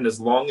fire. And as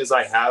long as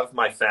I have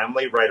my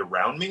family right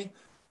around me,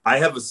 I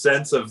have a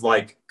sense of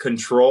like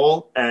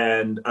control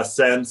and a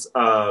sense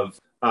of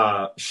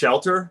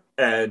shelter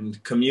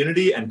and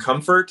community and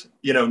comfort,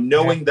 you know,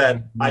 knowing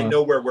that I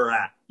know where we're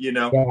at, you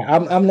know? Yeah,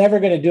 I'm never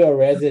going to do a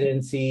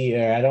residency,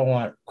 or I don't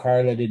want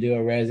Carla to do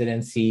a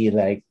residency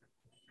like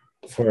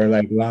for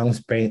like long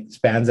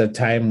spans of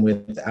time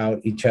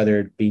without each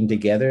other being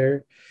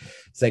together.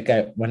 It's like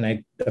a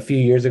few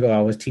years ago,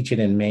 I was teaching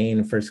in Maine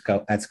at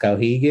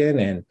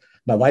Skowhegan, and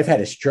my wife had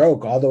a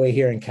stroke all the way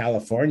here in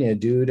California,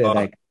 dude. And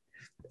like,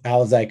 I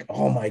was like,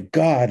 oh my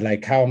God,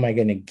 like, how am I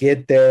going to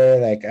get there?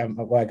 Like,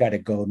 I got to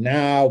go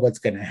now. What's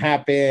going to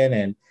happen?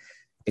 And,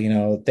 you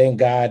know, thank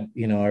God,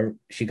 you know,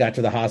 she got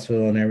to the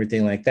hospital and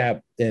everything like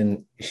that.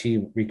 Then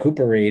she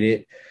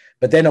recuperated.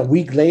 But then a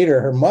week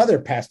later, her mother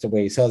passed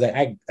away. So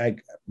that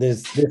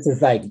this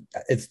is like,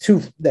 it's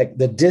too, like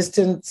the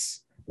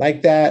distance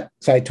like that.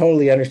 So I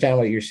totally understand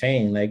what you're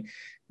saying. Like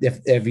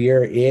if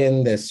you're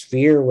in the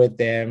sphere with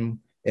them,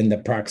 in the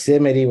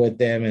proximity with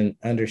them, and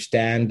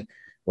understand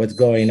what's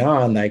going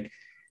on, like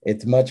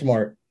it's much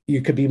more,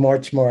 you could be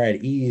much more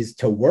at ease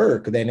to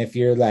work than if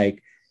you're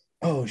like,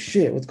 oh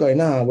shit, what's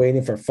going on?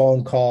 Waiting for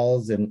phone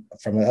calls and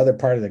from another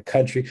part of the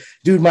country.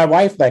 Dude, my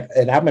wife, like,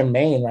 and I'm in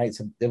Maine, right?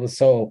 So it was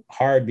so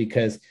hard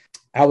because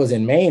I was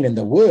in Maine in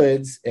the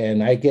woods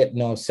and I get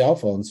no cell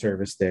phone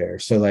service there.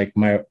 So like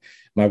my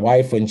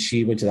wife, when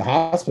she went to the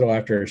hospital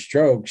after her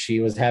stroke, she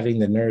was having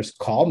the nurse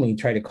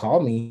try to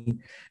call me.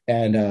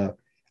 And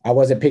I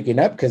wasn't picking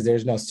up because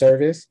there's no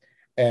service.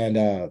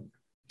 And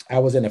I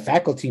was in a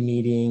faculty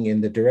meeting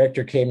and the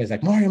director came and was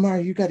like,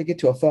 Mario, you got to get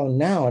to a phone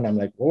now. And I'm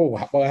like, whoa,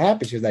 what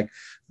happened? She was like,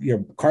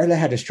 your Carla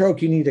had a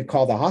stroke. You need to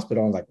call the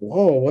hospital. I'm like,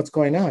 whoa, what's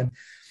going on?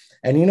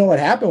 And you know what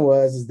happened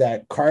is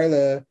that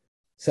Carla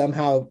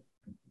somehow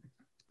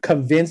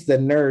convinced the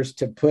nurse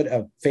to put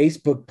a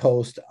Facebook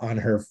post on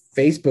her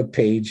Facebook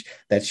page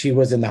that she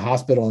was in the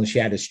hospital and she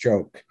had a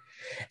stroke.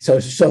 So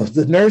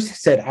the nurse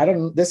said,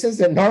 this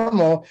isn't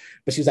normal.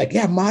 But she was like,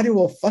 yeah, Mario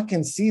will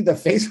fucking see the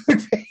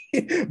Facebook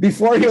page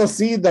before he'll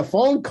see the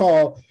phone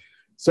call.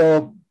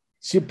 So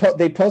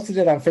they posted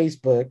it on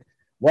Facebook.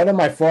 One of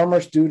my former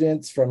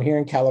students from here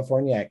in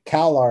California at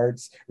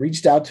CalArts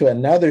reached out to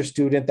another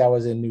student that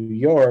was in New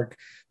York,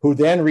 who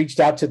then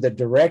reached out to the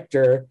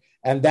director.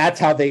 And that's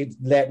how they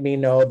let me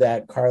know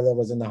that Carla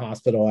was in the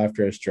hospital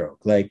after a stroke.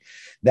 Like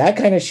that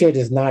kind of shit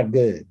is not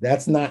good.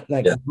 That's not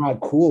not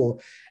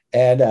cool.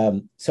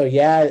 And so,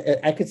 yeah,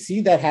 I could see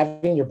that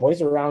having your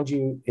boys around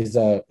you is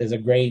a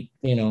great,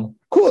 you know,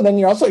 cool. And then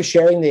you're also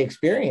sharing the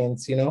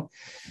experience, you know.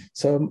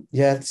 So,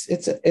 yeah,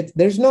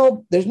 there's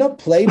no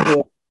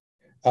playbook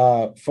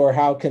for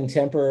how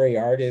contemporary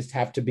artists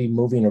have to be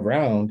moving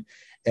around.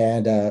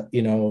 And,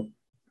 you know,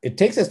 it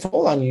takes its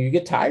toll on you. You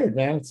get tired,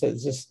 man. So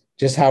it's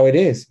just how it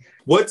is.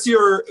 What's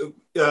your,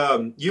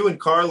 you and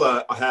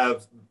Carla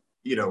have,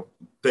 you know,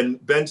 been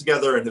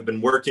together and have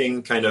been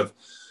working kind of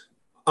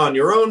on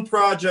your own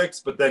projects,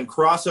 but then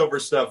crossover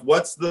stuff.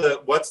 What's the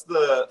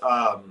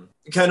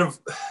kind of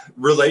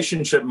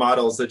relationship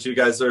models that you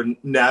guys are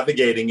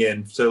navigating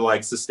in to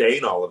like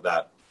sustain all of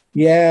that?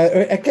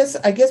 Yeah,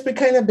 I guess we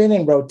kind of been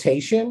in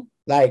rotation.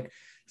 Like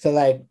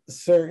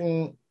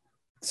certain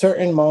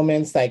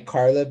moments, like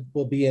Carla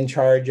will be in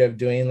charge of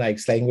doing like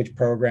language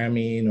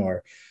programming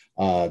or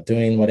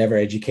doing whatever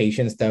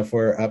education stuff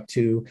we're up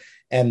to,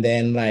 and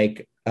then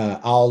like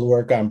I'll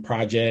work on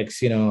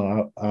projects, you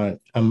know, on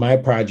my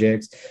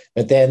projects.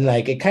 But then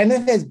like it kind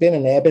of has been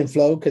an ebb and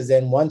flow, because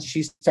then once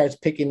she starts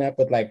picking up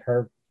with like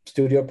her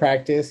studio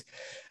practice,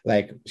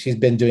 like she's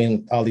been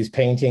doing all these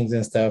paintings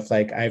and stuff,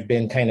 like I've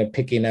been kind of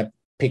picking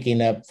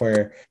up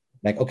for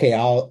like, okay,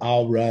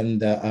 I'll run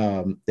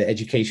the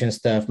education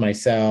stuff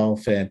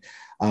myself, and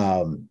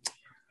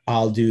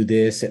I'll do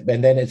this.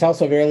 And then it's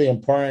also really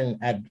important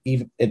at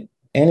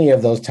any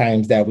of those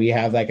times that we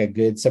have like a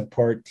good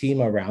support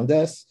team around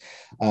us,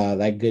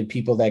 like good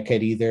people that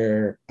could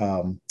either,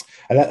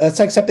 that's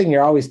like something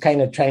you're always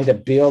kind of trying to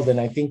build. And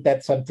I think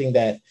that's something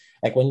that,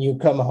 like when you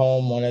come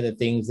home, one of the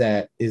things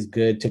that is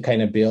good to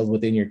kind of build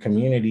within your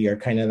community are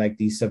kind of like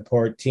these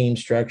support team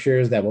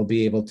structures that will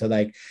be able to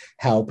like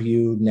help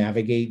you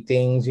navigate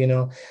things, you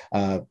know,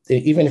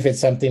 even if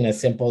it's something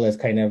as simple as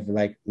kind of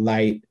like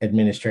light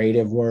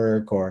administrative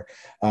work or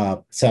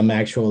some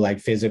actual like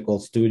physical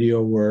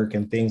studio work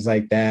and things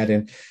like that.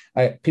 And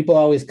people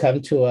always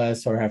come to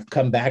us or have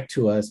come back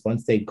to us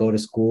once they go to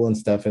school and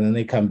stuff. And then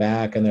they come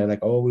back and they're like,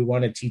 oh, we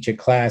want to teach a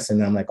class.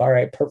 And I'm like, all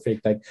right,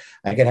 perfect. Like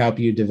I can help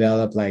you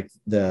develop like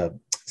the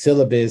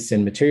syllabus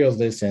and materials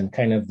list and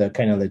kind of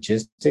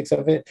logistics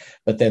of it.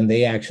 But then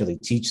they actually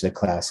teach the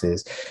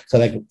classes. So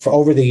like for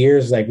over the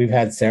years, like we've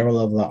had several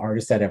of the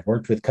artists that have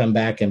worked with come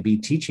back and be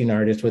teaching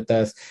artists with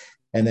us.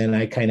 And then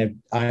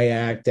I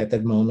act at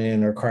the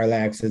moment, or Carla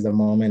acts as a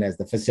moment as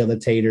the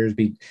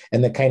facilitators,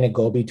 and the kind of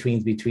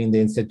go-betweens between the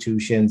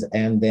institutions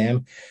and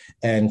them,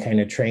 and kind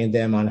of train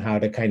them on how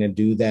to kind of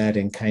do that,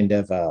 and kind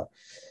of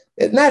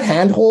not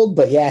handhold,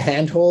 but yeah,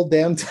 handhold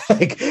them to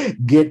like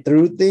get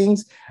through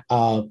things.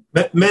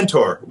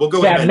 Mentor. We'll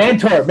go with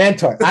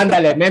mentor.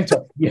 Ándale,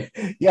 mentor.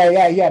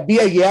 Yeah. Be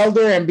a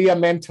Yelder and be a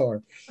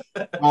mentor.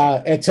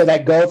 And to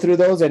like go through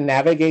those and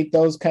navigate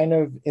those kind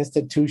of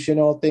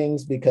institutional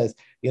things, because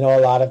a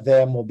lot of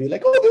them will be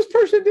like, oh, this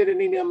person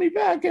didn't email me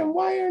back, and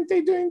why aren't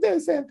they doing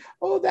this? And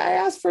I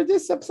asked for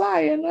this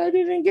supply and I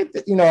didn't get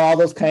all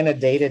those kind of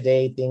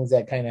day-to-day things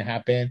that kind of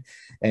happen.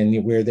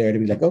 And we're there to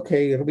be like,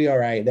 okay, it'll be all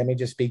right. Let me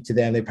just speak to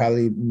them. They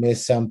probably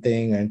missed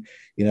something, and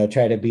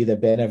try to be the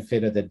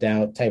benefit of the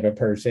doubt type of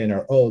person.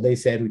 Or, oh, they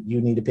said you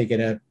need to pick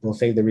it up, we'll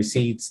save the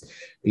receipts.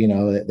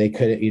 They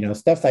could,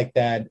 stuff like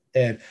that.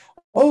 And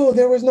oh,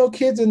 there was no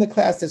kids in the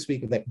class this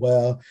week. Like,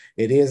 well,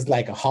 it is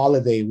like a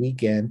holiday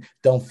weekend.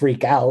 Don't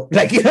freak out.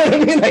 Like, you know what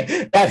I mean?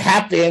 Like, that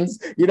happens.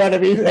 You know what I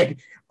mean? Like,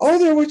 oh,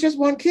 there was just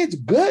one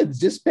kid. Good.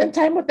 Just spend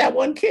time with that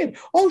one kid.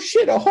 Oh,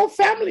 shit. A whole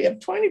family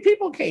of 20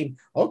 people came.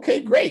 Okay,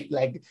 great.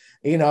 Like,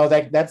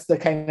 that's the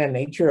kind of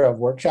nature of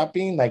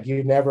workshopping. Like,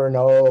 you never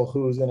know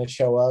who's going to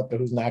show up and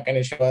who's not going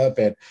to show up.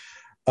 And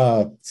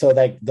so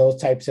like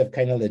those types of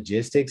kind of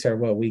logistics are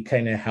what we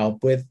kind of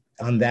help with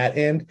on that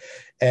end.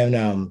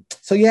 And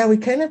so yeah, we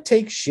kind of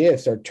take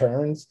shifts or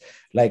turns.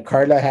 Like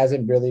Carla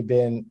hasn't really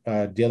been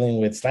dealing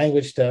with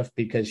language stuff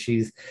because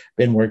she's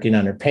been working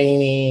on her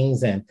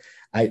paintings. And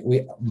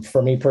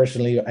for me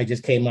personally, I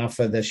just came off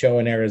of the show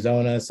in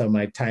Arizona, so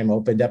my time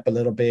opened up a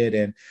little bit,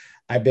 and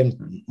I've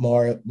been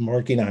more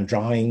working on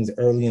drawings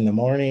early in the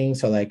morning.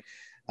 So like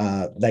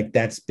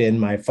that's been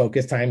my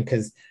focus time,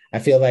 because I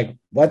feel like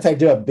once I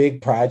do a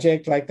big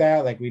project like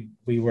that, like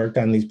we worked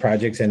on these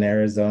projects in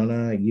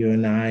Arizona, you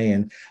and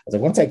and I was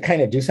like, once I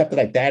kind of do something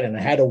like that, and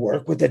I had to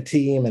work with the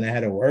team, and I had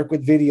to work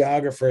with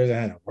videographers, and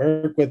I had to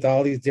work with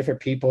all these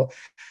different people,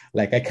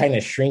 like I kind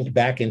of shrink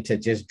back into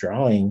just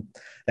drawing.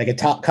 Like it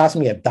cost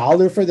me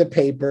 $1 for the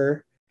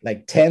paper,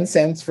 like 10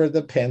 cents for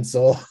the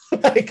pencil.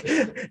 Like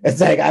it's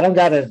like I don't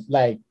gotta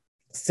like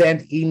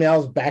send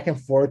emails back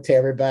and forth to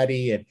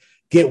everybody and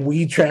get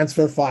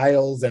WeTransfer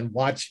files and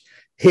watch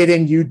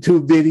hidden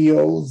YouTube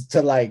videos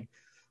to like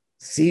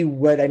see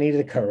what I needed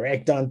to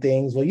correct on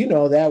things.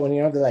 Well, that when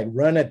you have to like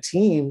run a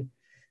team,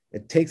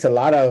 it takes a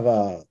lot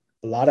of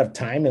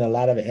time and a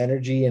lot of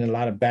energy and a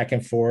lot of back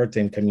and forth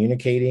and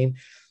communicating.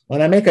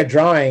 When I make a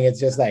drawing,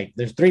 it's just like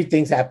there's 3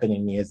 things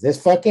happening to me. It's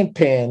this fucking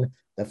pen,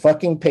 the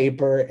fucking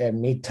paper,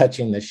 and me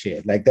touching the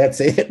shit. Like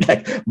that's it.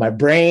 Like my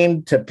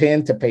brain to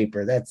pen to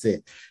paper. That's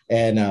it.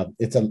 And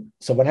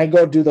so when I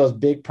go do those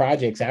big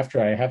projects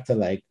after, I have to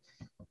like,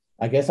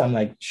 I guess I'm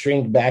like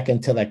shrink back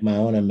into like my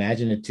own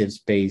imaginative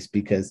space,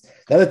 because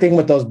the other thing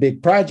with those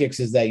big projects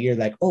is that you're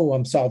like, oh,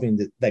 I'm solving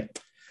the, like,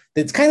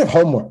 it's kind of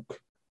homework.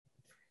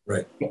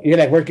 Right. You're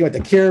like working with the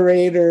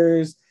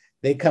curators.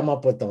 They come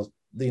up with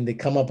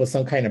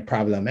some kind of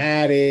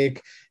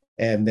problematic.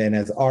 And then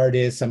as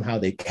artists, somehow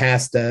they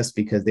cast us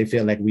because they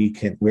feel like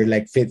we're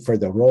like fit for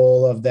the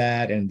role of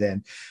that. And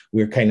then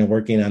we're kind of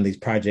working on these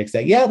projects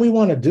that, yeah, we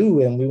want to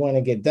do and we want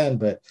to get done,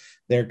 but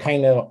they're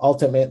kind of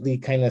ultimately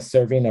kind of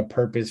serving a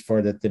purpose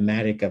for the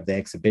thematic of the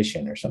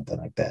exhibition or something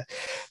like that.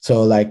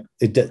 So like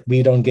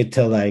we don't get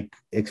to like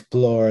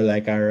explore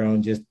like our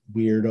own just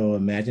weirdo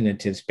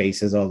imaginative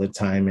spaces all the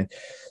time. And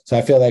so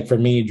I feel like for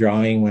me,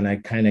 drawing, when I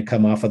kind of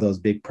come off of those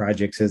big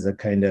projects, is a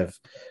kind of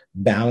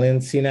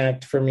balancing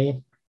act for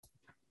me.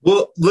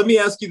 Well, let me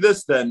ask you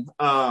this then.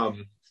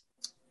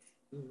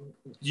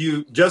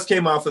 You just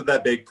came off of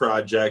that big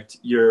project.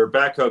 You're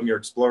back home. You're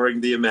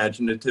exploring the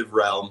imaginative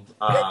realm.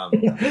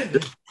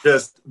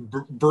 Just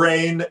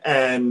brain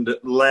and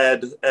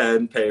lead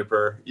and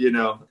paper,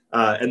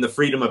 and the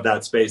freedom of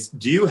that space.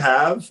 Do you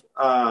have,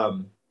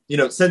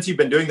 since you've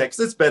been doing that,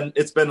 because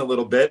it's been a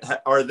little bit,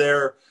 are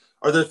there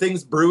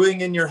things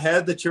brewing in your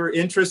head that you're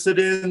interested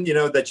in,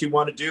 that you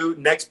want to do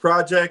next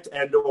project,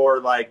 and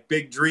or like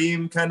big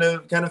dream kind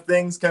of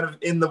things kind of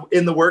in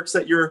the works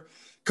that you're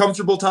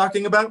comfortable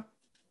talking about?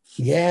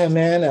 Yeah,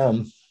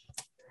 man.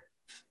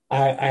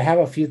 I have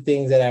a few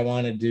things that I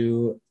want to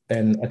do,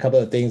 and a couple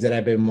of things that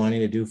I've been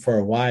wanting to do for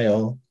a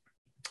while.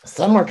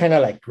 Some are kind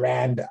of like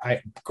grand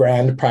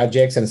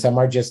projects, and some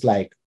are just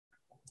like,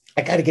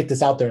 I got to get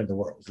this out there in the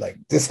world. Like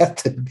this has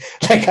to,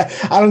 like,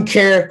 I don't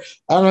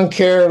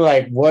care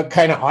like what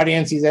kind of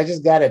audiences, I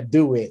just got to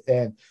do it.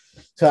 And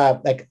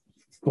so like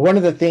one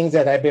of the things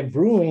that I've been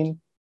brewing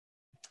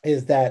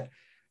is that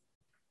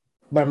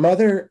my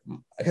mother,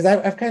 because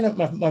I've kind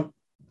of,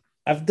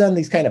 I've done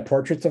these kind of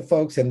portraits of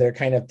folks, and they're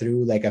kind of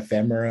through like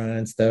ephemera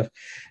and stuff.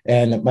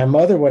 And my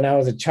mother, when I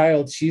was a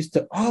child, she used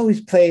to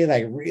always play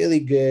like really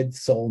good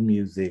soul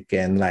music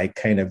and like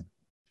kind of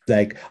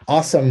like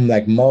awesome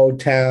like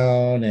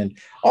Motown and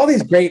all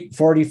these great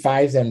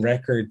 45s and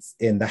records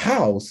in the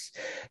house.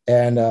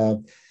 And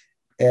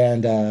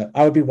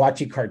I would be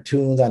watching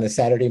cartoons on a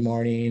Saturday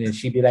morning, and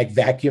she'd be like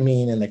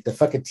vacuuming, and like the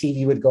fucking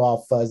TV would go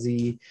all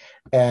fuzzy.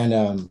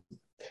 And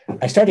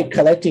I started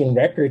collecting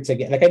records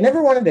again. Like I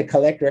never wanted to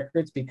collect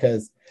records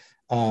because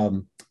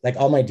like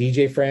all my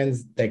DJ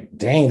friends, like,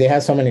 dang, they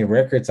have so many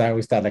records. I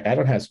always thought like I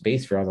don't have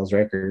space for all those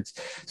records.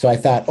 So I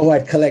thought, oh,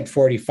 I'd collect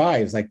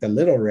 45s, like the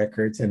little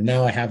records. And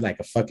now I have like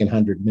a fucking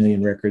 100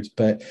 million records.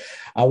 But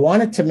I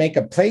wanted to make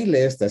a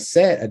playlist,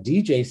 a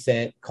DJ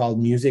set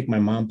called Music My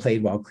Mom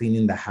Played While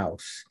Cleaning the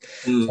House.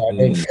 Mm-hmm. So I've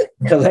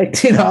been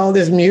collecting all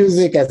this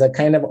music as a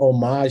kind of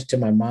homage to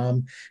my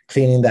mom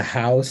cleaning the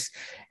house.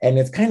 And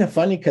it's kind of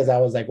funny because I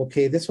was like,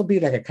 okay, this will be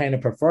like a kind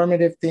of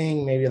performative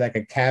thing, maybe like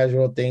a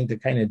casual thing to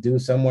kind of do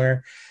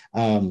somewhere.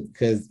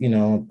 Because, you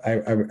know,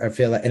 I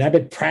feel like, and I've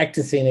been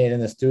practicing it in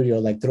the studio,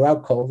 like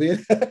throughout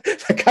COVID,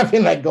 like I've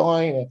been like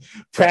going and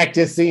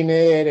practicing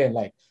it and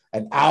like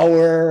an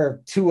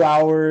hour, 2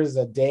 hours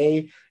a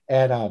day.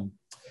 And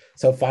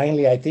so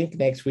finally, I think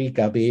next week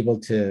I'll be able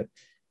to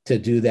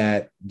do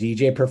that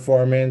DJ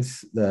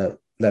performance,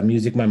 the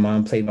music my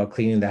mom played while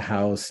cleaning the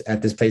house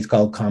at this place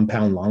called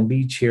Compound Long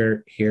Beach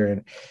here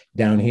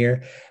down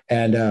here.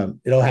 And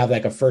it'll have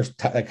like a first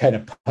kind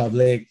of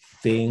public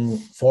thing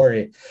for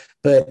it.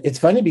 But it's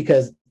funny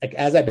because like,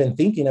 as I've been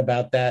thinking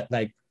about that,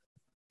 like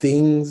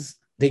things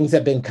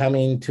have been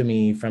coming to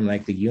me from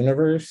like the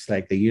universe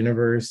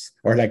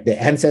or like the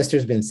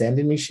ancestors been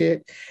sending me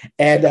shit.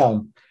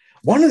 And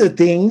one of the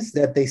things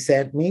that they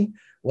sent me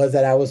was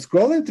that I was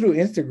scrolling through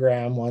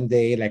Instagram one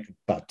day, like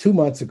about 2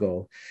 months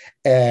ago,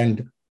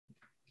 and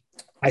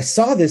I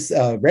saw this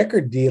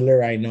record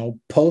dealer I know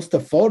post a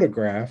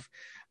photograph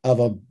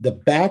of the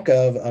back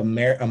of a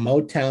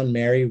Motown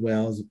Mary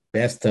Wells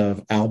Best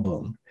Of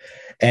album.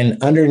 And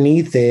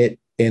underneath it,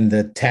 in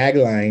the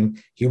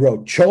tagline, he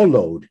wrote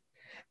Choloed.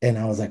 And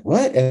I was like,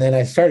 what? And then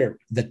I started,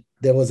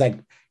 there was like,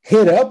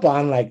 hit up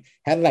on like,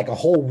 had like a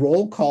whole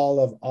roll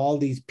call of all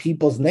these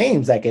people's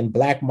names, like in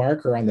black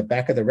marker on the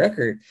back of the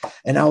record.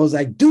 And I was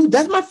like, dude,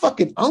 that's my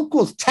fucking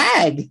uncle's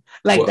tag.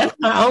 Like, what? That's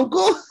my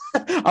uncle.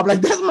 I'm like,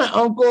 that's my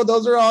uncle.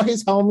 Those are all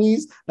his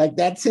homies. Like,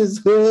 that's his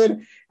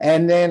hood.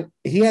 And then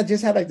he had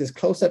just had like this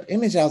close-up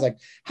image. I was like,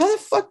 how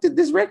the fuck did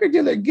this record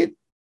dealer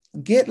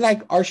get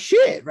like our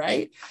shit,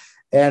 right?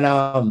 And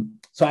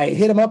so I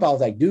hit him up. I was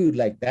like, dude,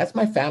 like, that's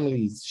my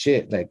family's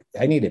shit. Like,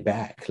 I need it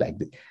back. Like,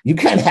 you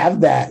can't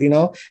have that, you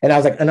know? And I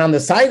was like, and on the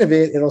side of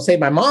it, it'll say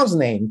my mom's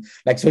name.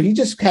 Like, so he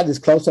just had this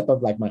close-up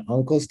of like my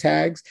uncle's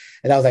tags.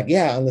 And I was like,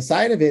 yeah, on the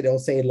side of it, it'll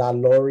say La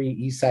Lori,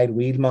 Eastside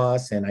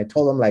Weedmoss. And I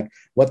told him like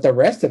what the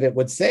rest of it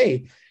would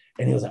say.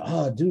 And he was like,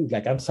 oh, dude,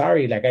 like, I'm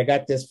sorry. Like, I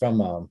got this from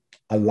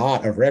a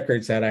lot of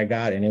records that I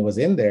got and it was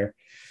in there.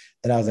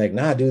 And I was like,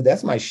 nah, dude,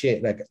 that's my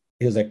shit. Like,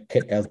 he was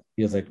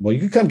like, well,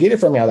 you can come get it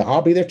from me. I was like,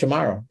 I'll be there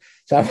tomorrow.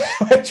 So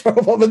I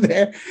drove over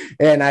there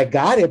and I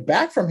got it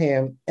back from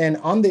him. And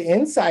on the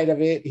inside of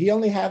it, he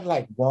only had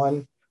like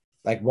one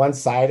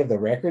side of the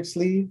record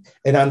sleeve.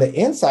 And on the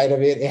inside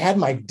of it, it had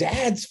my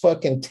dad's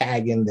fucking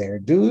tag in there,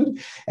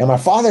 dude. And my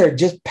father had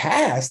just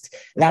passed.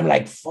 And I'm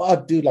like,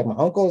 fuck, dude, like my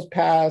uncle's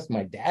passed,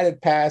 my dad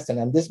had passed. And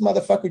then this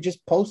motherfucker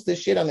just posted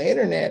this shit on the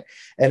internet.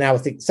 And I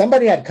was thinking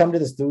somebody had come to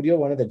the studio,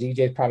 one of the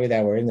DJs probably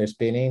that were in there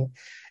spinning,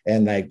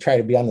 and like try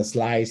to be on the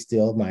slide,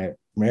 steal my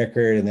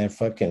record, and then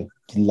fucking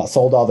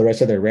sold all the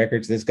rest of their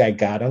records. This guy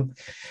got them.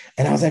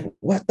 And I was like,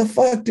 what the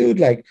fuck, dude?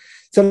 Like,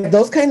 so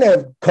those kind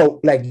of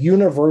like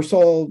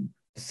universal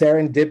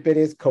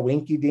serendipitous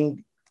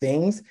coinky-dink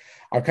things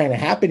are kind of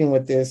happening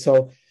with this.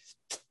 So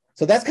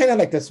that's kind of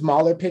like the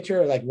smaller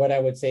picture, like what I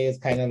would say is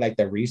kind of like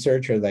the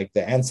research or like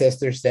the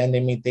ancestors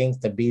sending me things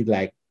to be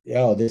like,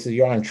 yo,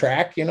 you're on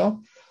track, you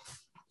know?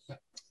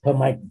 But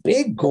my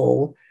big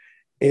goal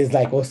is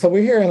like, well, so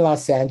we're here in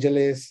Los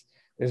Angeles.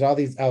 There's all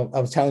these, I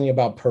was telling you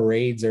about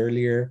parades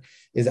earlier,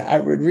 is I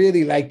would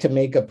really like to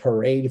make a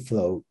parade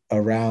float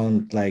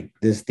around like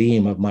this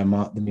theme of my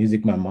mom, the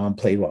music my mom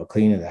played while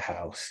cleaning the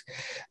house.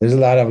 There's a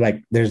lot of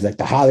like, there's like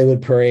the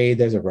Hollywood parade,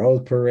 there's a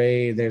Rose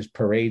parade, there's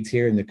parades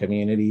here in the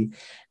community.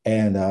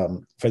 And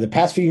for the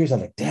past few years, I'm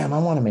like, damn, I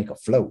want to make a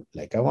float.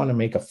 Like, I want to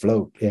make a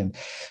float. And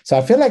so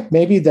I feel like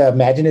maybe the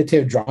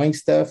imaginative drawing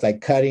stuff, like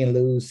cutting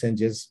loose and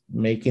just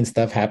making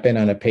stuff happen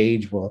on a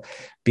page, will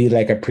be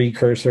like a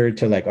precursor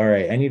to like, all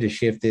right, I need to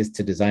shift this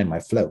to design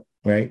my float,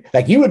 right?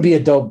 Like, you would be a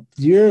dope,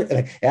 you'll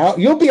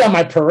be on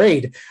my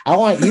parade. I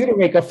want you to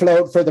make a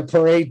float for the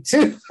parade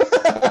too.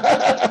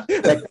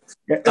 Like,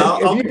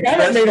 if you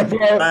haven't made a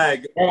float,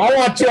 I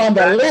want you on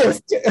the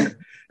list.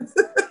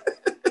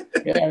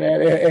 Yeah,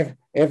 man.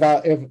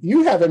 If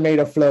you haven't made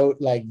a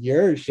float, like,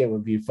 your shit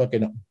would be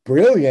fucking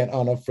brilliant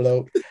on a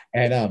float.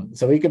 And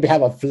so we could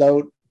have a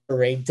float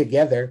parade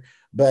together.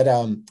 But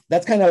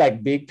that's kind of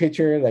like big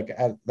picture, like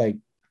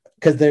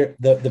because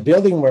the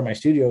building where my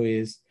studio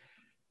is,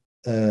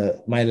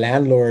 my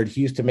landlord,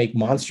 he used to make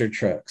monster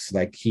trucks.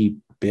 Like, he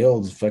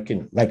builds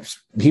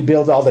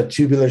all the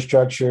tubular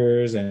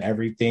structures and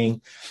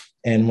everything.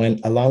 And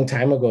when a long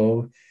time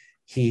ago,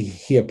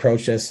 he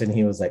approached us and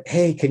he was like,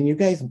 hey, can you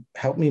guys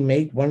help me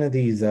make one of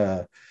these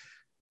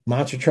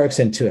monster trucks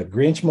into a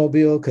Grinch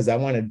mobile? Because I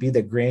want to be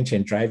the Grinch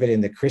and drive it in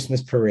the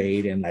Christmas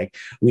parade. And like,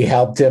 we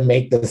helped him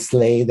make the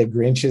sleigh, the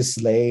Grinch's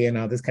sleigh, and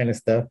all this kind of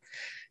stuff.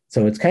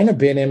 So it's kind of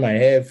been in my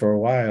head for a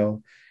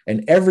while.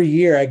 And every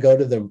year I go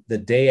to the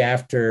day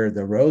after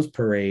the Rose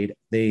Parade.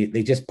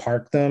 They just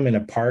park them in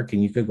a park,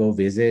 and you could go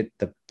visit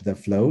the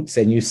floats,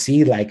 and you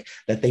see like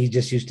that they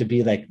just used to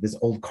be like this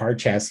old car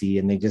chassis,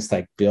 and they just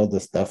like build the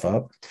stuff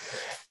up.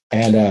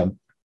 And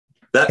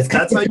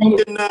that's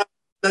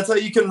how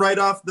you can write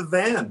off the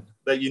van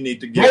that you need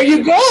to get. There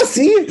you go.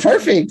 See,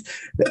 perfect.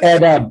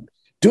 And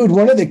dude,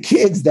 one of the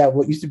kids that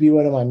used to be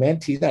one of my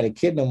mentees, not a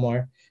kid no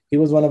more. He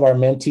was one of our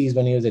mentees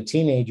when he was a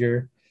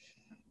teenager,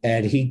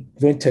 and he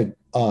went to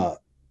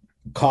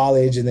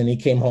college, and then he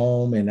came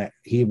home, and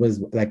he was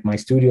like my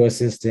studio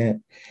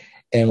assistant.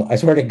 And I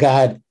swear to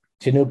God,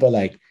 Chinupa,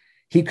 like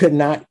he could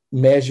not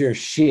measure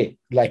shit.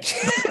 Like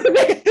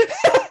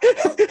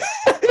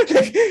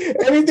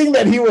everything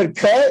that he would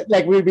cut,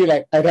 like we'd be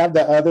like, I'd have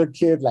the other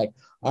kid like,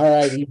 all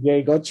right,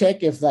 EJ, go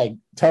check if like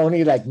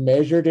Tony like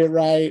measured it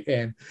right.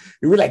 And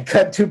we would like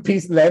cut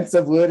 2-piece lengths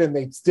of wood and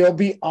they'd still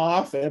be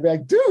off. And I'd be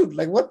like, dude,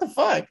 like what the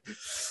fuck?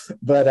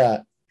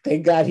 But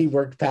thank God he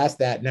worked past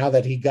that now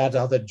that he got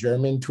all the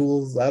German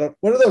tools. What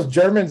are those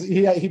Germans?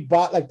 He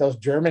bought like those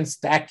German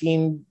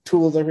stacking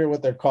tools over here,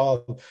 what they're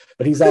called.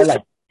 But he's all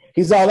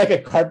like a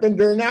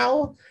carpenter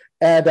now.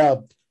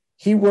 And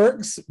he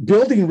works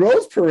building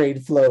Rose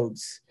Parade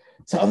floats.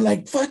 So I'm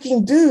like,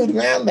 fucking dude,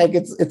 man, like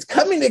it's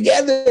coming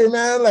together,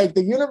 man. Like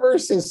the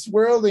universe is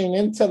swirling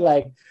into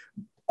like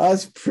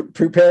us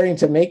preparing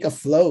to make a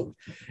float.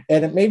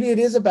 And maybe it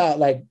is about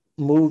like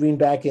moving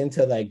back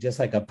into like just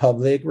like a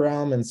public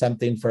realm and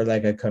something for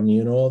like a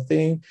communal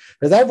thing.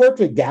 Because I've worked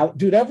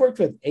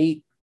with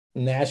 8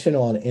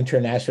 national and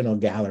international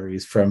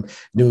galleries from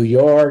New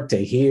York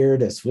to here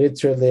to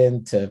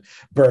Switzerland to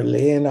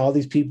Berlin, all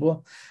these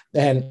people.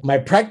 And my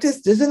practice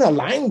doesn't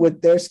align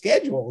with their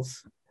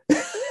schedules.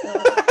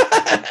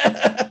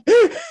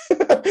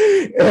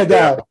 And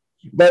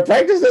my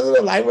practice doesn't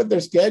align with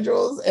their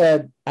schedules.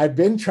 And I've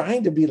been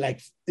trying to be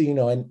like,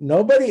 and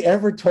nobody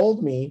ever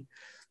told me,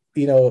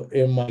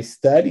 in my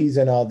studies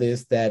and all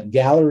this, that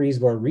galleries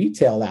were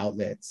retail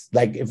outlets.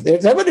 Like if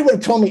somebody would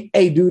have told me,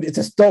 hey, dude, it's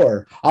a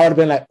store, I would have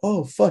been like,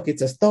 oh, fuck,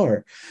 it's a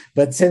store.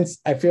 But since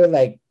I feel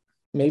like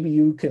maybe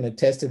you can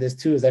attest to this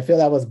too, is I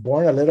feel I was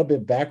born a little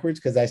bit backwards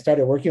because I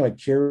started working with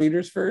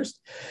curators first.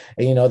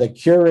 And, the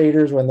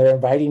curators, when they're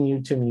inviting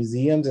you to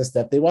museums and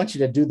stuff, they want you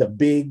to do the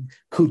big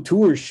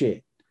couture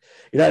shit.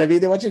 You know what I mean?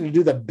 They want you to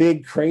do the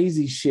big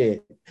crazy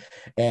shit.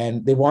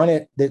 And they want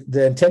it, the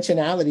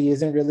intentionality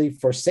isn't really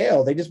for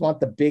sale. They just want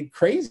the big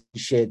crazy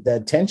shit, the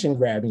attention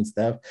grabbing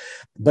stuff.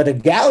 But a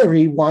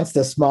gallery wants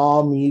the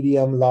small,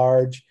 medium,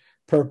 large,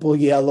 purple,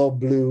 yellow,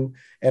 blue,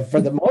 and for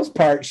the most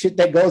part, shit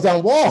that goes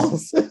on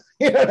walls.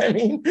 You know what I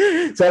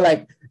mean? So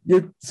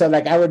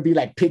I would be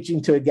like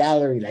pitching to a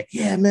gallery, like,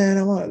 yeah, man,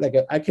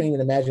 I can't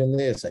even imagine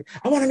this. Like,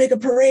 I want to make a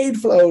parade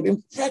float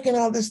and fucking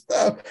all this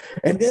stuff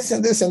and this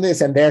and this and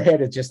this. And their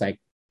head is just like,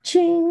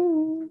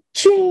 ching,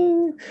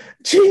 ching,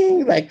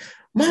 ching. Like,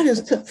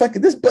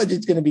 this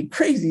budget's going to be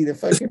crazy to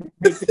fucking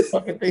make this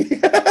fucking thing.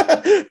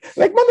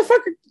 Like,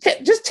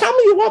 motherfucker, just tell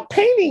me you want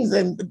paintings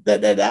and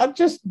I'll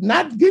just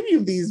not give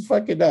you these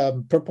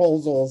fucking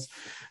proposals.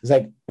 It's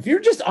like, if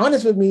you're just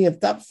honest with me and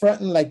stop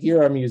fronting like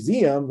you're a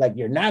museum, like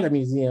you're not a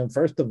museum,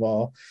 first of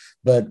all,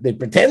 but they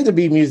pretend to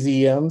be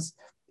museums.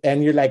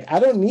 And you're like,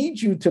 I don't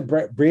need you to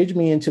bridge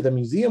me into the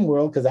museum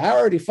world because I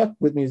already fucked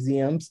with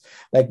museums.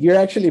 Like, you're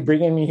actually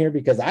bringing me here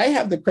because I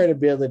have the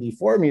credibility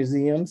for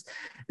museums.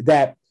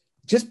 That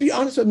just be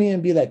honest with me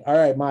and be like, all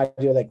right,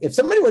 Mario, like if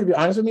somebody were to be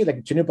honest with me,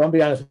 like Chinupa, I'll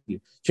be honest with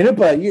you.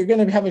 Chinupa, you're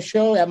going to have a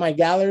show at my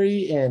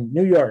gallery in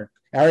New York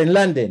or in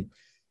London.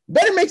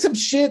 Better make some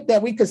shit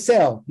that we could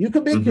sell. You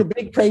could make your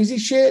big crazy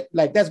shit.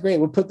 Like, that's great.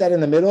 We'll put that in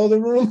the middle of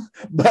the room.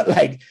 But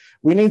like,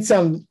 we need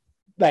some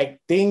like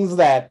things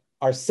that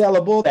are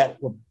sellable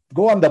that will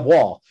go on the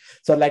wall.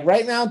 So like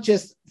right now,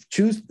 just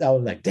choose. I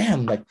was like,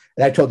 damn, like,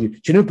 and I told you,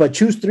 Chinupa,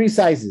 choose 3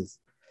 sizes.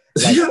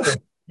 Like,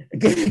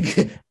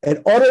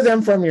 and order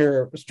them from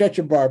your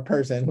stretcher bar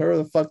person, whoever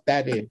the fuck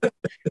that is.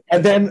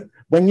 And then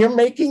when you're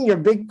making your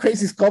big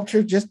crazy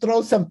sculpture, just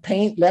throw some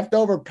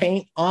leftover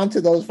paint onto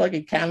those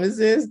fucking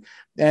canvases.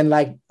 And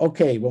like,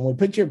 okay, when we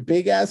put your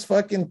big ass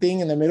fucking thing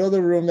in the middle of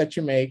the room that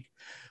you make,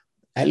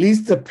 at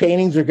least the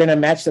paintings are going to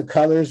match the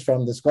colors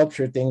from the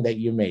sculpture thing that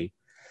you made.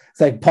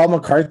 It's like Paul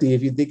McCarthy,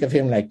 if you think of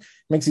him, like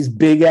makes these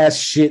big ass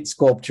shit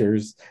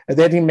sculptures. And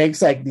then he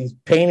makes like these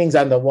paintings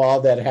on the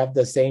wall that have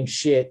the same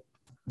shit.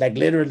 Like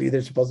literally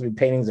they're supposed to be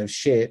paintings of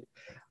shit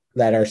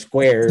that are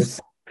squares.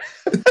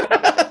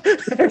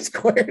 They're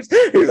squares.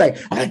 He's like,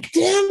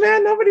 damn,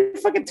 man, nobody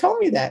fucking told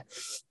me that.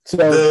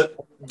 So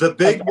the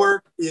big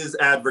work is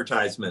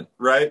advertisement,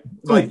 right?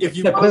 Like if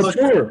you want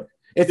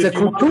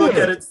to look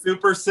at it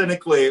super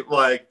cynically,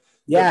 like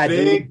the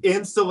big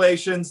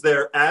installations,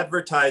 they're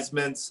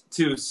advertisements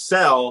to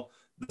sell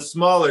the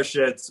smaller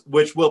shits,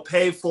 which will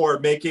pay for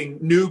making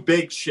new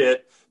big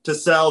shit to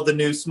sell the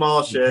new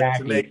small shit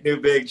to make new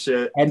big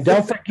shit. And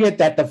don't forget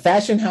that the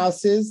fashion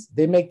houses,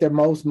 they make their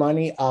most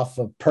money off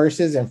of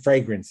purses and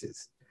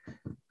fragrances.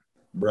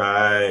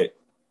 Right.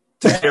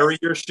 to carry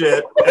your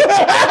shit.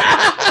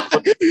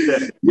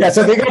 Yeah,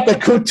 so they got the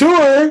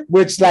couture,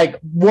 which like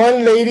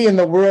one lady in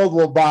the world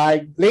will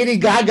buy. Lady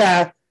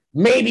Gaga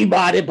maybe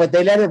bought it, but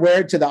they let her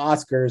wear it to the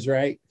Oscars,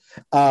 right?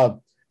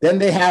 Then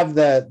they have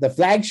the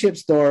flagship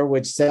store,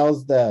 which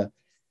sells the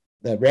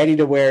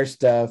ready-to-wear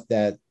stuff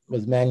that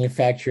was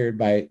manufactured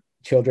by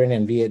children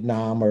in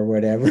Vietnam or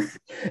whatever.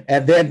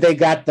 And then they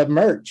got the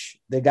merch.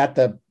 They got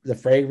the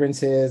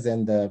fragrances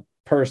and the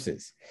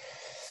purses.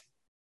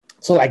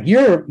 So like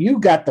you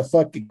got the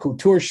fucking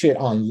couture shit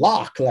on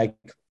lock. Like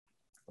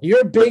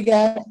your big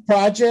ass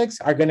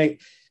projects are gonna,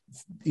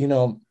 you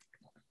know,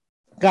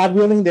 God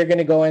willing, they're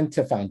gonna go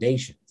into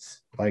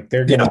foundations. Like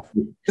they're gonna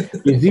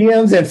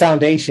museums and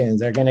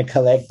foundations are gonna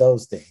collect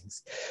those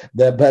things.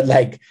 But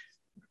like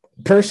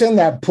person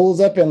that pulls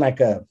up in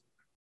like a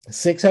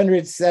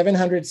 600,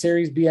 700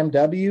 series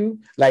BMW,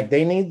 like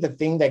they need the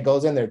thing that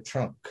goes in their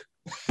trunk.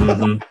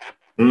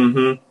 Mm-hmm.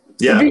 Mm-hmm.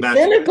 Yeah, to be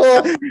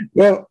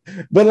cynical,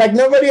 but like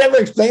nobody ever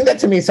explained that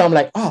to me. So I'm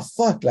like, oh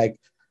fuck, like,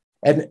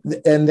 and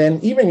then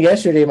even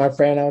yesterday, I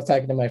was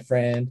talking to my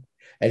friend,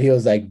 and he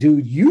was like,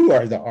 dude, you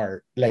are the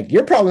art. Like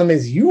your problem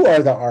is you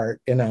are the art,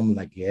 and I'm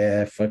like,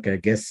 yeah, fuck, I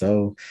guess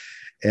so.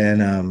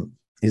 And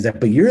he's like,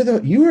 but you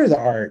are the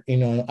art. You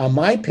know, on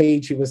my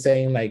page, he was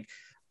saying like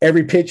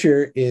every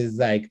picture is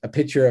like a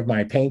picture of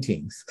my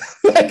paintings.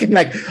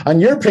 like on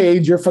your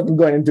page, you're fucking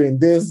going and doing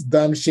this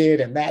dumb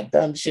shit and that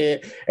dumb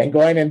shit and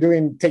going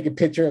and take a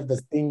picture of the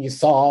thing you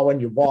saw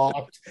when you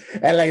walked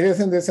and like this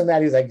and this and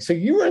that. He's like, so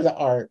you are the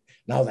art.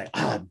 And I was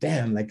like,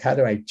 damn, like, how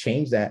do I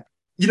change that?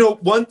 You know,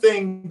 one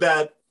thing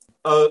that,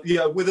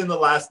 within the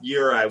last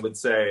year, I would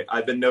say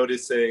I've been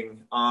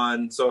noticing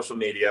on social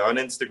media, on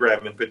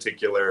Instagram in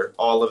particular,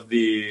 all of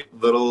the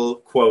little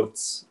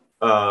quotes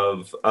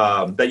of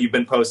that you've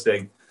been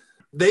posting.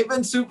 They've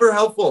been super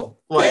helpful,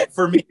 like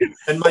for me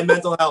and my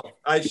mental health.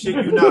 I shit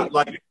you not.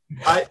 Like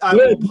I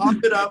will pop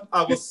it up.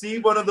 I will see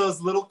one of those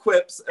little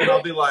quips, and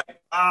I'll be like,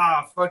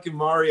 fucking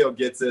Mario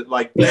gets it.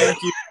 Like, thank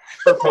you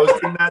for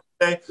posting that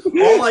today.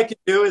 All I can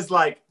do is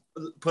like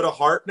put a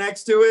heart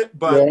next to it,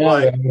 but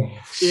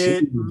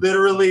it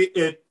literally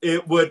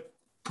it would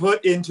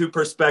put into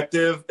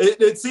perspective.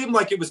 It seemed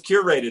like it was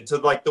curated to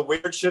like the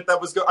weird shit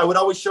that was I would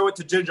always show it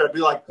to Ginger. I'd be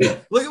like,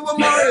 look at what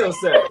Mario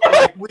said.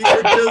 Like we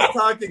were just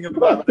talking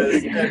about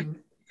this.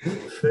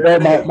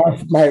 And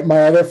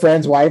my other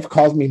friend's wife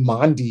calls me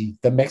Mondi,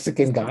 the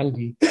Mexican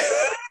Gandhi.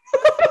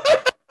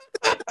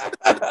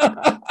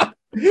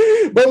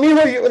 But me,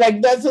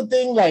 like that's the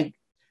thing, like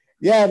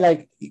yeah,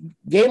 like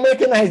game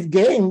recognized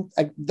game.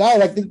 Like,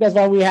 I think that's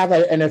why we have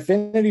an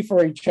affinity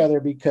for each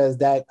other, because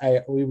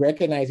we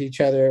recognize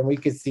each other and we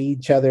can see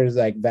each other's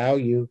like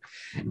value.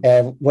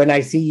 And when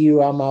I see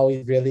you, I'm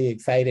always really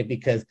excited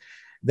because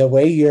the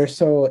way you're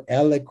so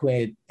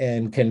eloquent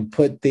and can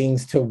put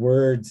things to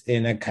words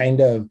in a kind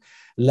of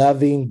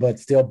loving but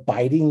still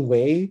biting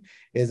way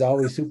is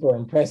always super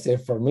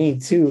impressive for me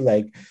too.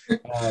 Like,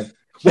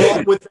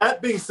 well, with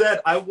that being said,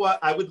 I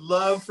would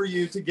love for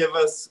you to give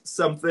us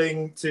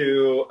something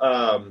to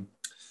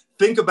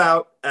think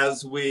about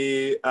as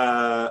we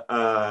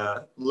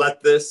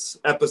let this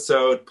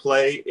episode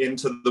play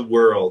into the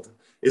world.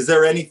 Is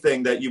there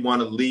anything that you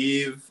want to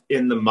leave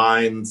in the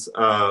minds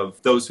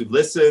of those who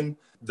listen,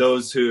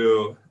 those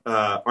who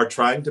are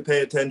trying to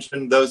pay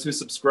attention, those who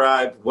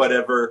subscribe,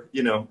 whatever,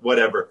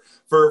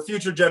 for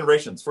future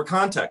generations, for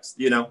context,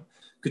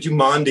 could you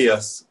Mondi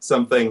us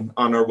something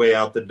on our way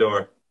out the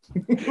door?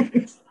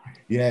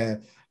 Yeah.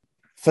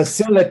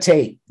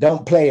 Facilitate.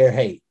 Don't play or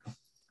hate.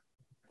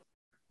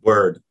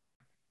 Word.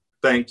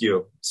 Thank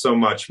you so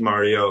much,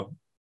 Mario.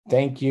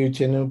 Thank you,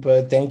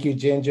 Chinupa. Thank you,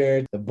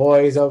 Ginger. The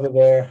boys over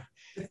there.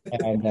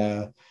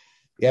 And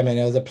yeah, man,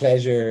 it was a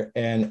pleasure.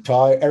 And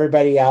to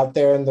everybody out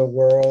there in the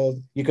world,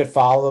 you could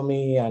follow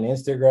me on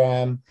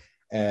Instagram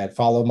and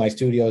follow my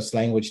studio,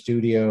 Slangwich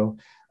Studio.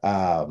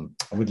 I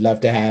would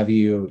love to have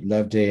you.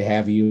 Love to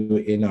have you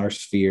in our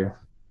sphere.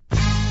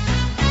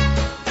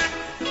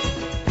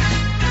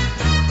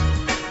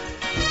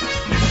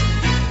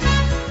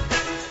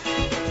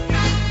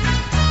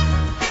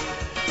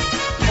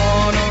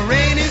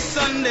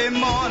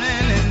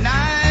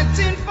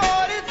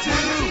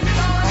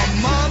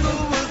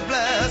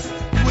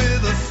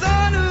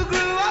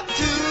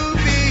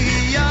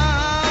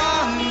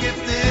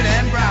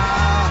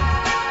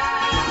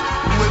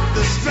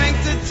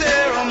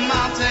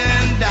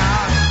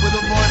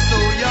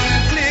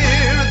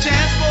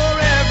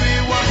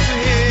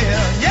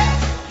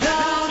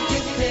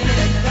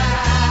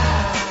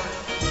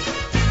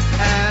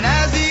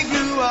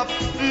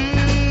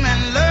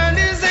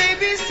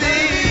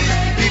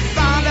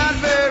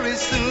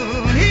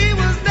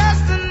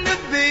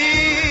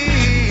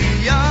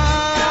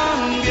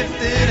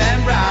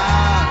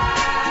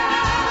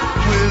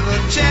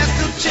 Chance